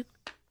you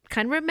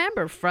can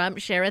remember from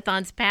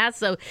Share-a-thons past.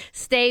 So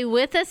stay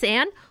with us,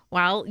 and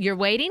while you're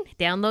waiting,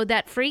 download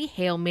that free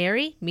Hail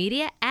Mary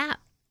Media app.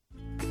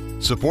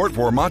 Support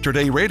for Mater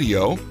Dei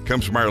Radio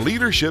comes from our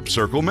Leadership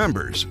Circle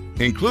members,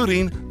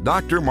 including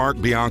Dr.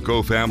 Mark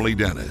Bianco, family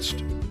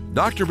dentist.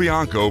 Dr.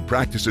 Bianco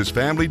practices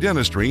family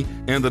dentistry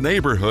in the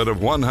neighborhood of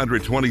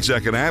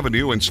 122nd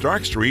Avenue and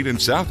Stark Street in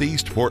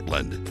Southeast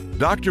Portland.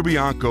 Dr.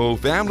 Bianco,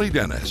 family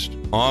dentist,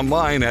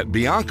 online at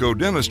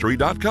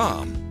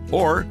biancodentistry.com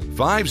or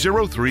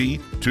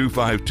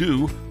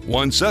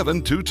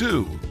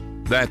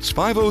 503-252-1722. That's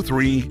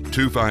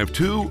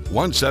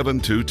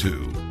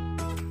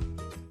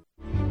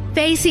 503-252-1722.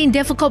 Facing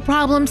difficult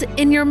problems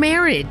in your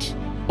marriage?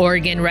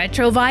 Oregon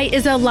Retrovi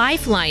is a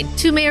lifeline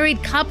to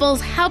married couples,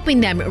 helping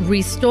them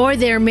restore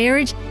their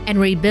marriage and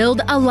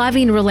rebuild a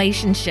loving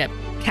relationship.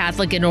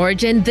 Catholic in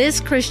origin, this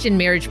Christian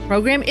marriage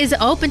program is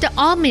open to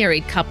all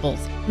married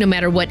couples, no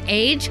matter what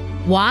age,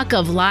 walk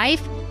of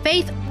life,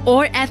 faith,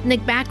 or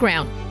ethnic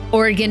background.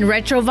 Oregon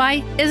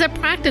Retrovi is a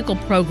practical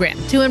program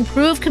to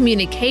improve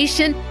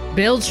communication,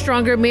 build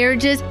stronger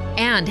marriages,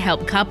 and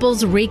help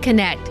couples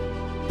reconnect.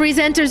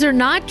 Presenters are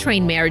not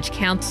trained marriage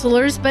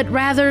counselors, but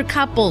rather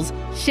couples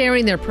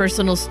sharing their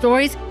personal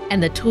stories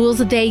and the tools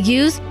that they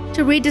use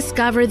to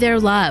rediscover their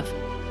love.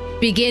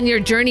 Begin your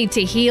journey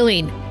to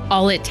healing.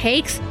 All it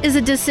takes is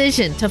a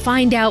decision to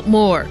find out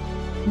more.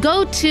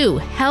 Go to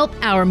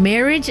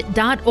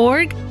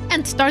helpourmarriage.org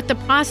and start the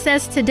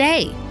process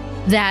today.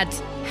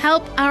 That's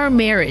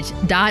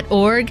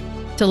helpourmarriage.org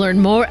to learn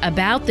more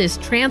about this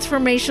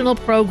transformational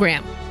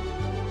program.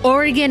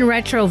 Oregon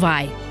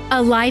Retrovi,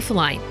 a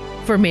lifeline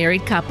for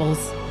married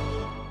couples.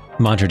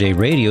 Mater Dei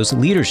Radio's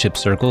Leadership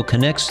Circle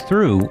connects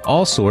through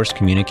All Source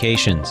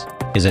Communications.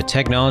 Is a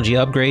technology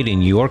upgrade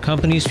in your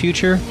company's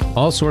future?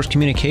 All Source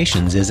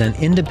Communications is an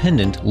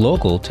independent,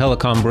 local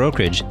telecom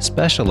brokerage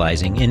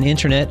specializing in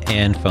internet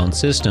and phone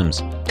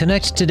systems.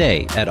 Connect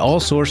today at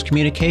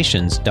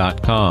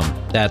allsourcecommunications.com.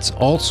 That's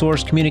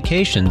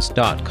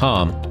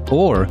allsourcecommunications.com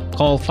or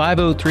call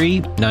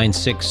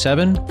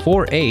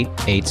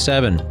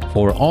 503-967-4887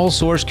 for All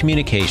Source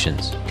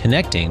Communications,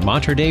 connecting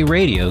Mater Dei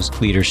Radio's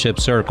Leadership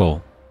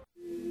Circle.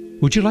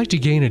 Would you like to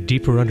gain a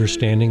deeper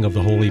understanding of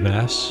the Holy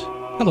Mass?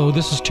 Hello,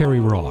 this is Terry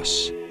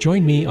Ross.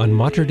 Join me on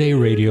Mater Dei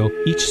Radio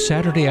each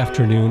Saturday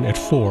afternoon at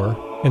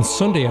 4 and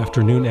Sunday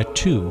afternoon at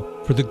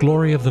 2 for the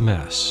Glory of the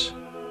Mass.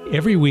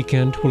 Every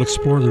weekend, we'll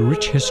explore the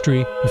rich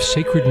history of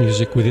sacred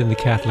music within the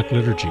Catholic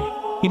liturgy.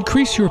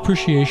 Increase your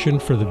appreciation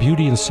for the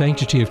beauty and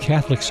sanctity of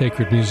Catholic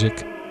sacred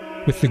music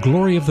with the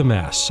Glory of the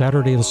Mass,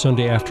 Saturday and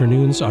Sunday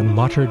afternoons on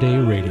Mater Dei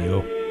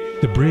Radio,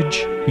 the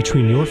bridge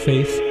between your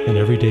faith and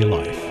everyday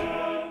life.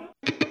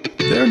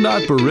 They're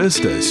not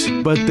baristas,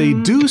 but they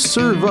do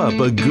serve up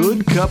a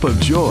good cup of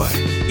joy.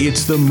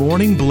 It's the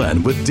Morning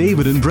Blend with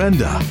David and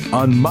Brenda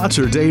on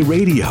Mater Dei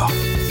Radio.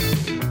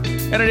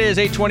 And it is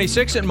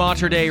 8:26 at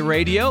Mater Dei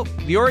Radio.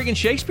 The Oregon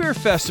Shakespeare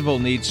Festival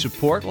needs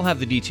support. We'll have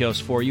the details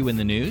for you in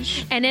the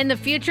news. And in the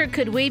future,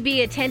 could we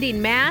be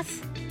attending Mass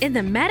in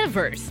the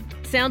metaverse?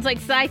 Sounds like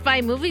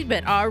sci-fi movie,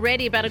 but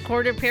already about a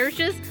quarter of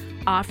parishes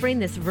offering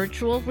this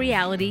virtual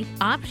reality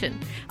option.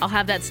 I'll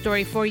have that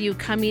story for you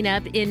coming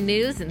up in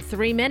news in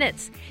 3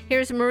 minutes.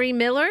 Here's Marie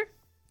Miller,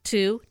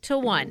 2 to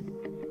 1.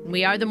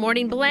 We are the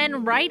Morning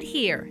Blend right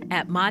here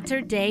at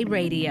Mater Dei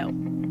Radio.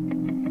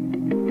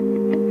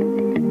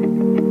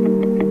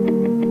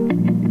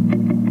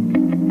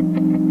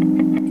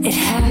 It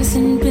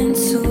hasn't been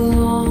so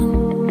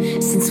long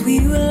since we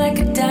were like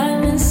a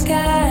diamond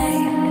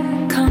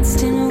sky.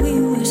 Constant,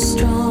 we were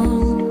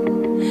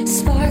strong,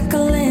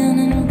 sparkling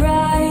and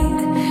bright.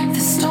 The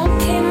storm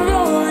came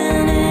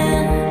rolling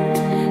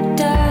in,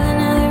 darling,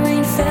 now the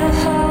rain fell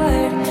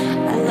hard.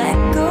 I let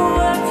go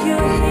of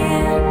your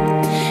hand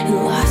and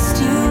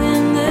lost you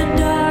in the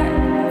dark.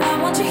 I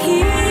want to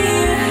hear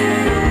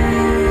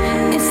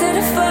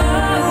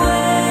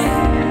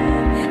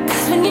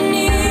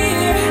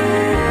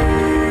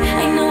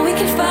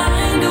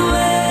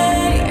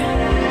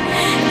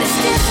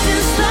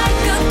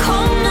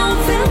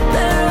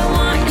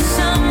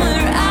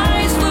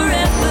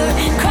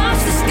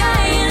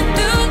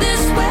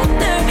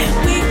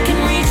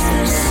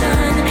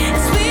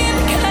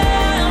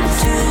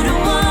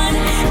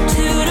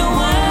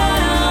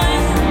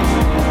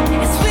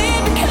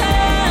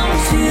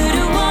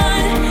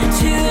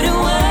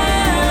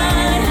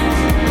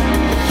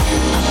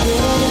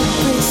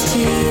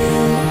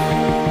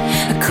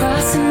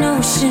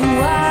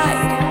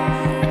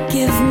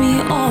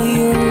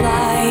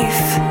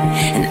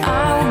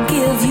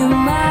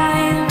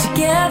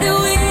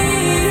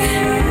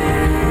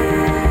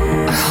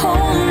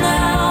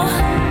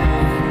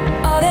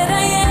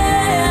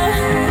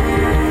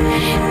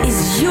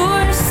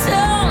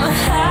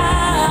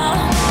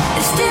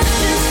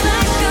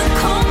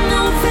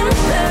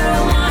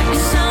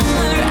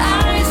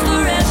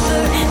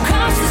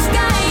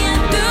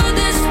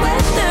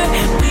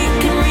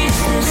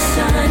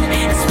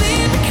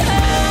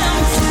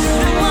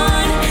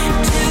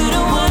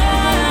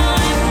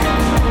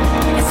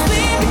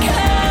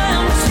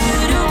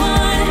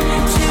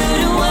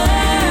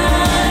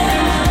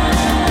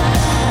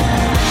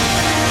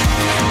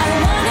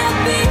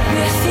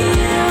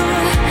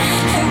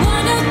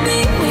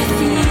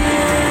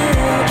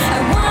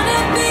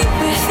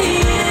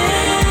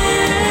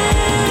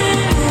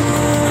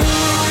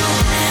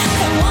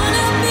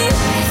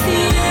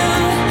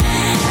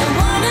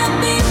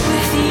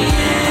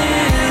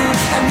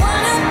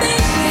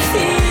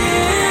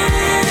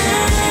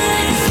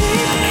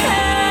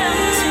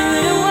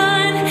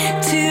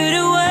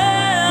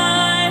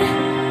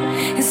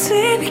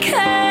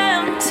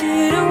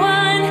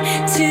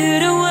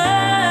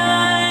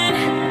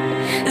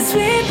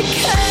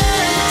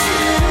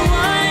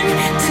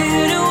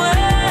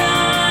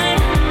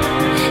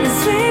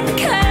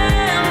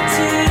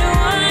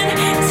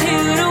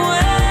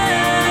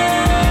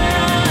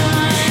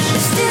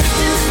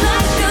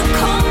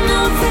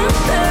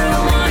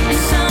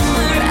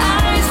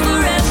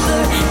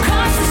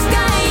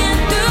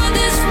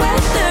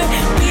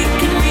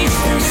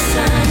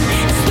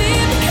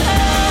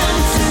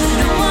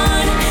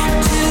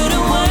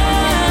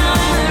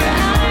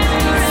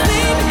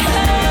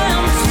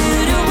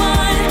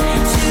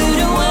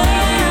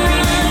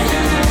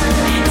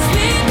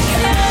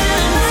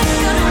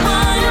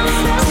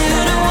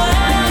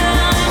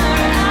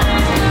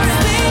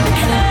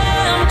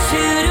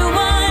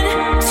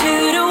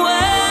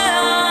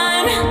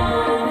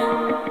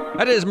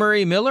is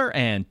Murray Miller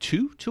and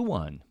 2 to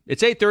 1.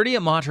 It's 8:30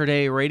 at Mater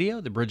Dei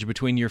Radio, the bridge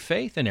between your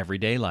faith and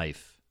everyday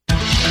life.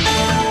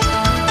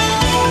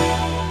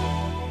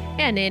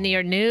 And in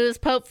your news,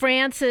 Pope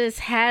Francis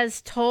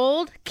has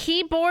told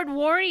keyboard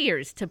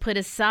warriors to put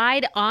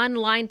aside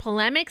online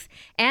polemics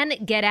and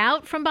get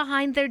out from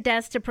behind their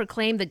desks to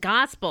proclaim the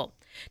gospel.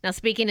 Now,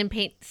 speaking in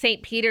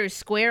St. Peter's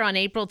Square on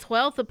April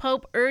 12th, the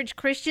Pope urged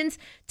Christians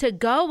to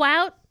go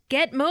out,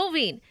 get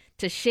moving,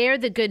 to share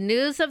the good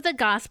news of the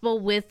gospel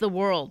with the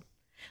world.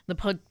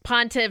 The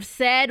pontiff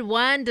said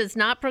one does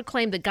not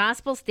proclaim the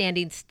gospel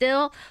standing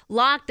still,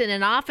 locked in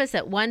an office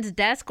at one's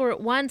desk or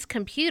at one's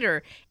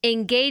computer,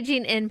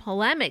 engaging in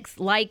polemics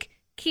like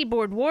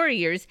keyboard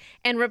warriors,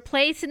 and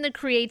replacing the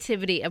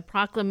creativity of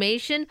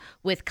proclamation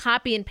with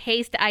copy and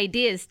paste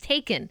ideas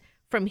taken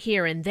from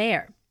here and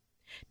there.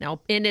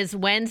 Now, in his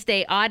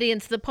Wednesday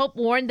audience, the Pope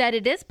warned that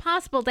it is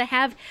possible to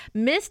have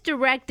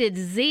misdirected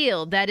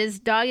zeal that is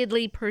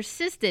doggedly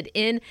persisted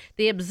in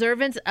the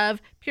observance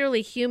of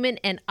purely human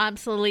and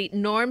obsolete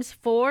norms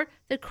for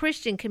the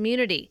Christian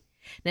community.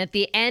 And at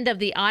the end of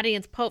the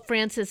audience, Pope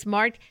Francis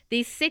marked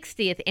the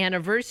 60th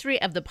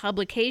anniversary of the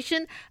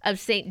publication of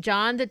St.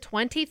 John the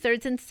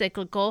 23rd's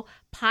encyclical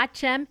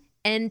Pacem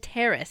in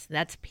Terris,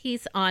 that's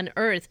Peace on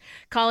Earth,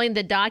 calling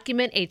the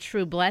document a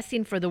true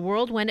blessing for the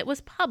world when it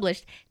was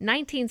published in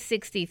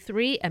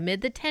 1963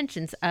 amid the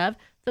tensions of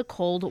the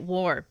Cold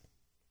War.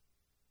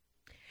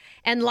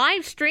 And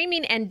live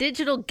streaming and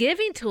digital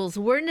giving tools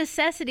were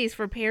necessities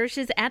for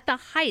parishes at the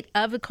height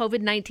of the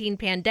COVID-19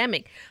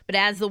 pandemic. But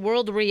as the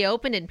world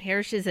reopened and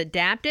parishes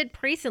adapted,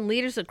 priests and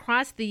leaders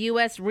across the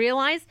U.S.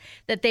 realized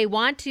that they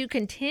want to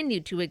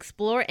continue to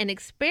explore and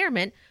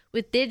experiment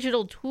with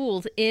digital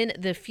tools in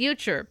the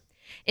future.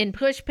 In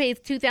Pushpay's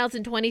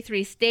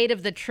 2023 State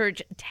of the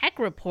Church Tech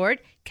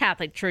Report,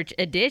 Catholic Church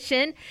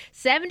Edition,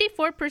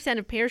 74%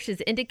 of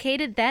parishes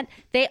indicated that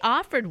they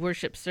offered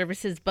worship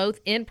services both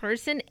in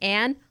person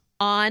and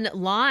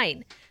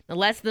online. Now,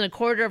 less than a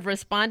quarter of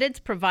respondents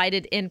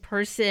provided in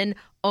person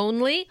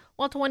only,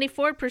 while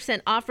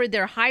 24% offered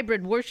their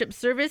hybrid worship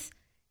service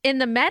in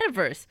the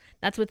metaverse.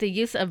 That's with the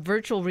use of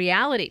virtual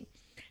reality.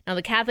 Now,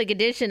 the Catholic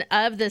edition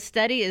of the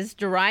study is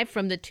derived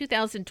from the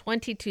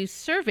 2022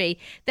 survey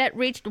that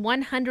reached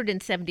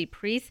 170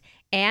 priests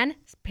and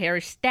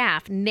parish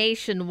staff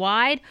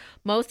nationwide.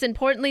 Most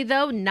importantly,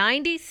 though,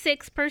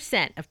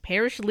 96% of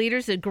parish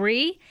leaders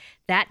agree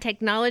that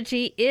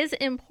technology is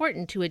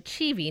important to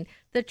achieving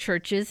the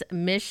church's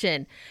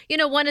mission. You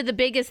know, one of the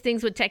biggest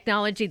things with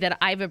technology that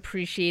I've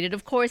appreciated,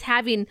 of course,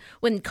 when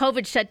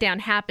COVID shutdown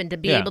happened, to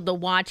be able to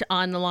watch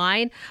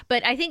online.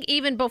 But I think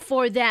even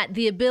before that,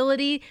 the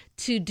ability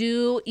to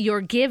do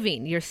your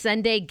giving, your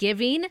Sunday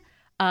giving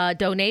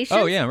donations.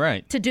 Oh, yeah,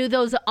 right. To do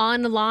those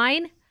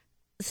online.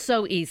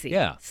 So easy.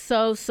 Yeah.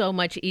 So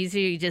much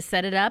easier. You just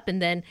set it up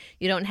and then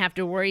you don't have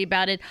to worry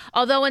about it.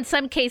 Although in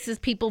some cases,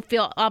 people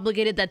feel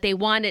obligated that they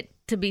want it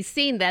to be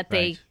seen that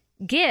they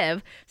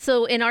give.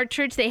 So in our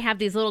church, they have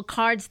these little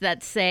cards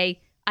that say,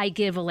 I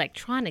give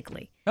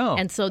electronically. Oh.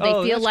 And so they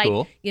feel like,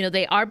 cool. you know,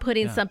 they are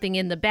putting something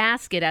in the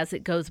basket as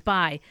it goes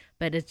by.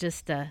 But it's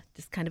just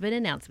kind of an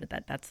announcement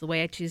that's the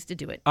way I choose to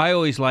do it. I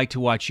always like to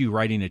watch you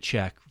writing a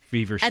check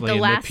feverishly at the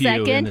last in the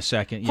pew second. in the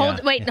second.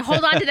 Yeah.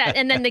 Hold on to that.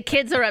 And then the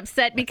kids are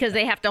upset because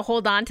they have to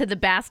hold on to the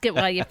basket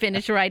while you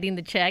finish writing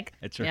the check.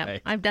 That's right.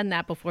 Yep, I've done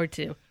that before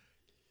too.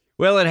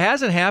 Well, it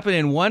hasn't happened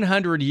in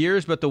 100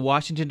 years, but the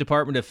Washington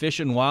Department of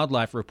Fish and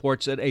Wildlife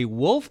reports that a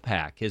wolf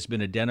pack has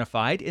been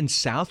identified in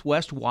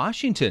southwest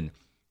Washington.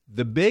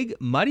 The Big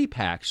Muddy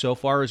Pack so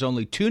far has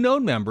only 2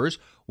 known members,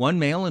 1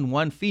 male and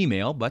 1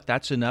 female, but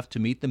that's enough to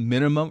meet the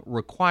minimum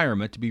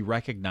requirement to be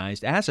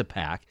recognized as a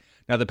pack.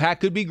 Now, the pack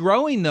could be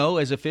growing, though,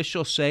 as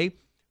officials say.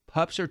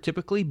 Pups are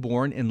typically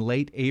born in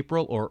late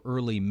April or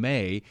early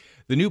May.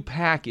 The new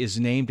pack is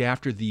named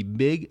after the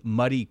Big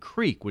Muddy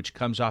Creek, which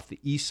comes off the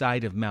east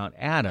side of Mount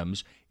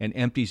Adams and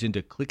empties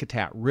into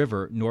Klickitat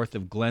River north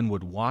of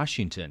Glenwood,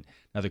 Washington.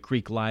 Now, the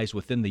creek lies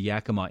within the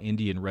Yakima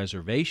Indian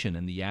Reservation,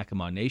 and the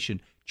Yakima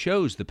Nation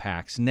chose the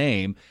pack's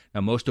name.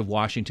 Now, most of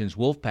Washington's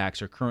wolf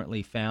packs are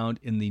currently found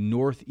in the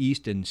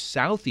northeast and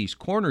southeast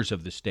corners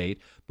of the state,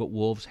 but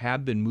wolves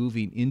have been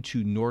moving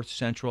into north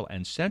central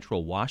and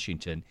central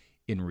Washington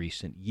in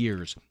recent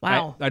years.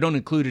 Wow. I don't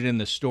include it in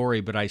the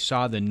story, but I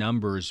saw the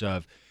numbers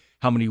of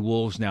how many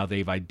wolves now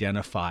they've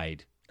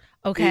identified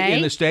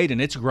in the state,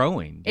 and it's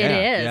growing. It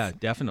is. Yeah,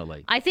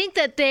 definitely. I think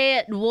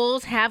that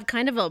wolves have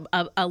kind of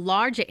a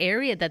large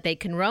area that they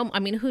can roam. I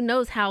mean, who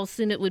knows how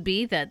soon it would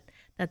be that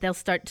they'll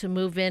start to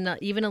move in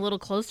even a little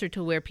closer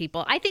to where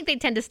people. I think they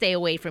tend to stay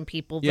away from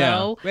people,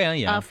 though,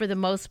 for the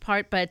most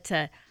part. But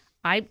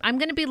I'm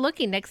going to be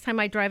looking next time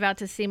I drive out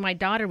to see my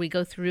daughter. We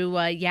go through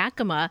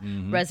Yakima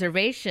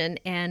Reservation,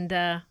 and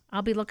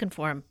I'll be looking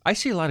for them. I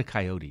see a lot of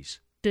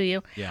coyotes. Do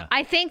you? Yeah.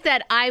 I think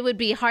that I would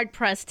be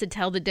hard-pressed to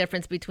tell the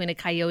difference between a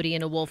coyote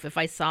and a wolf if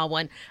I saw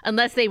one,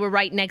 unless they were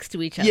right next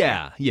to each other.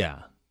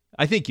 Yeah.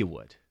 I think you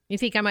would. You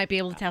think I might be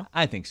able to tell?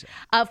 I think so.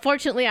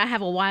 Fortunately, I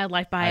have a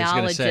wildlife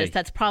biologist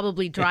that's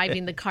probably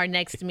driving the car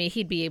next to me.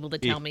 He'd be able to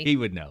tell me. He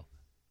would know.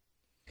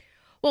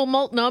 Well,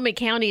 Multnomah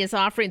County is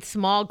offering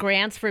small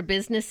grants for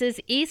businesses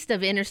east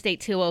of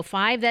Interstate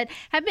 205 that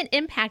have been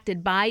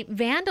impacted by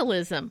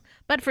vandalism.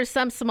 But for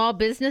some small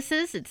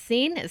businesses, it's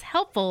seen as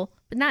helpful,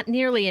 but not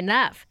nearly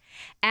enough.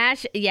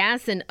 Ash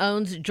Yasin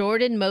owns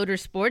Jordan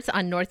Motorsports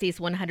on Northeast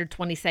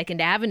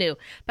 122nd Avenue.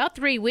 About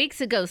 3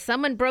 weeks ago,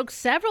 someone broke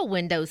several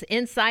windows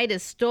inside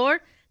his store.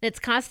 That's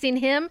costing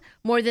him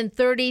more than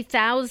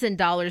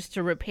 $30,000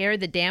 to repair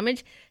the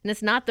damage, and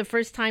it's not the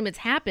first time it's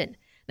happened.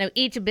 Now,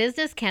 each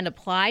business can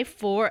apply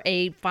for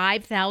a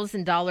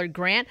 $5,000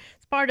 grant.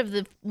 It's part of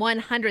the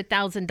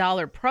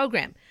 $100,000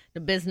 program. The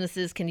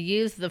businesses can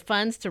use the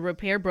funds to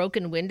repair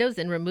broken windows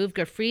and remove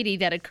graffiti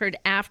that occurred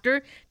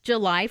after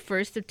July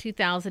 1st of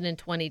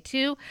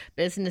 2022.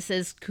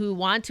 Businesses who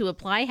want to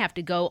apply have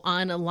to go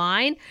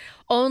online.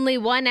 Only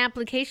one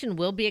application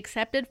will be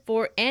accepted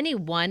for any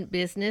one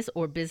business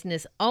or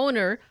business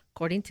owner,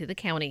 according to the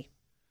county.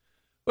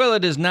 Well,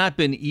 it has not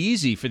been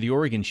easy for the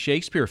Oregon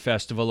Shakespeare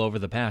Festival over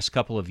the past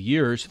couple of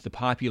years. The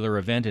popular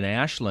event in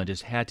Ashland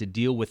has had to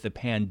deal with the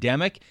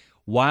pandemic,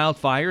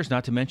 wildfires,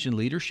 not to mention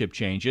leadership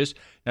changes.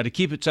 Now, to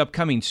keep its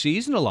upcoming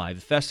season alive,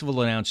 the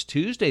festival announced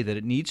Tuesday that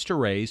it needs to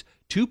raise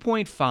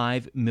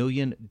 $2.5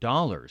 million.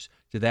 To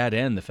that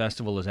end, the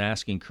festival is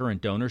asking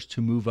current donors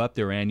to move up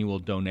their annual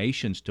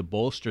donations to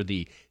bolster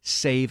the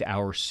Save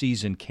Our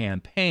Season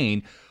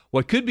campaign.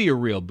 What could be a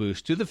real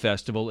boost to the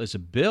festival is a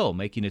bill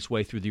making its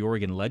way through the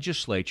Oregon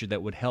legislature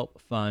that would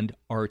help fund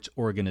arts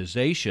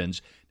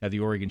organizations. Now, the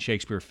Oregon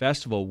Shakespeare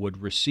Festival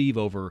would receive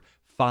over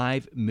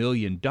 $5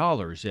 million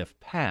if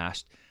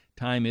passed.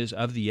 Time is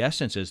of the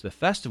essence as the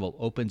festival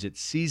opens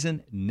its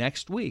season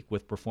next week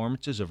with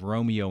performances of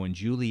Romeo and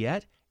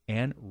Juliet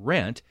and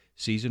Rent.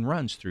 Season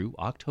runs through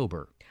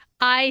October.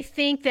 I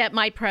think that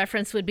my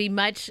preference would be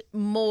much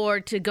more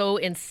to go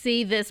and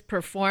see this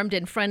performed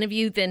in front of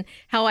you than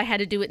how I had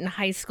to do it in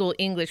high school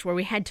English, where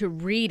we had to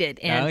read it.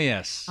 And, oh,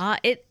 yes.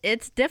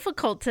 It's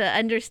difficult to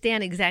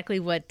understand exactly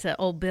what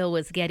old Bill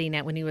was getting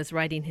at when he was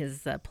writing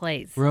his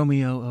plays.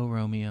 Romeo, oh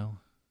Romeo.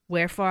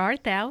 Wherefore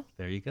art thou?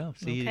 There you go.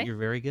 See, Okay. You're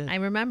very good. I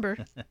remember.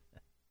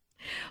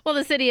 Well,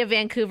 the city of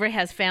Vancouver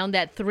has found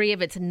that 3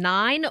 of its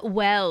 9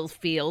 well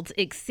fields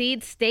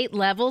exceed state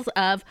levels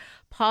of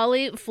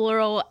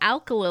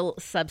polyfluoroalkyl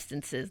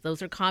substances.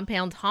 Those are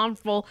compounds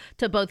harmful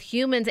to both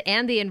humans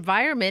and the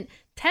environment.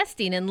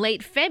 Testing in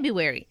late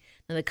February.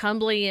 Now,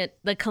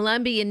 the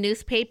Columbian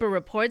newspaper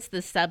reports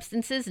the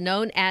substances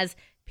known as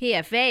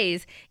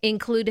PFAs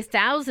include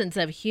thousands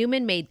of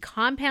human-made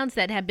compounds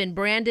that have been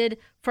branded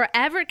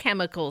forever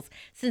chemicals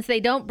since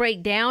they don't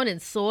break down in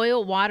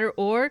soil, water,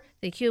 or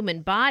the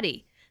human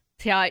body.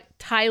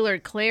 Tyler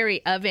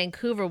Clary, a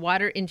Vancouver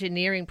Water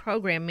Engineering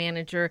Program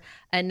Manager,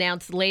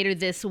 announced later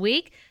this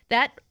week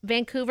that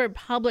Vancouver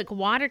public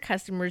water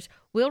customers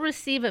will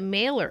receive a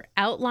mailer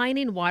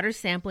outlining water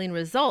sampling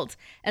results,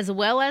 as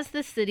well as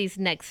the city's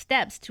next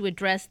steps to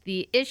address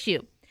the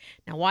issue.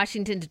 Now,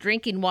 Washington's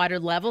drinking water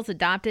levels,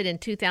 adopted in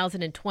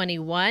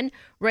 2021,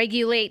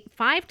 regulate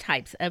 5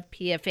 types of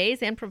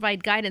PFAS and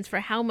provide guidance for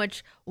how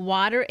much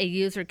water a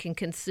user can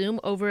consume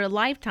over a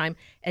lifetime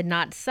and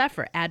not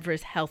suffer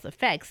adverse health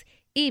effects,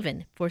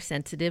 even for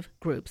sensitive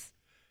groups.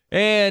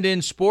 And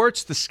in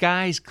sports, the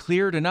skies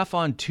cleared enough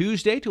on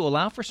Tuesday to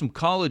allow for some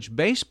college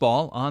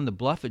baseball on the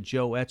bluff at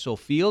Joe Etzel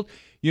Field.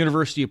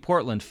 University of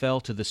Portland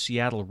fell to the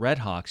Seattle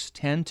Redhawks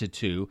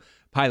 10-2.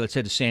 Pilots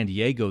head to San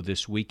Diego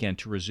this weekend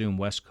to resume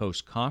West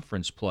Coast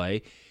Conference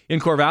play. In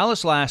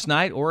Corvallis last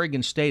night,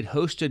 Oregon State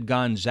hosted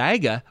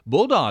Gonzaga.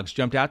 Bulldogs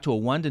jumped out to a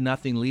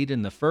 1-0 lead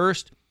in the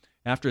first.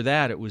 After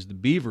that, it was the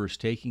Beavers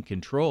taking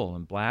control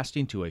and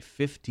blasting to a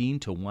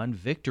 15-1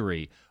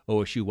 victory.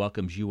 OSU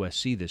welcomes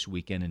USC this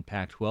weekend in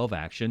Pac-12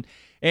 action.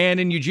 And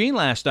in Eugene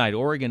last night,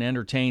 Oregon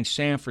entertained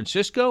San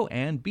Francisco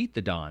and beat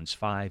the Dons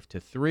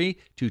 5-3.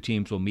 2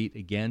 teams will meet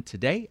again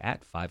today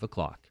at 5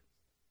 o'clock.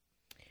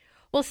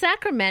 Well,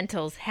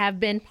 sacramentals have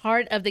been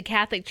part of the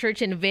Catholic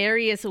Church in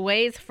various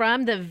ways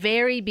from the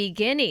very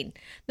beginning.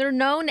 They're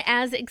known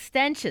as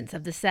extensions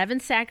of the 7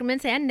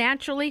 sacraments and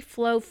naturally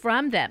flow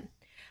from them.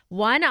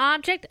 One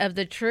object of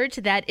the Church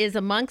that is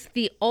amongst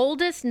the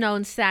oldest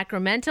known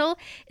sacramental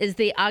is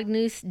the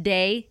Agnus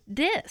Dei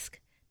disc.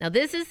 Now,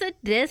 this is a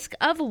disc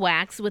of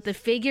wax with the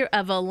figure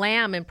of a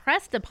lamb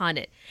impressed upon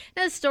it.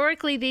 Now,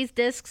 historically, these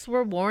discs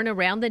were worn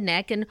around the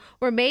neck and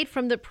were made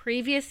from the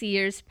previous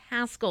year's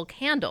Paschal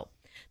candle.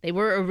 They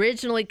were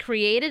originally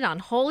created on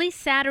Holy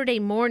Saturday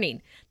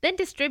morning, then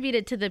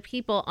distributed to the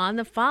people on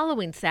the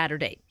following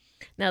Saturday.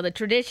 Now, the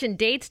tradition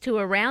dates to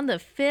around the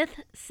 5th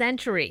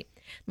century.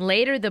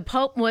 Later, the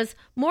Pope was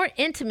more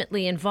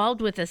intimately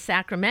involved with the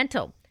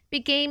sacramental,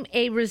 became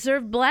a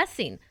reserved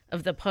blessing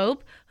of the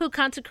Pope, who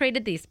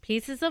consecrated these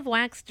pieces of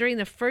wax during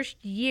the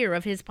first year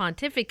of his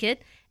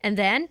pontificate, and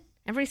then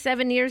every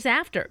 7 years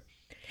after.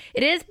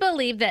 It is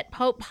believed that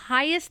Pope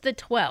Pius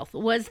XII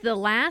was the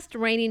last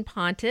reigning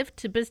pontiff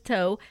to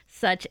bestow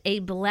such a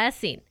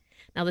blessing.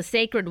 Now, the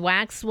sacred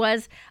wax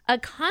was a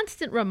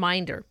constant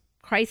reminder of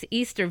Christ's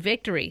Easter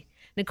victory.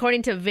 And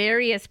according to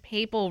various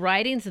papal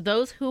writings,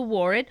 those who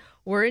wore it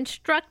were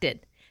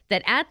instructed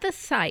that at the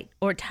sight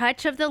or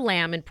touch of the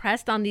Lamb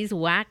impressed on these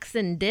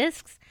waxen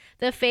discs,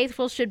 the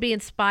faithful should be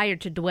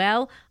inspired to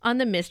dwell on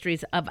the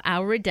mysteries of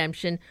our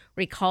redemption,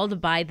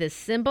 recalled by this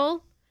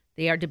symbol.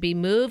 They are to be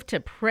moved to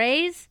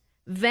praise,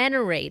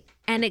 venerate,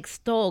 and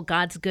extol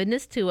God's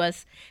goodness to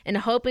us, and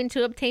hoping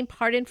to obtain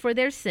pardon for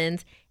their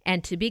sins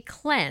and to be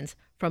cleansed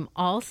from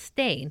all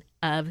stain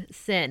of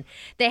sin.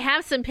 They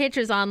have some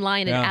pictures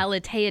online at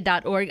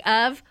aleteia.org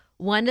of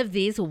one of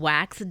these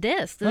wax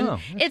discs. And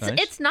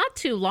it's not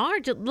too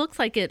large. It looks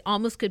like it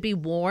almost could be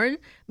worn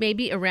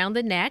maybe around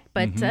the neck,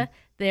 but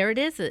there it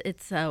is.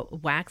 It's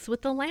wax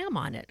with the lamb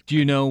on it. Do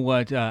you know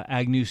what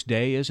Agnus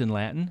Dei is in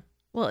Latin?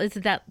 Well,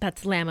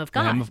 that's Lamb of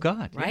God. Lamb of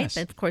God, right? yes.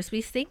 And of course, we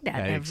sing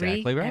that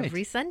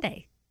every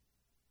Sunday.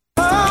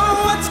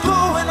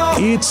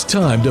 It's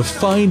time to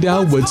find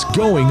out what's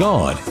going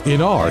on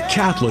in our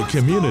Catholic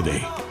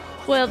community.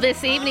 Well,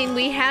 this evening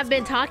we have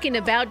been talking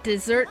about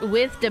Dessert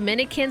with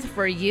Dominicans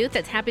for Youth.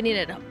 That's happening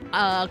at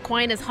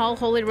Aquinas Hall,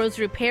 Holy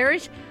Rosary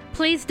Parish.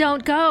 Please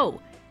don't go.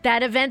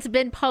 That event's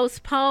been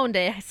postponed.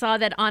 I saw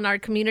that on our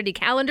community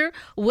calendar,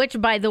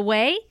 which, by the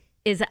way,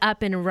 is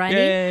up and running.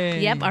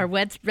 Yay. Yep, our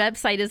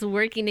website is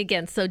working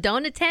again. So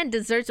don't attend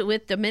Desserts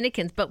with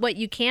Dominicans. But what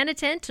you can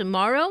attend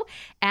tomorrow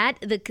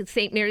at the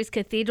St. Mary's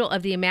Cathedral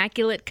of the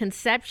Immaculate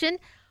Conception,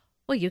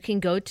 well, you can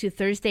go to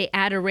Thursday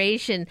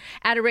Adoration.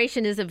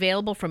 Adoration is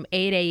available from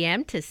 8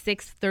 a.m. to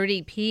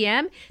 6:30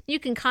 p.m. You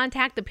can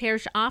contact the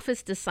parish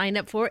office to sign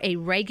up for a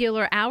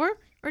regular hour,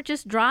 or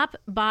just drop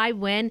by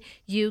when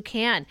you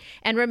can.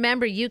 And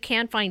remember, you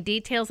can find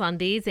details on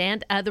these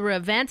and other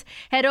events.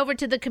 Head over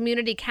to the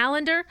community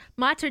calendar,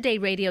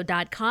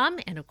 materdeiradio.com,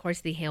 and of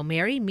course the Hail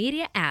Mary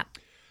Media app.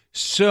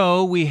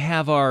 So we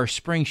have our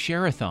Spring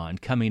Share-a-thon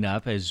coming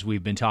up, as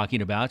we've been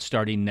talking about,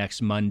 starting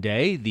next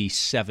Monday, the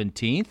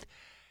 17th.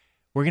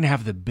 We're going to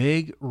have the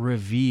big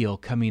reveal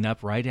coming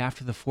up right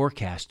after the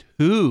forecast.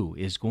 Who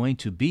is going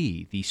to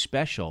be the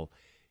special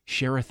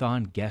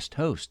Share-a-thon guest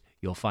host?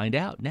 You'll find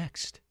out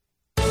next.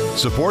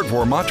 Support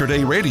for Mater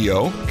Dei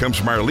Radio comes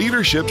from our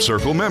Leadership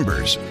Circle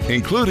members,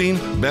 including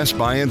Best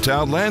Buy in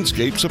Town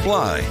Landscape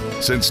Supply.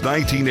 Since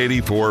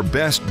 1984,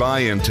 Best Buy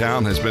in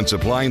Town has been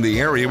supplying the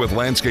area with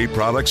landscape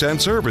products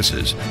and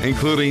services,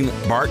 including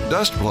bark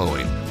dust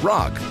blowing,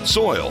 rock,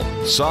 soil,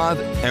 sod,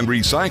 and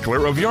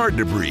recycler of yard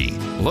debris.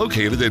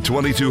 Located at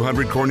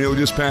 2200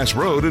 Cornelius Pass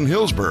Road in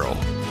Hillsboro.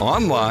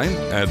 Online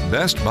at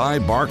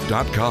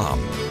bestbuybark.com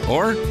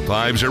or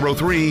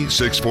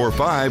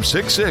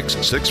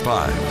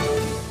 503-645-6665.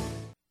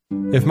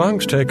 If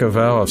monks take a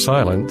vow of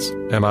silence,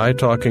 am I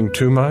talking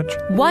too much?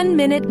 1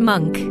 Minute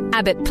Monk,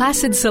 Abbot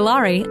Placid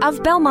Solari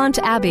of Belmont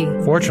Abbey.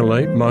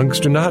 Fortunately, monks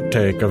do not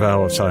take a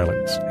vow of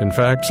silence. In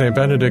fact, St.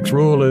 Benedict's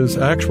rule is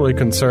actually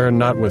concerned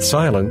not with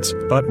silence,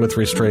 but with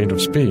restraint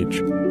of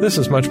speech. This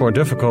is much more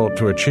difficult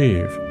to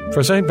achieve.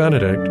 For St.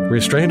 Benedict,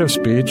 restraint of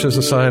speech is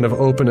a sign of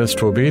openness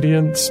to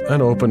obedience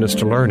and openness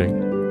to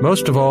learning.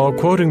 Most of all,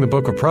 quoting the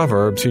book of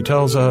Proverbs, he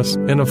tells us,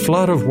 "In a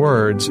flood of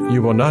words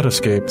you will not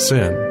escape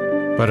sin."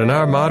 But in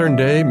our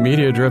modern-day,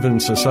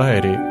 media-driven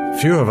society,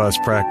 few of us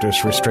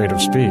practice restraint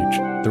of speech.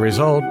 The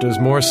result is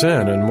more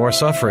sin and more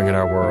suffering in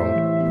our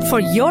world. For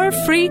your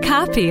free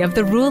copy of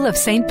the Rule of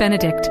St.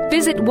 Benedict,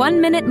 visit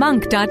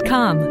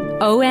oneminutemonk.com,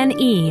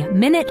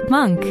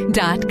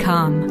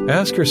 oneminutemonk.com.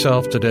 Ask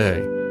yourself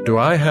today, do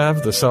I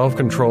have the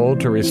self-control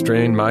to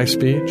restrain my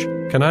speech?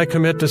 Can I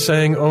commit to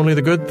saying only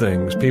the good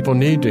things people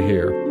need to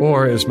hear?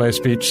 Or is my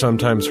speech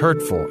sometimes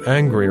hurtful,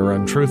 angry, or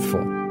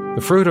untruthful? The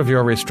fruit of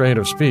your restraint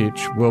of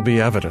speech will be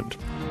evident.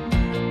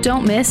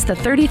 Don't miss the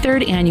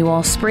 33rd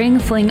annual Spring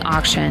Fling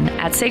Auction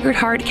at Sacred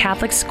Heart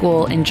Catholic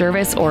School in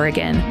Jervis,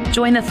 Oregon.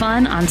 Join the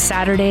fun on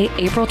Saturday,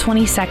 April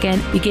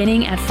 22nd,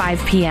 beginning at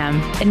 5 p.m.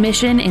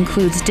 Admission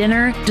includes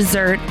dinner,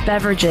 dessert,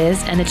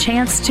 beverages, and a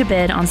chance to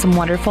bid on some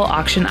wonderful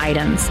auction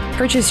items.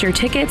 Purchase your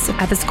tickets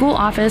at the school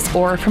office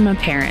or from a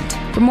parent.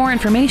 For more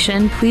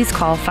information, please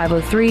call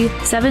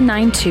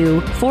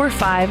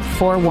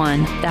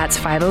 503-792-4541. That's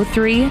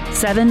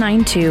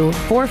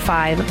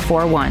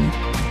 503-792-4541.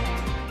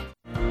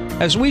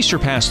 As we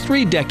surpass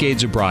 3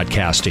 decades of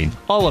broadcasting,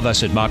 all of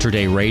us at Mater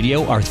Dei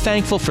Radio are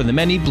thankful for the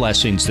many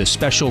blessings this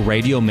special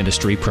radio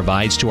ministry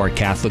provides to our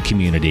Catholic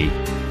community.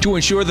 To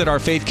ensure that our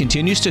faith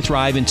continues to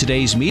thrive in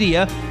today's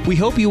media, we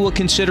hope you will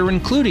consider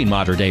including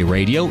Mater Dei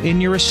Radio in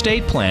your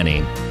estate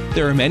planning.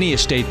 There are many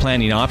estate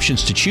planning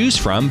options to choose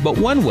from, but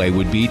one way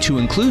would be to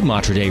include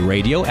Mater Dei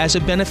Radio as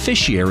a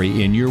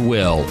beneficiary in your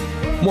will.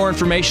 More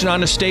information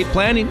on estate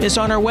planning is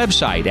on our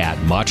website at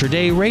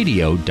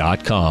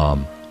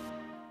materdeiradio.com.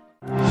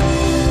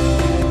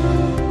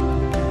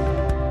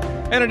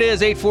 And it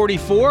is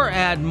 8:44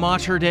 at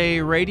Mater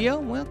Dei Radio.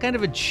 Well, kind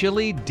of a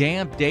chilly,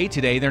 damp day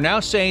today. They're now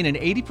saying an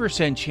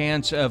 80%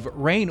 chance of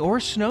rain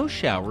or snow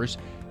showers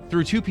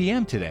through 2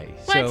 p.m. today.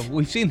 What? So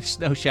we've seen the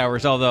snow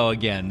showers, although,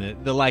 again,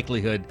 the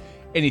likelihood,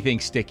 anything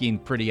sticking,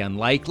 pretty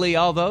unlikely,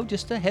 although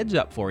just a heads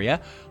up for you.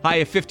 High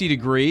of 50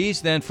 degrees.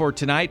 Then for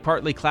tonight,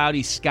 partly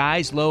cloudy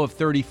skies, low of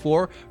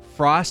 34.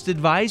 frost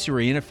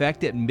advisory in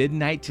effect at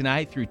midnight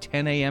tonight through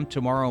 10 a.m.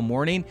 tomorrow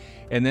morning.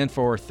 And then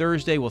for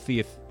Thursday, we'll see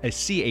a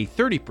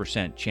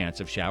 30% chance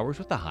of showers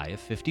with a high of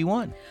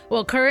 51.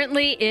 Well,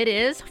 currently it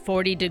is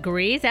 40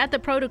 degrees at the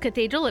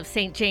Proto-Cathedral of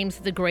St. James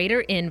the Greater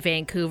in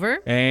Vancouver.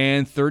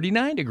 And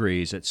 39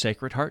 degrees at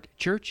Sacred Heart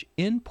Church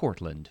in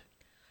Portland.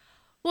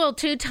 Well,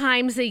 2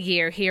 times a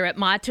year here at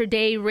Mater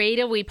Dei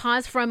Radio, we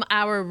pause from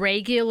our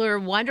regular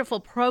wonderful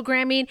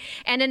programming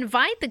and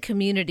invite the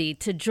community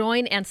to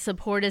join and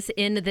support us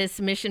in this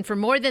mission. For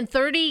more than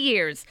 30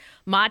 years,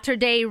 Mater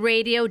Dei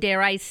Radio,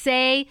 dare I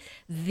say,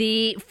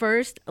 the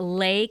first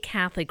lay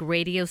Catholic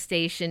radio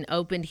station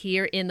opened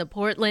here in the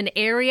Portland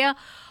area,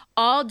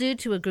 all due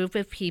to a group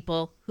of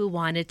people who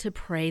wanted to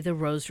pray the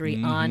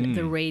rosary on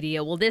the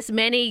radio. Well, this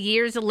many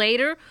years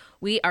later,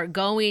 we are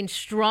going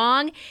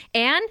strong,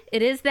 and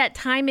it is that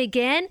time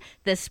again.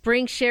 The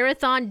Spring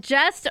Share-a-thon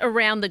just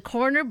around the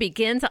corner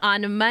begins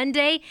on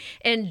Monday,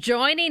 and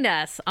joining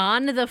us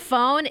on the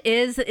phone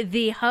is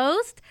the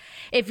host.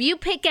 If you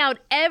pick out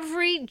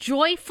every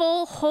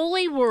joyful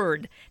holy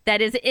word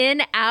that is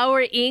in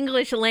our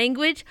English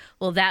language,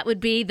 well, that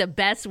would be the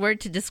best word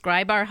to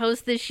describe our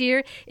host this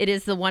year. It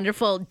is the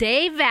wonderful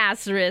Dave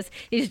Vassarus.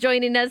 He's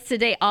joining us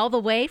today all the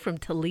way from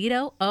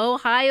Toledo,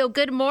 Ohio.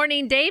 Good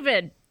morning,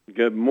 David.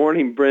 Good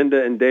morning,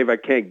 Brenda and Dave. I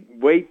can't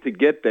wait to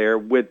get there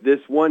with this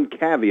one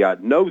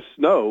caveat. No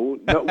snow.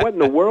 No, what in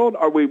the world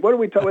are we? What are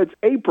we talking? It's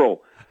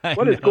April.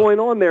 What is going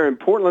on there in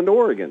Portland,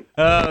 Oregon?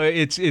 Oh,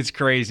 it's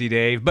crazy,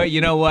 Dave. But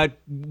you know what?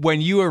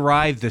 When you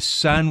arrive, the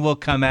sun will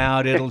come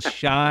out. It'll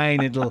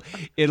shine.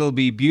 It'll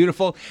be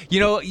beautiful. You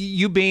know,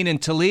 you being in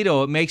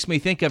Toledo, it makes me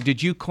think of,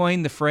 did you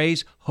coin the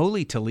phrase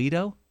Holy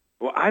Toledo?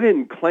 Well, I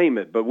didn't claim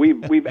it, but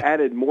we've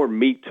added more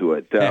meat to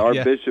it. Our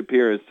bishop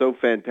here is so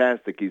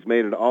fantastic. He's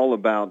made it all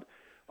about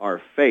our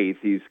faith.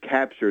 He's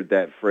captured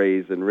that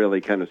phrase and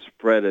really kind of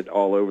spread it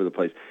all over the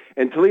place.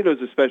 And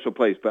Toledo's a special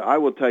place, but I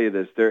will tell you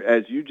this. There,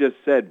 as you just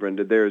said,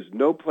 Brenda, there is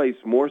no place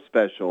more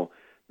special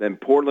than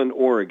Portland,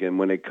 Oregon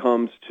when it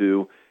comes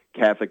to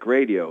Catholic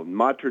radio.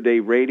 Mater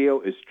Dei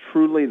Radio is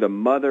truly the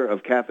mother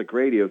of Catholic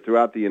radio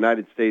throughout the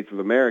United States of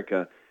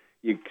America.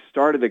 You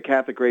started a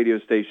Catholic radio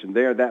station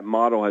there. That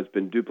model has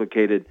been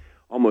duplicated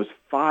almost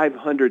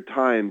 500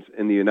 times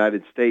in the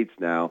United States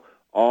now,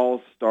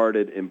 all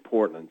started in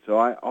Portland. So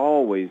I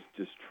always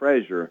just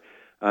treasure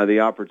the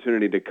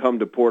opportunity to come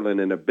to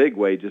Portland in a big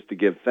way just to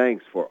give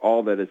thanks for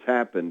all that has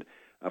happened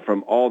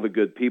from all the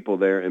good people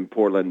there in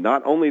Portland,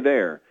 not only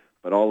there,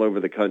 but all over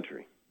the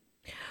country.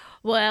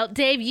 Well,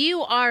 Dave,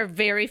 you are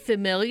very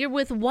familiar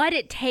with what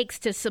it takes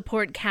to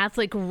support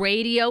Catholic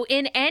radio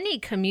in any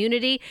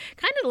community.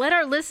 Kind of let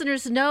our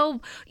listeners know,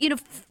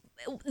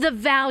 the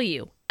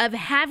value of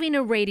having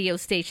a radio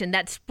station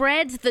that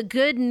spreads the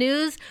good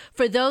news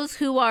for those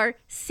who are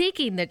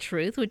seeking the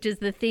truth, which is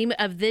the theme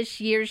of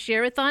this year's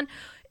Share-a-thon.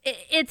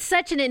 It's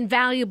such an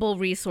invaluable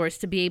resource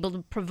to be able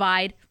to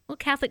provide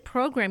Catholic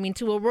programming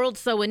to a world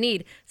so in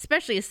need,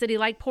 especially a city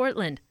like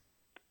Portland.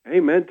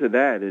 Amen to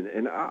that.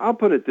 And I'll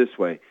put it this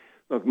way.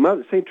 Look,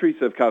 St.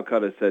 Teresa of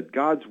Calcutta said,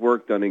 God's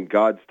work done in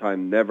God's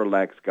time never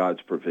lacks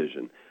God's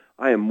provision.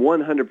 I am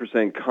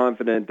 100%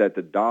 confident that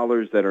the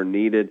dollars that are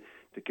needed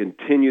to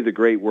continue the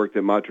great work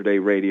that Mater Dei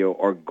Radio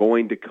are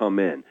going to come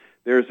in.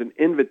 There's an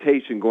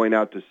invitation going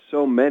out to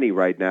so many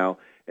right now,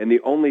 and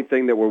the only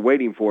thing that we're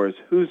waiting for is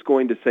who's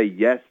going to say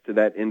yes to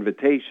that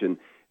invitation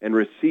and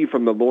receive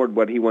from the Lord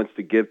what he wants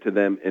to give to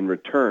them in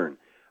return.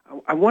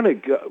 I want to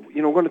go,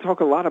 we're going to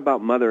talk a lot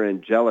about Mother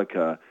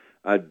Angelica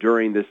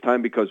during this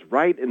time, because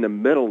right in the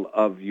middle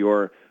of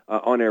your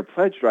on-air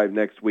pledge drive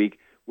next week,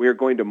 we are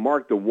going to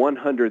mark the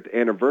 100th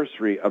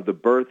anniversary of the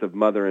birth of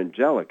Mother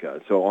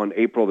Angelica. So on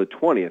April the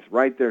 20th,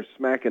 right there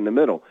smack in the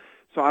middle.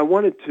 So I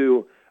wanted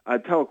to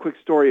tell a quick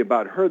story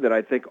about her that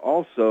I think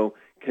also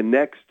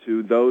connects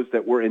to those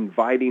that we're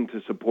inviting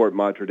to support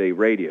Mater Dei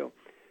Radio.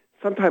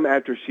 Sometime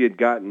after she had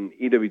gotten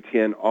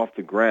EWTN off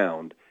the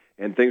ground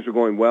and things were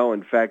going well,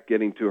 in fact,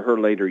 getting to her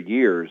later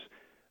years,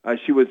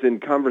 she was in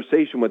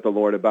conversation with the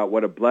Lord about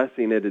what a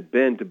blessing it had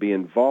been to be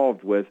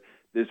involved with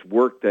this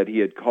work that he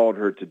had called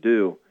her to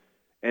do.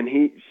 And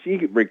she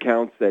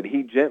recounts that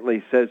he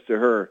gently says to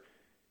her,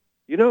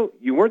 you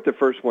weren't the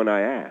first one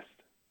I asked.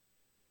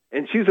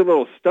 And she's a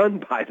little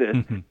stunned by this.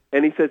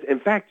 And he says, in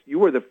fact, you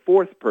were the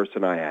fourth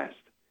person I asked.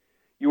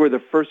 You were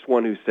the first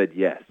one who said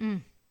yes.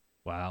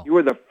 Wow. You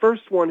were the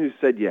first one who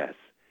said yes.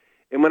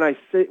 And when I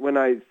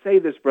say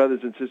this,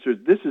 brothers and sisters,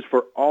 this is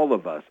for all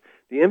of us.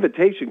 The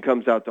invitation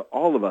comes out to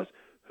all of us.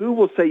 Who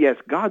will say yes?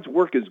 God's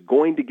work is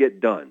going to get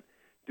done.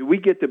 Do we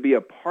get to be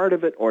a part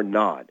of it or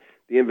not?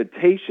 The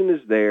invitation is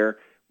there.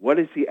 What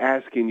is he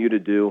asking you to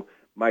do?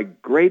 My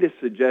greatest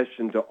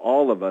suggestion to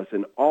all of us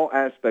in all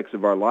aspects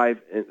of our lives,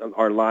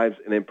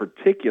 and in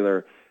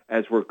particular,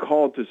 as we're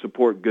called to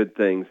support good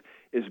things,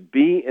 is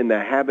be in the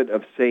habit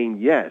of saying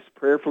yes.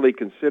 Prayerfully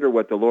consider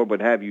what the Lord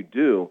would have you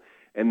do,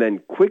 and then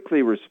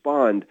quickly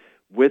respond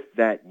with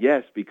that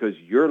yes, because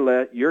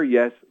your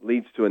yes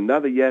leads to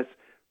another yes,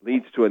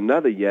 leads to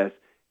another yes.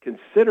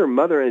 Consider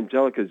Mother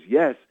Angelica's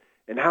yes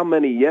and how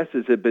many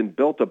yeses have been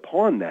built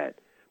upon that.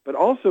 but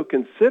also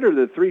consider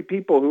the 3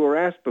 people who were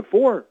asked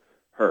before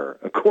her.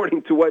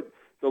 According to what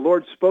the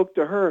Lord spoke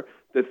to her,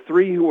 the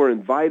 3 who were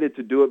invited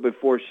to do it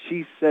before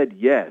she said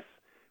yes.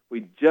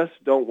 We just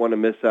don't want to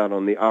miss out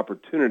on the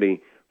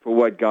opportunity for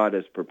what God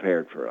has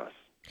prepared for us.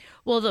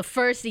 Well, the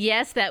first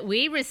yes that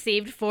we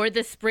received for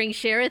the Spring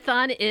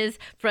Share-a-thon is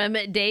from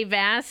Dave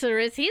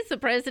Vassarus. He's the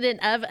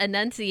president of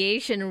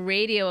Annunciation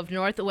Radio of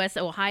Northwest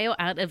Ohio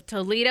out of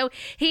Toledo.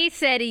 He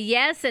said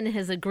yes and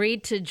has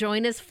agreed to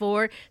join us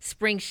for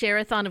Spring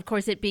Share-a-thon. Of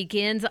course, it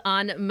begins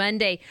on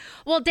Monday.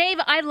 Well,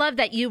 Dave, I love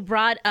that you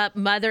brought up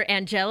Mother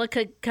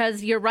Angelica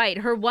because you're right.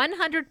 Her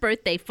 100th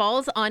birthday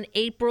falls on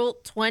April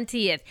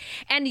 20th.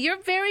 And you're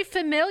very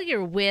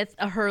familiar with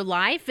her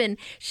life, and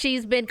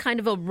she's been kind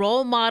of a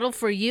role model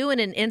for you and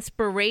an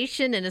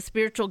inspiration and a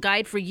spiritual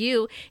guide for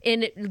you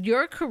in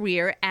your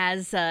career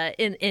as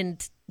in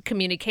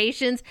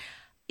communications.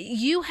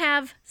 You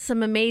have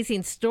some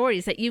amazing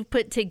stories that you've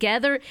put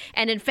together.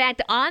 And in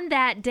fact, on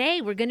that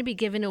day, we're going to be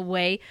giving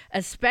away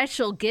a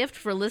special gift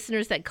for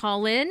listeners that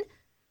call in.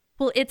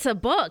 Well, it's a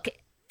book,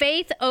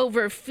 Faith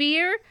Over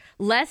Fear,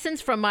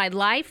 Lessons from My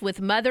Life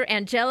with Mother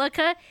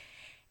Angelica,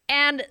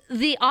 and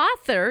the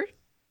author,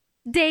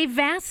 Dave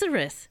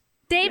Vassarus.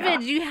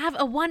 David, you have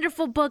a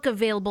wonderful book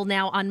available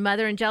now on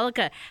Mother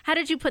Angelica. How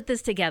did you put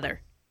this together?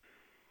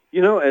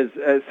 You know, as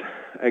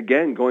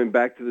again, going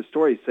back to the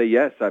story, say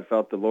yes, I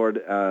felt the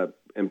Lord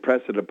impress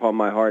it upon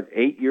my heart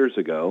 8 years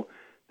ago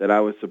that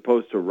I was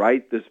supposed to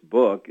write this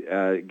book,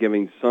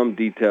 giving some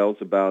details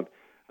about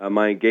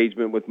my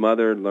engagement with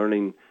Mother,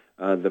 learning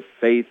the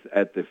faith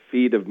at the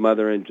feet of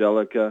Mother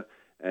Angelica,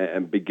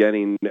 and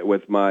beginning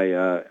with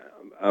my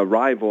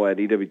arrival at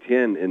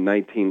EWTN in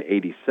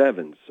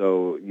 1987.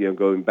 So,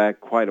 going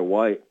back quite a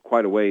ways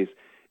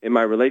in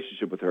my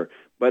relationship with her.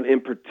 But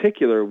in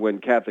particular, when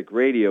Catholic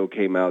Radio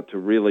came out, to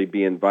really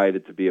be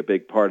invited to be a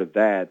big part of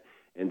that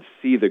and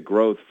see the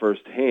growth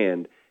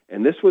firsthand.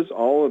 And this was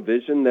all a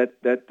vision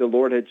that the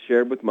Lord had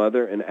shared with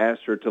Mother and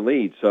asked her to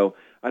lead. So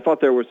I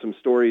thought there were some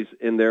stories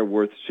in there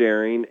worth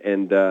sharing,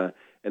 and the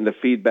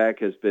feedback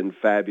has been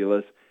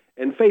fabulous.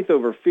 And Faith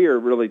Over Fear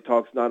really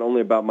talks not only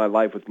about my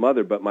life with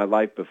Mother, but my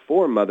life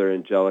before Mother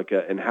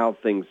Angelica and how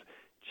things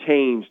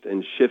changed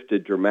and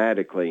shifted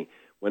dramatically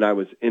when I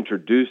was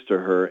introduced to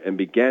her and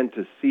began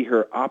to see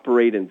her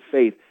operate in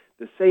faith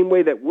the same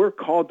way that we're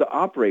called to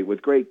operate,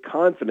 with great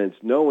confidence,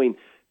 knowing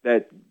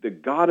that the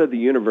God of the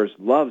universe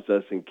loves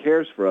us and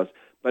cares for us,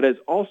 but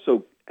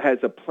also has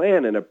a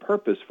plan and a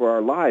purpose for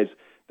our lives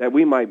that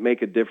we might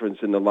make a difference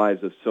in the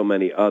lives of so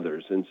many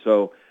others. And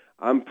so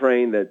I'm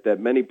praying that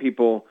many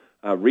people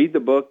read the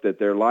book, that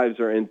their lives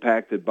are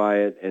impacted by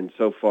it, and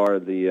so far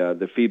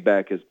the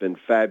feedback has been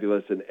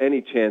fabulous. And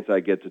any chance I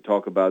get to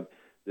talk about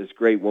this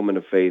great woman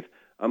of faith,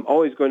 I'm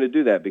always going to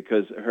do that,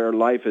 because her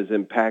life has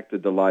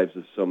impacted the lives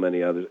of so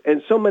many others.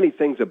 And so many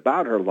things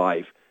about her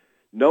life,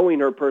 knowing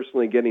her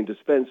personally, getting to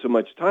spend so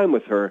much time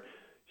with her,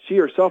 she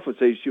herself would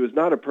say she was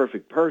not a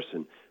perfect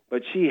person,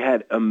 but she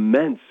had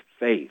immense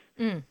faith.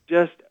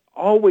 Just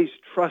always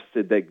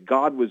trusted that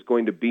God was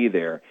going to be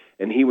there,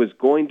 and he was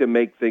going to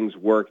make things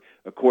work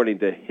according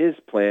to his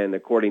plan,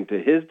 according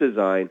to his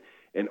design,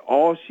 and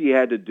all she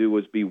had to do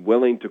was be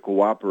willing to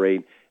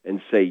cooperate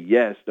and say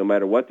yes, no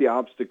matter what the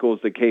obstacles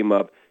that came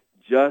up.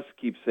 Just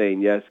keep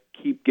saying yes,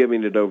 keep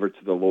giving it over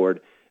to the Lord,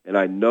 and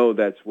I know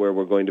that's where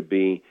we're going to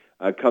be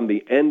come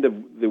the end of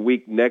the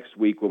week next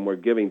week, when we're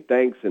giving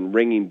thanks and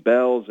ringing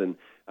bells and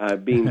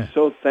being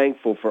so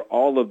thankful for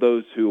all of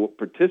those who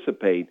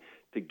participate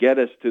to get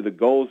us to the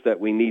goals that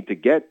we need to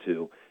get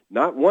to,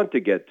 not want to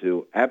get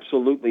to,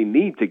 absolutely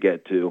need to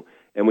get to,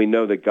 and we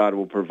know that God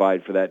will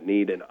provide for that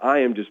need. And I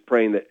am just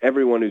praying that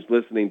everyone who's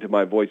listening to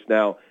my voice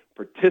now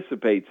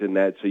participates in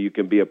that, so you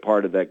can be a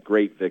part of that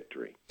great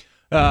victory.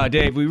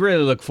 Dave, we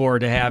really look forward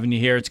to having you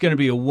here. It's going to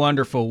be a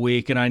wonderful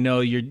week, and I know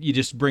you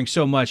just bring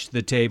so much to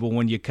the table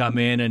when you come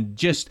in, and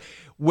just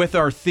with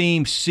our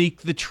theme,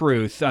 Seek the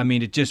Truth, I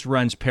mean, it just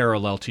runs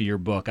parallel to your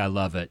book. I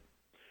love it.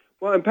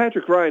 Well, and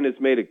Patrick Ryan has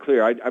made it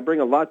clear. I bring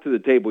a lot to the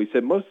table. He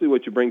said mostly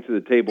what you bring to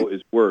the table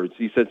is words.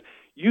 He says,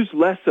 use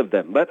less of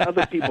them. Let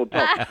other people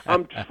talk.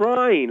 I'm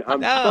trying.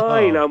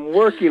 I'm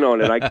working on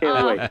it. I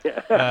can't wait.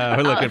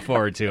 We're looking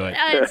forward to it.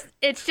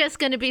 It's just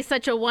going to be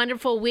such a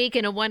wonderful week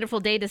and a wonderful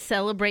day to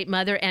celebrate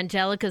Mother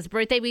Angelica's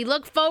birthday. We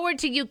look forward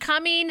to you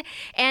coming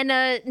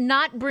and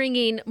not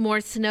bringing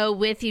more snow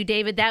with you,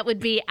 David. That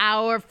would be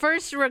our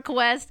first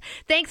request.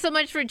 Thanks so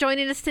much for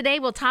joining us today.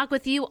 We'll talk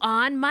with you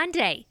on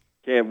Monday.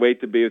 Can't wait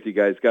to be with you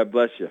guys. God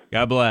bless you.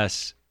 God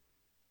bless.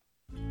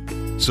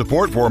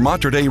 Support for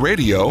Mater Dei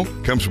Radio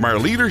comes from our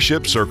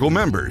Leadership Circle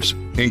members,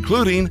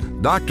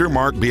 including Dr.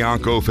 Mark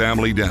Bianco,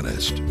 family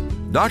dentist.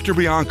 Dr.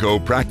 Bianco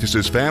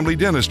practices family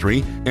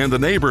dentistry in the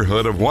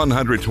neighborhood of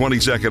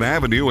 122nd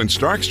Avenue and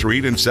Stark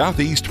Street in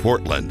Southeast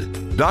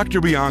Portland.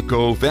 Dr.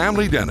 Bianco,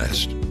 family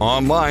dentist,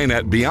 online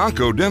at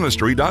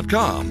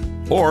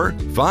biancodentistry.com or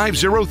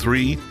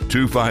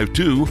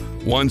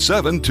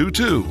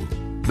 503-252-1722.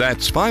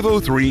 That's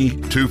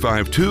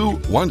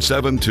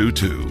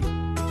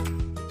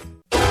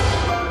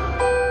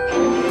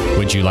 503-252-1722.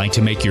 Would Would you like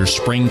to make your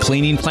spring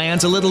cleaning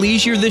plans a little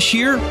easier this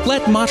year?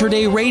 Let Mater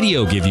Dei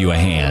Radio give you a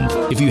hand.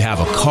 If you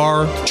have a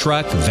car,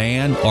 truck,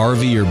 van,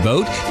 RV, or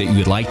boat that you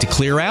would like to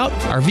clear out,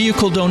 our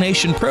vehicle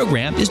donation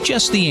program is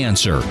just the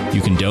answer. You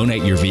can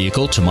donate your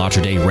vehicle to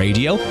Mater Dei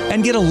Radio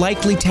and get a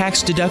likely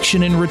tax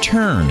deduction in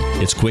return.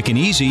 It's quick and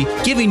easy,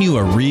 giving you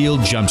a real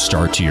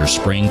jumpstart to your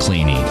spring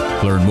cleaning.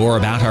 Learn more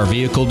about our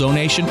vehicle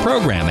donation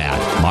program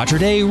at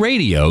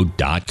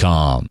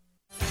materdeiradio.com.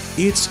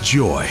 It's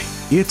joy.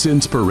 It's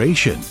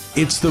inspiration.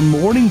 It's the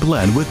Morning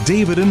Blend with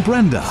David and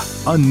Brenda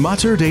on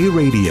Mater Dei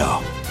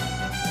Radio.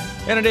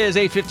 And it is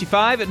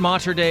 8:55 at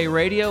Mater Dei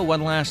Radio.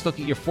 One last look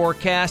at your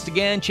forecast.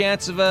 Again,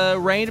 chance of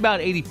rain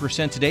about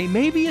 80% today.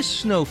 Maybe a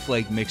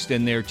snowflake mixed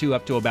in there too,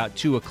 up to about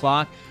 2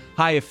 o'clock.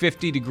 High of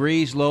 50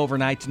 degrees, low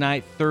overnight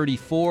tonight,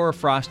 34.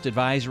 Frost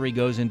advisory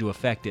goes into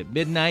effect at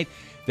midnight.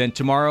 Then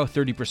tomorrow,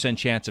 30%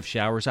 chance of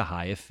showers, a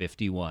high of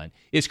 51.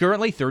 It's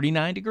currently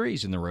 39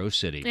 degrees in the Rose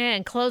City.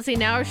 And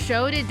closing our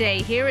show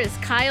today, here is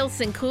Kyle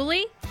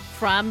Sincooli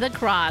from The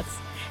Cross.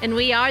 And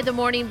we are the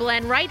Morning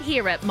Blend right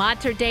here at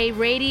Mater Dei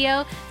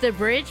Radio, the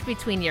bridge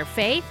between your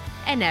faith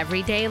and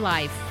everyday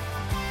life.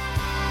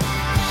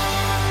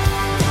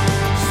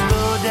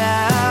 Slow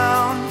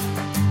down.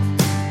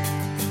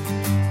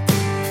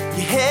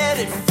 You're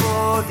headed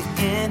for the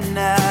end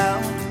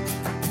now.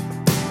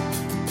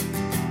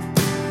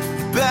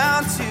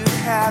 Bound to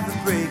have a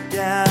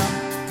breakdown.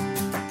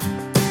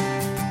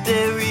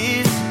 There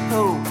is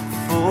hope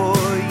for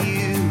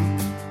you.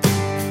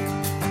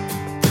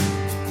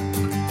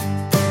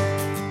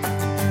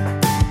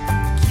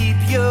 Keep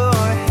your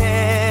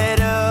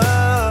head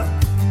up.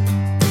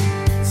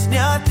 There's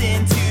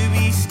nothing to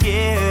be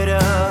scared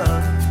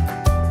of.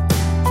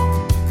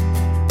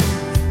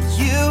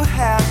 You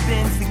have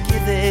been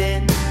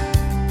forgiven,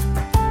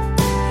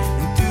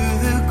 and through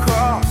the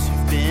cross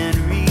you've been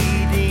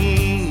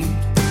redeemed.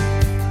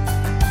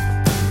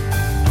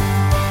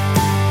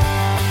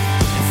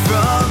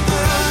 From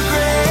the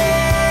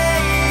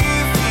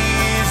grave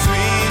he's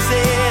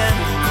risen,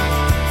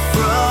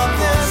 from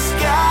the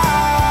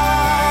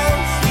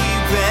skies he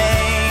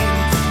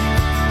reigns.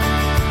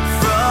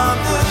 From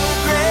the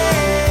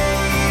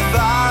grave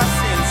our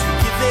sins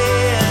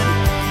forgiven,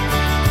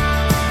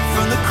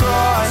 from the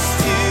cross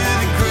to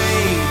the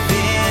grave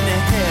into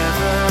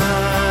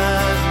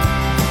heaven.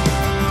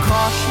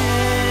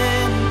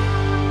 Caution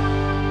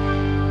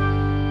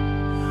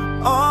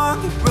on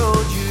the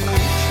road you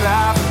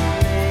travel.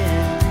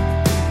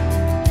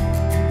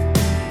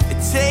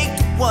 Take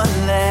one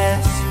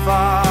last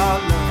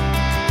follow,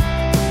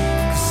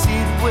 'cause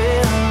it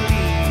will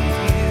lead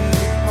you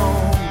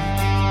home.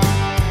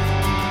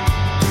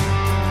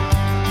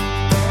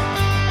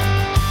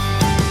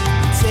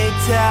 Take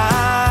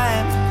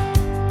time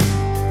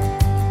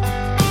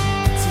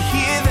to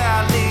hear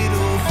that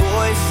little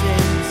voice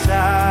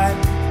inside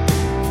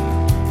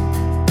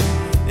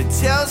that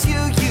tells you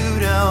you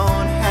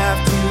don't have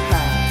to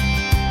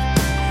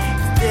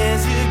hide.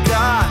 There's a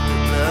God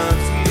that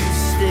loves you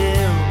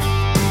still.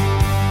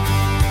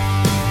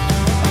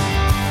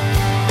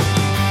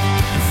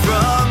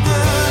 From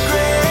the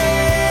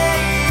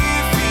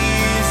grave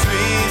he's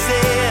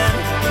risen,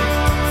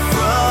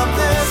 from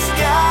the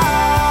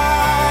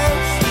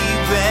skies he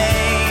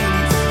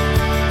reigns.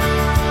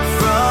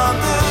 From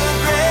the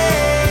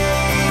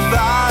grave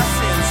our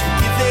sins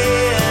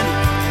forgiven,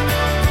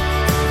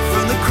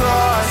 from the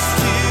cross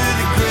to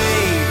the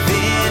grave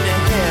into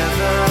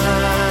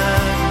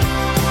heaven.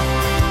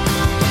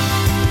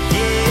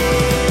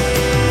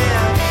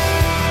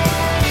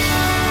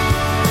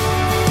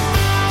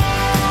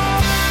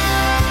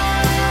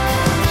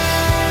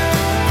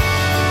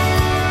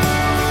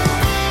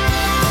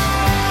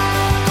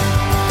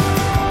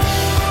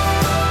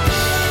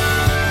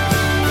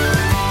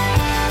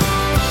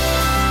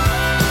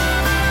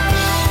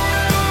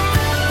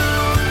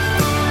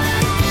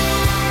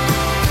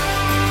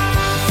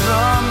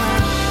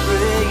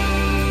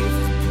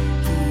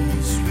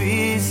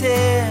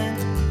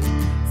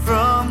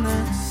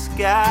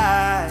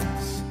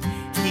 Skies,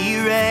 he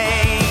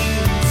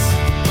reigns.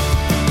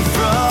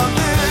 From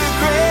the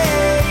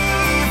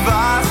grave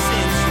our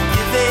sins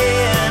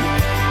forgiven,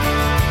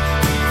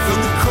 from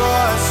the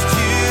cross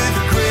to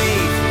the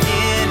grave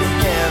into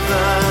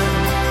heaven.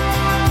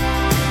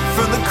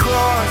 From the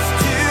cross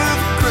to the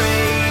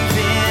grave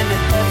into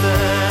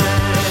heaven.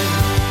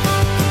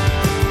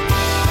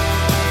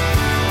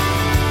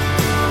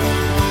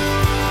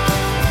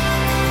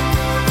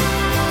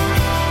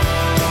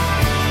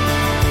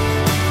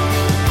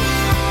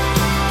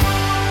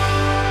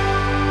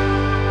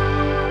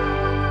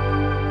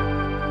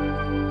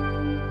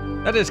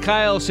 That is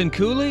Kyle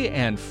Sincooli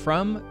and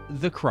From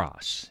the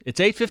Cross. It's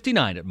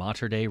 8:59 at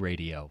Mater Dei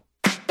Radio.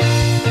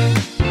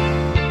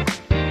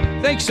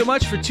 Thanks so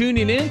much for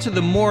tuning in to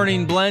the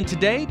Morning Blend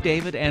today.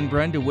 David and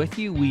Brenda with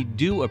you. We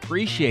do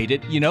appreciate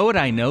it. You know what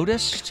I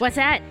noticed? What's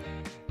that?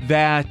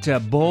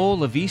 That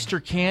bowl of Easter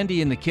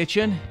candy in the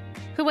kitchen.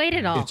 Who ate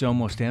it all? It's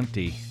almost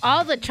empty.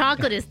 All the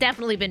chocolate has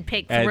definitely been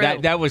picked through.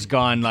 That was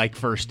gone like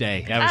first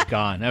day. That was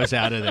gone. That was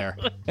out of there.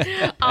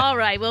 All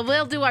right. Well,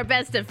 we'll do our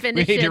best to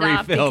finish we need it to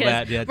off refill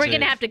because that. we're going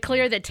to have to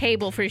clear the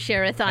table for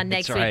Share-a-thon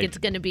next week. Right. It's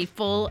going to be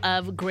full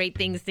of great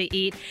things to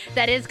eat.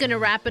 That is going to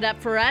wrap it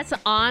up for us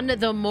on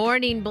The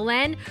Morning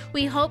Blend.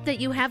 We hope that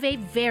you have a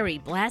very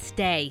blessed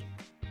day.